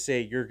cute to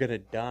say you're gonna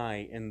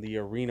die in the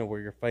arena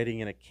where you're fighting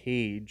in a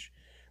cage.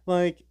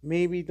 Like,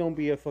 maybe don't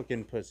be a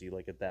fucking pussy.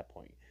 Like at that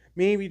point,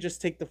 maybe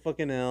just take the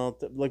fucking L.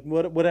 Like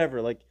whatever.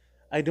 Like,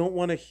 I don't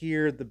want to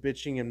hear the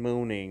bitching and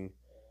moaning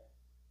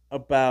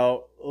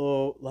about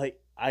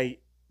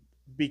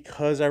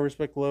because I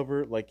respect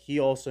Glover, like he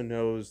also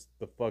knows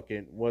the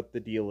fucking what the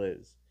deal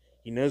is.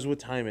 He knows what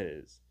time it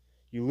is.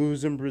 You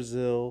lose in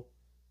Brazil,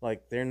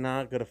 like they're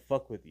not gonna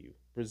fuck with you.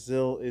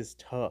 Brazil is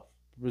tough.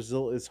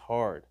 Brazil is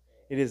hard.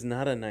 It is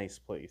not a nice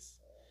place.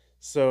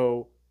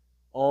 So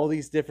all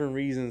these different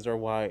reasons are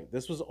why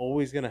this was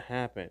always gonna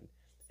happen.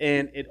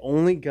 And it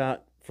only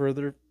got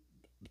further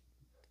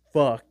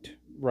fucked,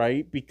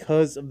 right?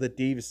 Because of the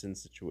Davison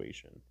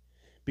situation.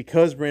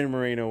 Because Brandon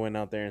Moreno went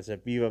out there and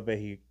said, Viva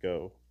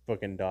Mexico,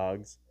 fucking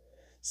dogs.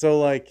 So,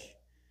 like,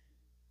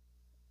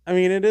 I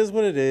mean, it is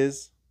what it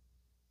is.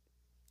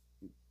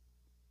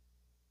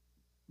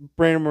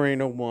 Brandon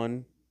Moreno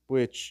won,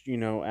 which,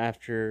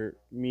 after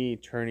me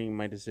turning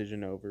my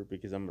decision over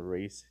because I'm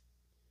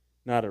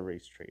not a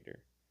race trader.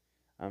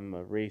 I'm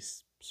a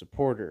race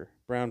supporter.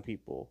 Brown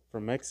people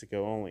from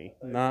Mexico only,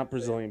 not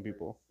Brazilian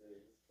people.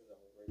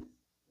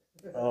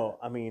 Oh,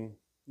 I mean,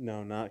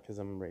 No, not because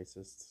I'm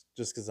racist.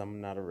 Just because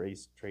I'm not a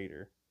race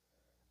traitor.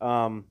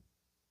 Um,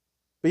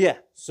 but yeah,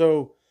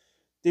 so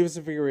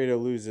Davidson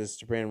Figueiredo loses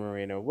to Brandon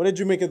Moreno. What did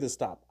you make of the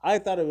stop? I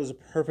thought it was a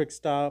perfect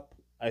stop.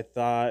 I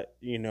thought,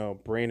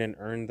 Brandon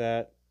earned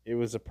that. It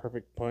was a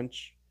perfect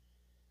punch.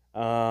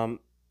 Um,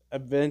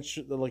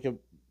 eventually,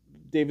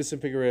 Davison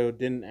Figueroa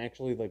didn't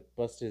actually like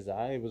bust his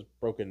eye. It was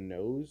broken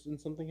nose, and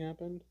something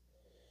happened.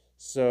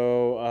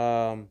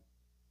 So,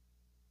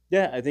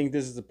 yeah, I think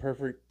this is the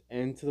perfect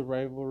end to the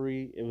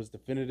rivalry. It was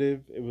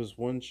definitive. It was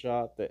one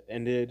shot that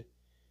ended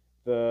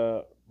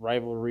the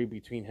rivalry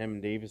between him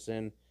and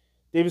Davison.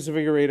 Davison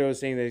Figueredo is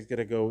saying that he's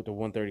gonna go to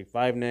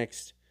 135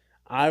 next.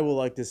 I would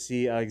like to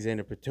see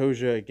Alexander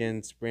Pantoja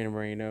against Brandon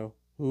Moreno,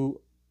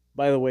 who,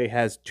 by the way,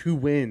 has 2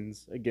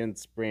 wins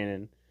against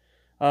Brandon.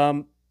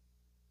 Um,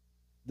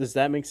 does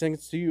that make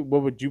sense to you?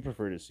 What would you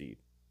prefer to see?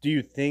 Do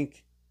you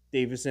think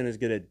Davison is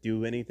gonna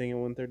do anything at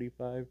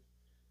 135?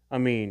 I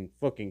mean,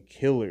 fucking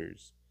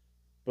killers.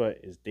 But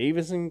is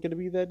Davison gonna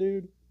be that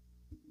dude?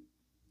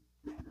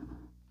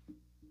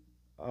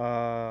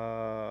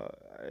 Uh,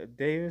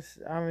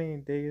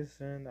 Davison.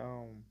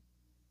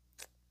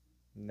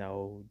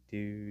 No,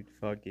 dude.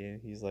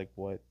 Fucking, he's like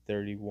what,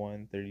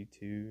 31,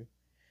 32.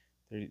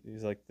 30,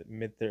 he's like the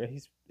mid 30.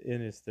 He's in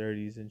his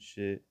 30s and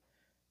shit.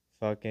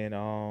 Fucking,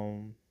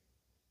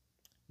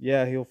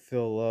 yeah, he'll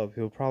fill up.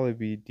 He'll probably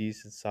be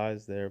decent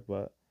size there,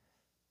 but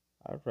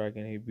I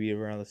reckon he'd be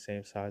around the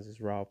same size as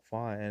Rob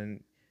Font.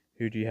 And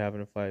who do you have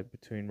in a fight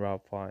between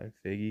Rob Font and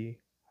Figgy?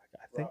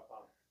 I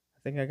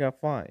think I got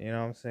Font. You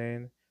know what I'm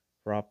saying?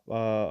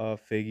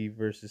 Figgy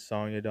versus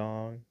Sonya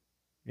Dong.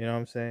 You know what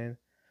I'm saying?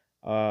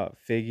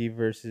 Figgy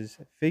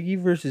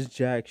versus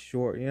Jack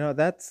Short. You know,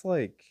 that's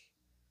like,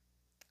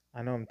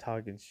 I know I'm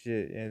talking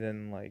shit, and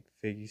then like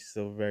Figgy's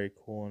still very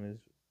cool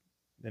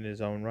in his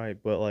own right,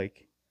 but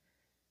like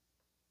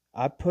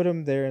I put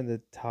him there in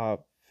the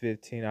top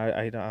 15.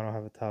 I don't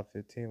have a top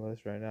 15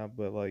 list right now,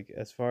 but like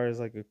as far as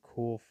like a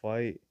cool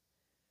fight,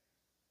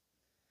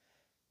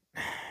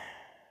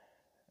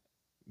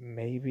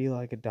 maybe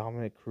like a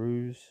Dominic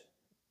Cruz.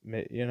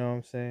 You know what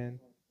I'm saying?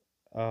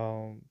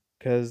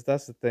 Cuz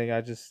that's the thing, I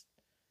just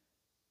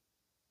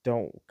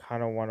don't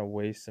kind of want to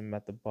waste him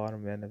at the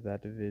bottom end of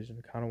that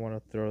division. Kind of want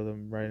to throw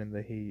them right in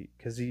the heat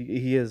cuz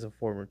he is a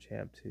former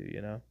champ too,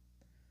 you know.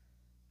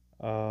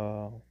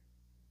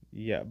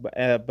 Yeah,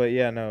 but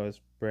yeah, no, it's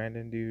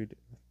Brandon, dude.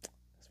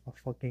 That's my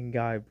fucking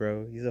guy,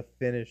 bro. He's a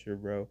finisher,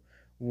 bro.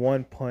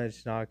 One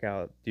punch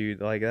knockout, dude.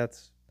 Like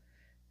that's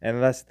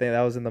the thing.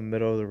 That was in the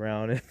middle of the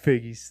round, and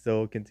Biggie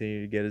still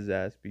continued to get his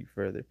ass beat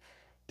further.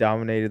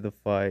 Dominated the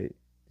fight.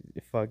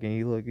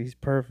 Fucking, he's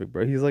perfect,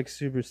 bro. He's like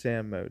Super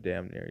Saiyan mode,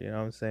 damn near. You know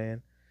what I'm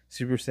saying?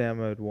 Super Saiyan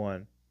mode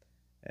 1,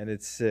 and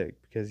it's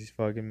sick because he's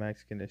fucking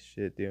Mexican as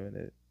shit doing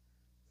it.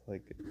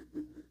 Like, it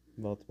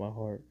melts my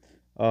heart.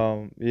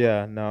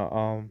 Yeah,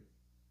 no,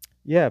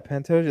 yeah,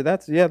 Pantoja.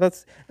 That's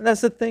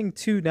the thing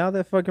too. Now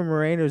that fucking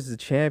Moreno's the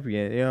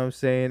champion, you know what I'm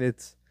saying?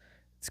 It's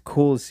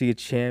cool to see a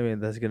champion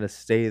that's gonna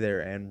stay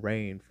there and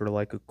reign for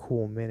like a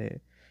cool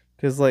minute,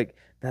 cause like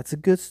that's a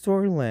good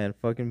storyline.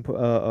 Fucking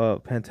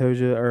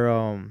Pantoja,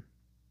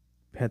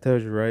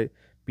 right?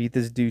 Beat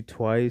this dude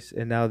twice,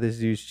 and now this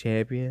dude's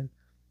champion.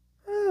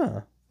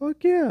 Ah,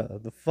 fuck yeah.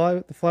 The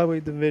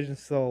flyweight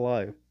division's still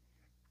alive,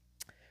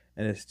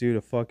 and it's due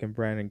to fucking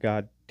Brandon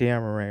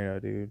goddamn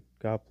Moreno, dude.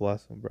 God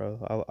bless him,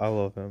 bro. I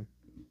love him.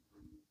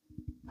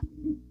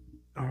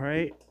 All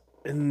right.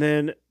 And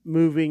then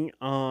moving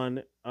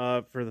on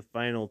for the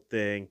final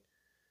thing.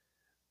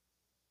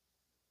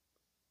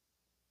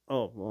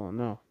 Oh, well,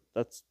 no.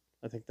 I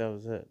think that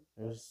was it.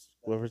 It was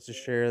whoever's to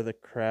share the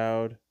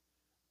crowd,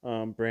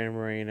 Brandon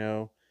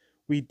Moreno.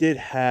 We did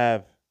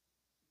have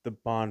the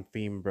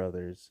Bonfim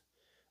brothers.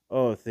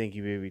 Oh, thank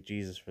you, baby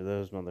Jesus, for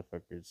those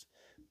motherfuckers.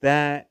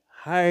 That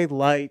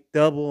highlight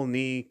double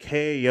knee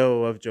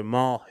KO of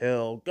Jamal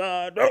Hill.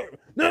 God,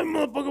 that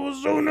motherfucker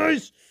was so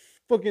nice.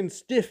 Fucking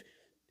stiff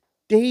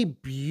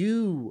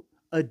debut.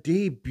 A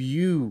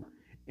debut.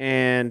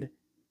 And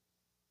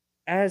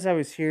as I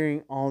was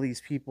hearing all these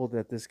people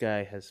that this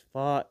guy has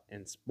fought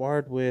and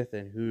sparred with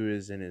and who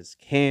is in his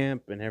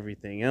camp and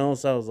everything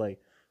else, I was like,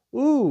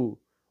 ooh,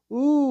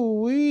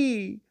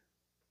 we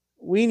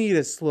need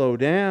to slow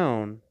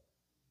down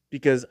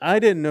because I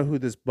didn't know who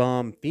this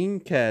bomb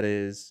fiend cat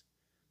is,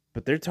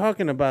 but they're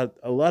talking about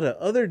a lot of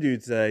other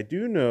dudes that I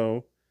do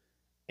know.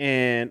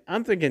 And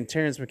I'm thinking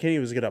Terrence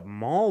McKinney was going to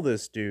maul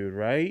this dude,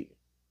 right?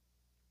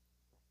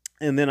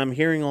 And then I'm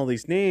hearing all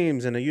these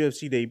names and a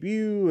UFC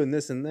debut and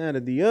this and that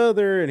and the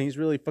other, and he's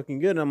really fucking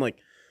good. And I'm like,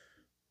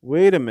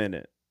 wait a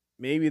minute.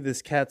 Maybe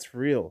this cat's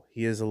real.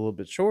 He is a little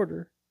bit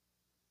shorter,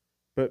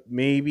 but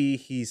maybe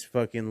he's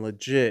fucking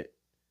legit.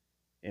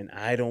 And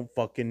I don't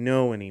fucking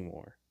know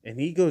anymore. And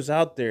he goes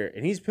out there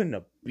and he's putting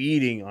a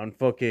beating on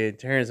fucking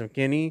Terrence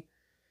McKinney.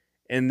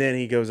 And then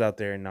he goes out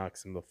there and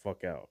knocks him the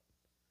fuck out.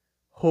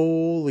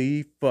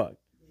 Holy fuck.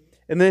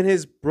 And then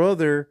his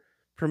brother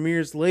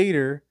premieres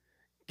later,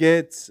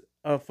 gets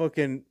a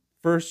fucking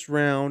first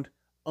round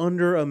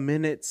under a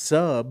minute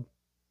sub.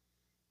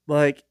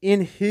 like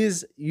in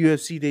his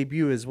UFC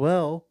debut as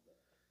well.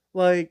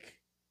 Like,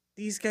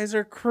 these guys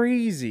are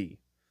crazy.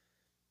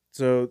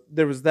 So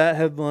there was that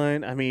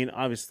headline. I mean,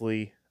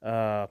 obviously,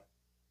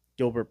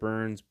 Gilbert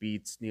Burns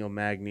beats Neil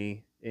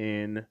Magny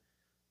in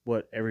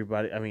what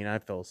everybody. I mean, I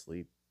fell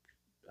asleep.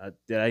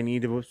 Did I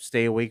need to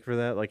stay awake for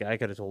that? Like, I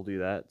could have told you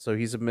that. So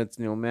he submits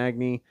Neil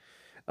Magny.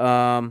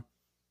 Um,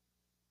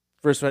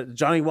 First fight,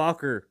 Johnny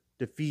Walker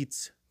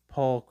defeats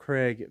Paul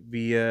Craig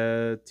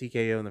via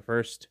TKO in the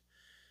first.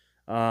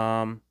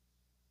 Yeah,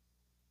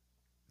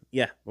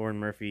 Lauren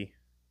Murphy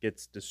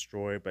gets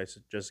destroyed by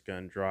Jessica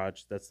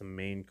Andrade. That's the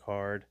main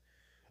card.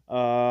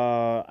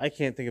 I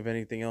can't think of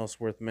anything else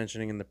worth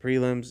mentioning in the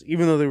prelims,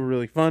 even though they were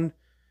really fun.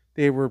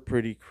 They were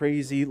pretty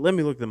crazy. Let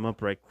me look them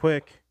up right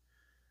quick.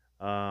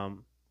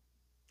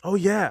 Oh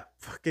yeah,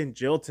 fucking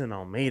Jilton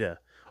Almeida.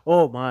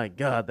 Oh my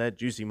god, that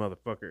juicy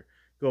motherfucker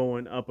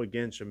going up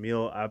against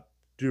Shamil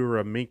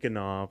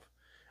Abduraminkanov.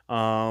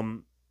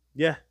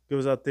 Yeah,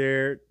 goes out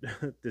there,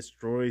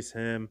 destroys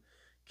him,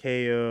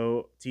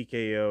 KO,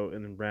 TKO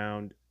in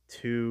round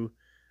 2.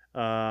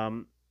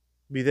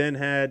 We then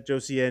had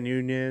Josie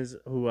Nunez,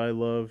 who I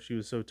love. She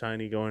was so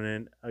tiny, going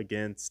in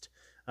against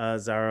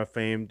Zara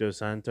Fame Dos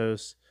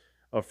Santos,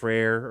 a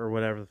Frere or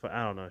whatever.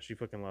 I don't know. She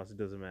fucking lost. It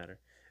doesn't matter.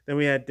 Then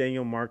we had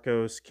Daniel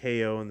Marcos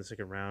KO in the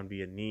second round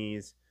via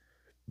knees.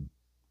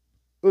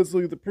 Let's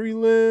look at the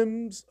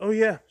prelims. Oh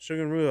yeah,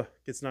 Shogun Rua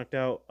gets knocked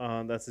out.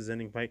 That's his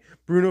ending fight.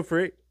 Bruno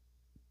Frey,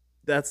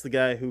 that's the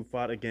guy who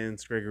fought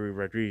against Gregory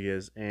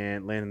Rodriguez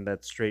and landed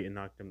that straight and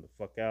knocked him the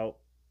fuck out.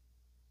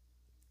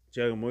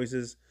 Thiago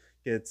Moises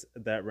gets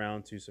that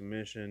round 2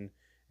 submission.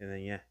 And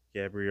then, yeah,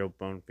 Gabriel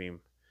Bonfim.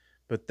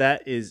 But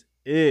that is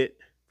it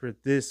for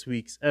this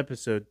week's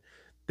episode.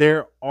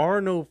 There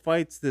are no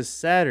fights this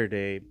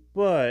Saturday,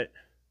 but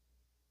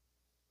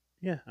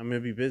yeah, I'm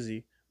going to be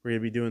busy. We're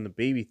going to be doing the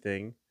baby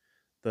thing,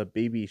 the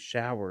baby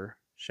shower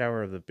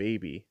of the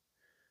baby.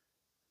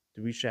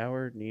 Do we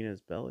shower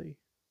Nina's belly?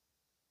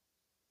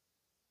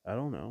 I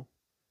don't know.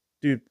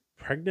 Dude,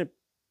 pregnant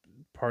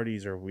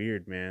parties are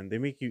weird, man. They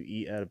make you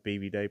eat out of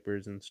baby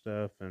diapers and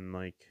stuff, and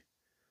like,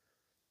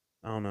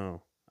 I don't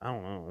know.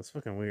 It's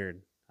fucking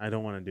weird. I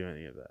don't want to do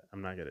any of that.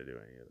 I'm not going to do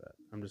any of that.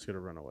 I'm just going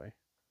to run away.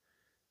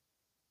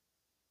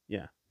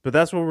 Yeah. But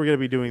that's what we're going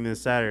to be doing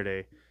this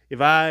Saturday. If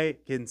I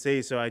can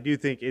say so, I do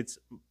think it's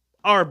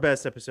our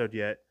best episode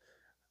yet.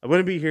 I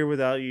wouldn't be here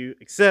without you,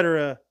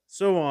 etc.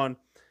 So on.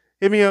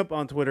 Hit me up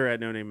on Twitter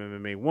at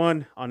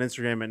NoNameMMA1, on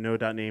Instagram at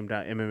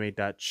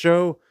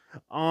no.name.mma.show,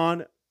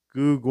 on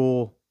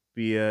Google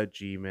via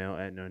Gmail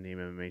at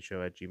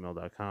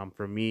NoNameMMAShow@gmail.com.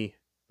 From me,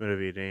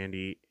 Motivated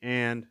Andy,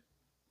 and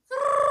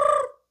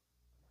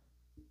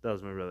that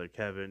was my brother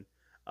Kevin.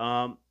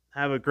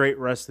 Have a great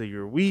rest of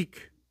your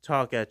week.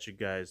 Talk at you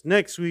guys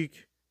next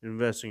week.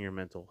 Invest in your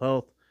mental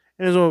health.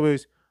 And as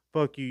always,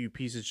 fuck you, you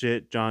piece of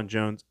shit, John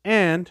Jones,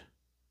 and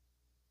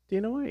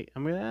Dana White.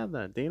 I'm going to add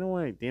that. Dana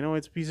White. Dana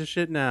White's a piece of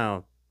shit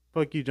now.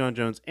 Fuck you, John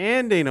Jones,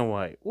 and Dana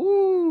White.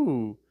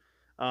 Woo!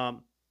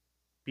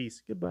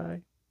 Peace.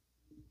 Goodbye.